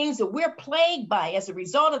carnalities and things that we're plagued by as a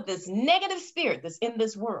result of this negative spirit that's in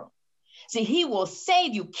this world. See, he will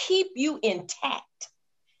save you, keep you intact,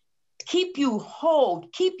 keep you whole,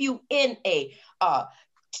 keep you in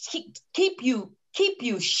keep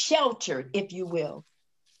you sheltered, if you will.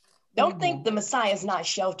 Don't think the Messiah is not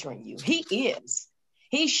sheltering you. He is.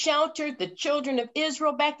 He sheltered the children of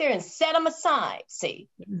Israel back there and set them aside, see,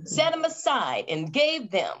 set them aside and gave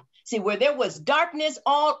them. See, where there was darkness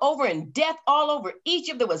all over and death all over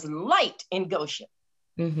Egypt, there was light in Goshen.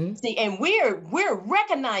 See, and we're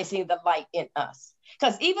recognizing the light in us.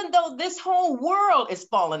 Because even though this whole world is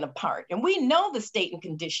falling apart, and we know the state and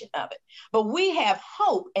condition of it, but we have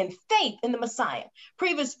hope and faith in the Messiah.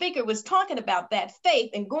 Previous speaker was talking about that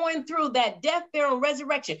faith and going through that death, burial, and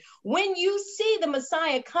resurrection. When you see the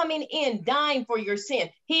Messiah coming in, dying for your sin,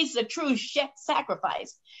 he's the true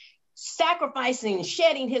sacrifice. Sacrificing and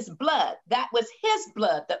shedding his blood. That was his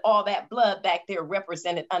blood, that all that blood back there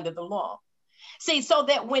represented under the law. See, so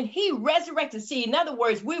that when he resurrected, see, in other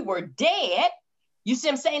words, we were dead. You see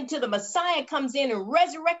what I'm saying? Till the Messiah comes in and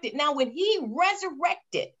resurrected. Now, when he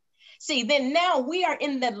resurrected, see, then now we are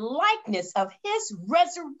in the likeness of his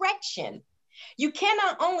resurrection. You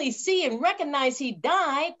cannot only see and recognize he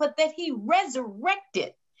died, but that he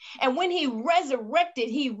resurrected. And when he resurrected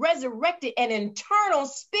an eternal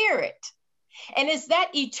spirit. And it's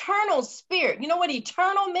that eternal spirit. You know what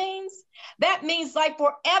eternal means? That means like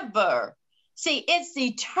forever. See, it's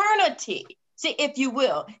eternity. See, if you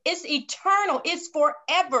will, it's eternal, it's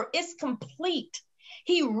forever, it's complete.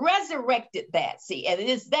 He resurrected that, see, and it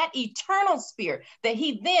is that eternal spirit that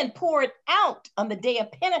he then poured out on the day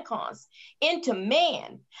of Pentecost into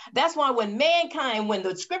man. That's why when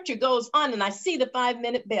the scripture goes on, and I see the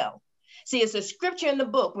 5-minute bell. See, it's a scripture in the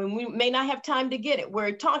book, when we may not have time to get it, where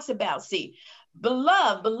it talks about, see,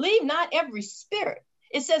 beloved, believe not every spirit.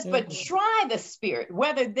 It says, but try the spirit,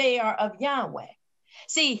 whether they are of Yahweh.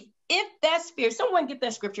 See, if that spirit, someone get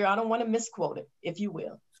that scripture. I don't want to misquote it, if you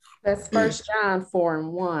will. That's 1 John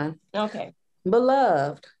 4:1. Okay.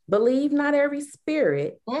 Beloved, believe not every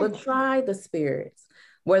spirit, but try the spirits,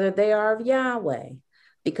 whether they are of Yahweh,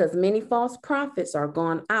 because many false prophets are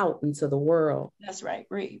gone out into the world. That's right.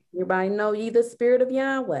 Read. Everybody know ye the spirit of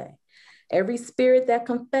Yahweh. Every spirit that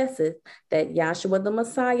confesseth that Yahshua the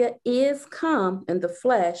Messiah is come in the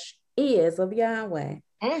flesh is of Yahweh.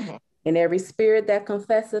 And every spirit that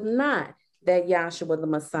confesseth not that Yahshua the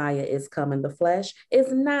Messiah is come in the flesh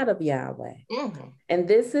is not of Yahweh. And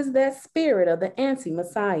this is that spirit of the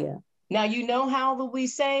anti-Messiah. Now, you know how we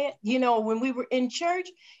say it? You know, when we were in church,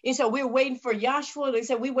 and so we were waiting for Yahshua, they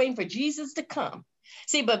said we're waiting for Jesus to come.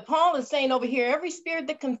 See, but Paul is saying over here, every spirit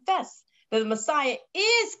that confesses that the Messiah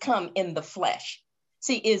is come in the flesh,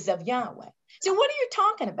 see, is of Yahweh. So what are you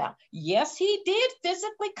talking about? Yes, he did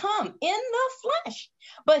physically come in the flesh,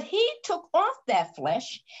 but he took off that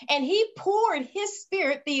flesh and he poured his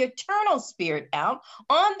spirit, the eternal spirit, out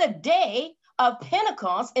on the day of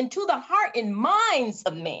Pentecost into the heart and minds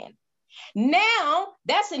of man. Now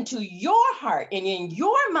that's into your heart and in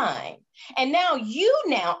your mind. And now you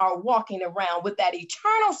are walking around with that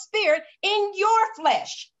eternal spirit in your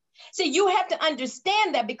flesh. See, you have to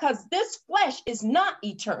understand that, because this flesh is not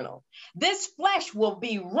eternal. This flesh will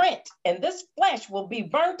be rent and this flesh will be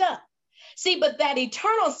burnt up. See, but that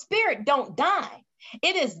eternal spirit don't die.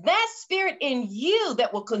 It is that spirit in you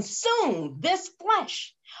that will consume this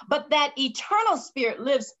flesh. But that eternal spirit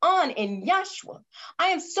lives on in Yahshua. I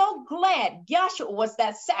am so glad Yahshua was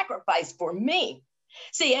that sacrifice for me.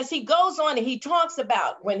 See, as he goes on and he talks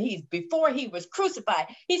about before he was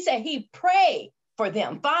crucified, he said he prayed for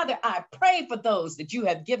them. Father, I pray for those that you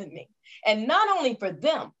have given me. And not only for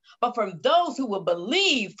them, but for those who will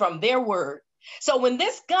believe from their word. So when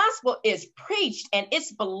this gospel is preached and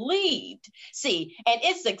it's believed, see, and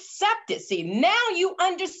it's accepted, see, now you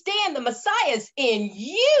understand the Messiah is in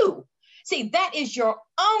you. See, that is your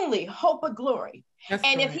only hope of glory. That's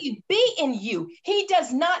and right. If he be in you, he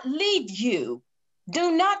does not leave you.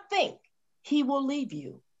 Do not think he will leave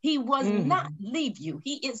you. He will not leave you.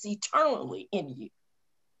 He is eternally in you.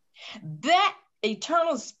 That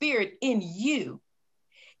eternal spirit in you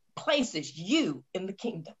places you in the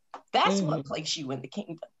kingdom. That's what placed you in the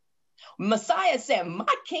kingdom. Messiah said,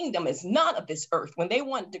 my kingdom is not of this earth, when they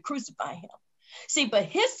wanted to crucify him. See, but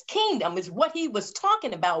his kingdom is what he was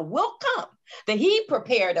talking about will come, that he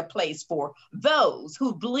prepared a place for those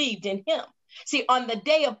who believed in him. See, on the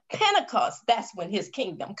day of Pentecost, that's when his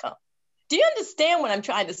kingdom comes. Do you understand what I'm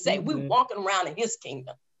trying to say? We're walking around in his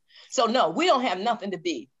kingdom. So no, we don't have nothing to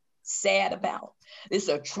be sad about. It's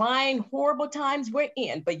a trying, horrible times we're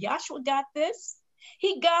in, but Yahshua got this.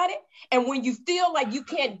 He got it. And when you feel like you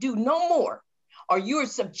can't do no more, or you're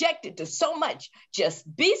subjected to so much, just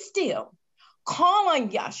be still, call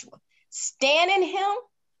on Yahshua, stand in him,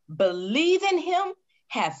 believe in him,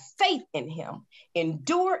 have faith in him,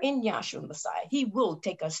 endure in Yahshua Messiah. He will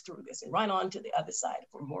take us through this and right on to the other side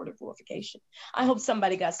for mortal glorification. I hope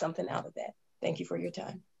somebody got something out of that. Thank you for your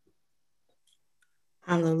time.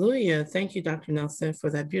 Hallelujah. Thank you, Dr. Nelson, for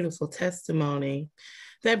that beautiful testimony.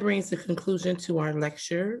 That brings the conclusion to our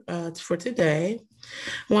lecture for today.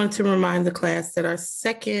 I wanted to remind the class that our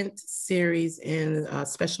second series in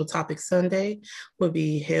Special Topic Sunday will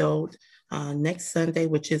be held next Sunday,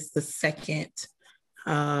 which is the 2nd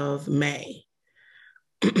of May.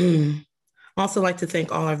 Also like to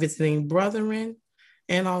thank all our visiting brethren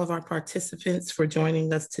and all of our participants for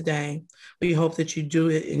joining us today. We hope that you do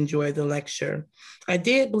enjoy the lecture. I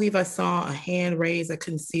did believe I saw a hand raised. I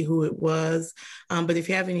couldn't see who it was, but if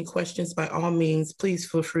you have any questions, by all means, please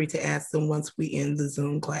feel free to ask them once we end the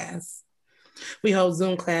Zoom class. We hold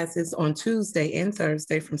Zoom classes on Tuesday and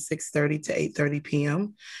Thursday from 6:30 to 8:30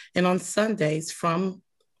 p.m. and on Sundays from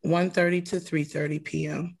 1:30 to 3:30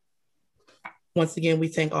 p.m. Once again, we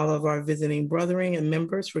thank all of our visiting brethren and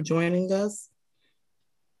members for joining us.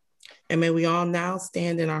 And may we all now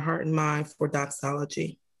stand in our heart and mind for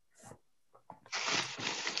doxology.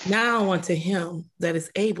 Now unto him that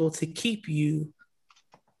is able to keep you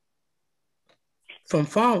from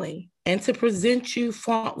falling and to present you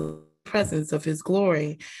faultless in the presence of his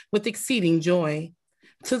glory with exceeding joy,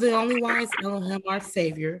 to the only wise Elohim, our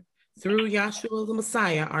Savior, through Yahshua the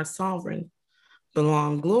Messiah, our sovereign,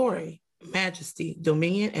 belong glory, majesty,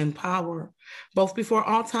 dominion, and power, both before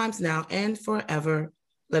all times now and forever.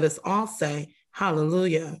 Let us all say,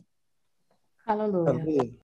 hallelujah. Hallelujah. Hallelujah.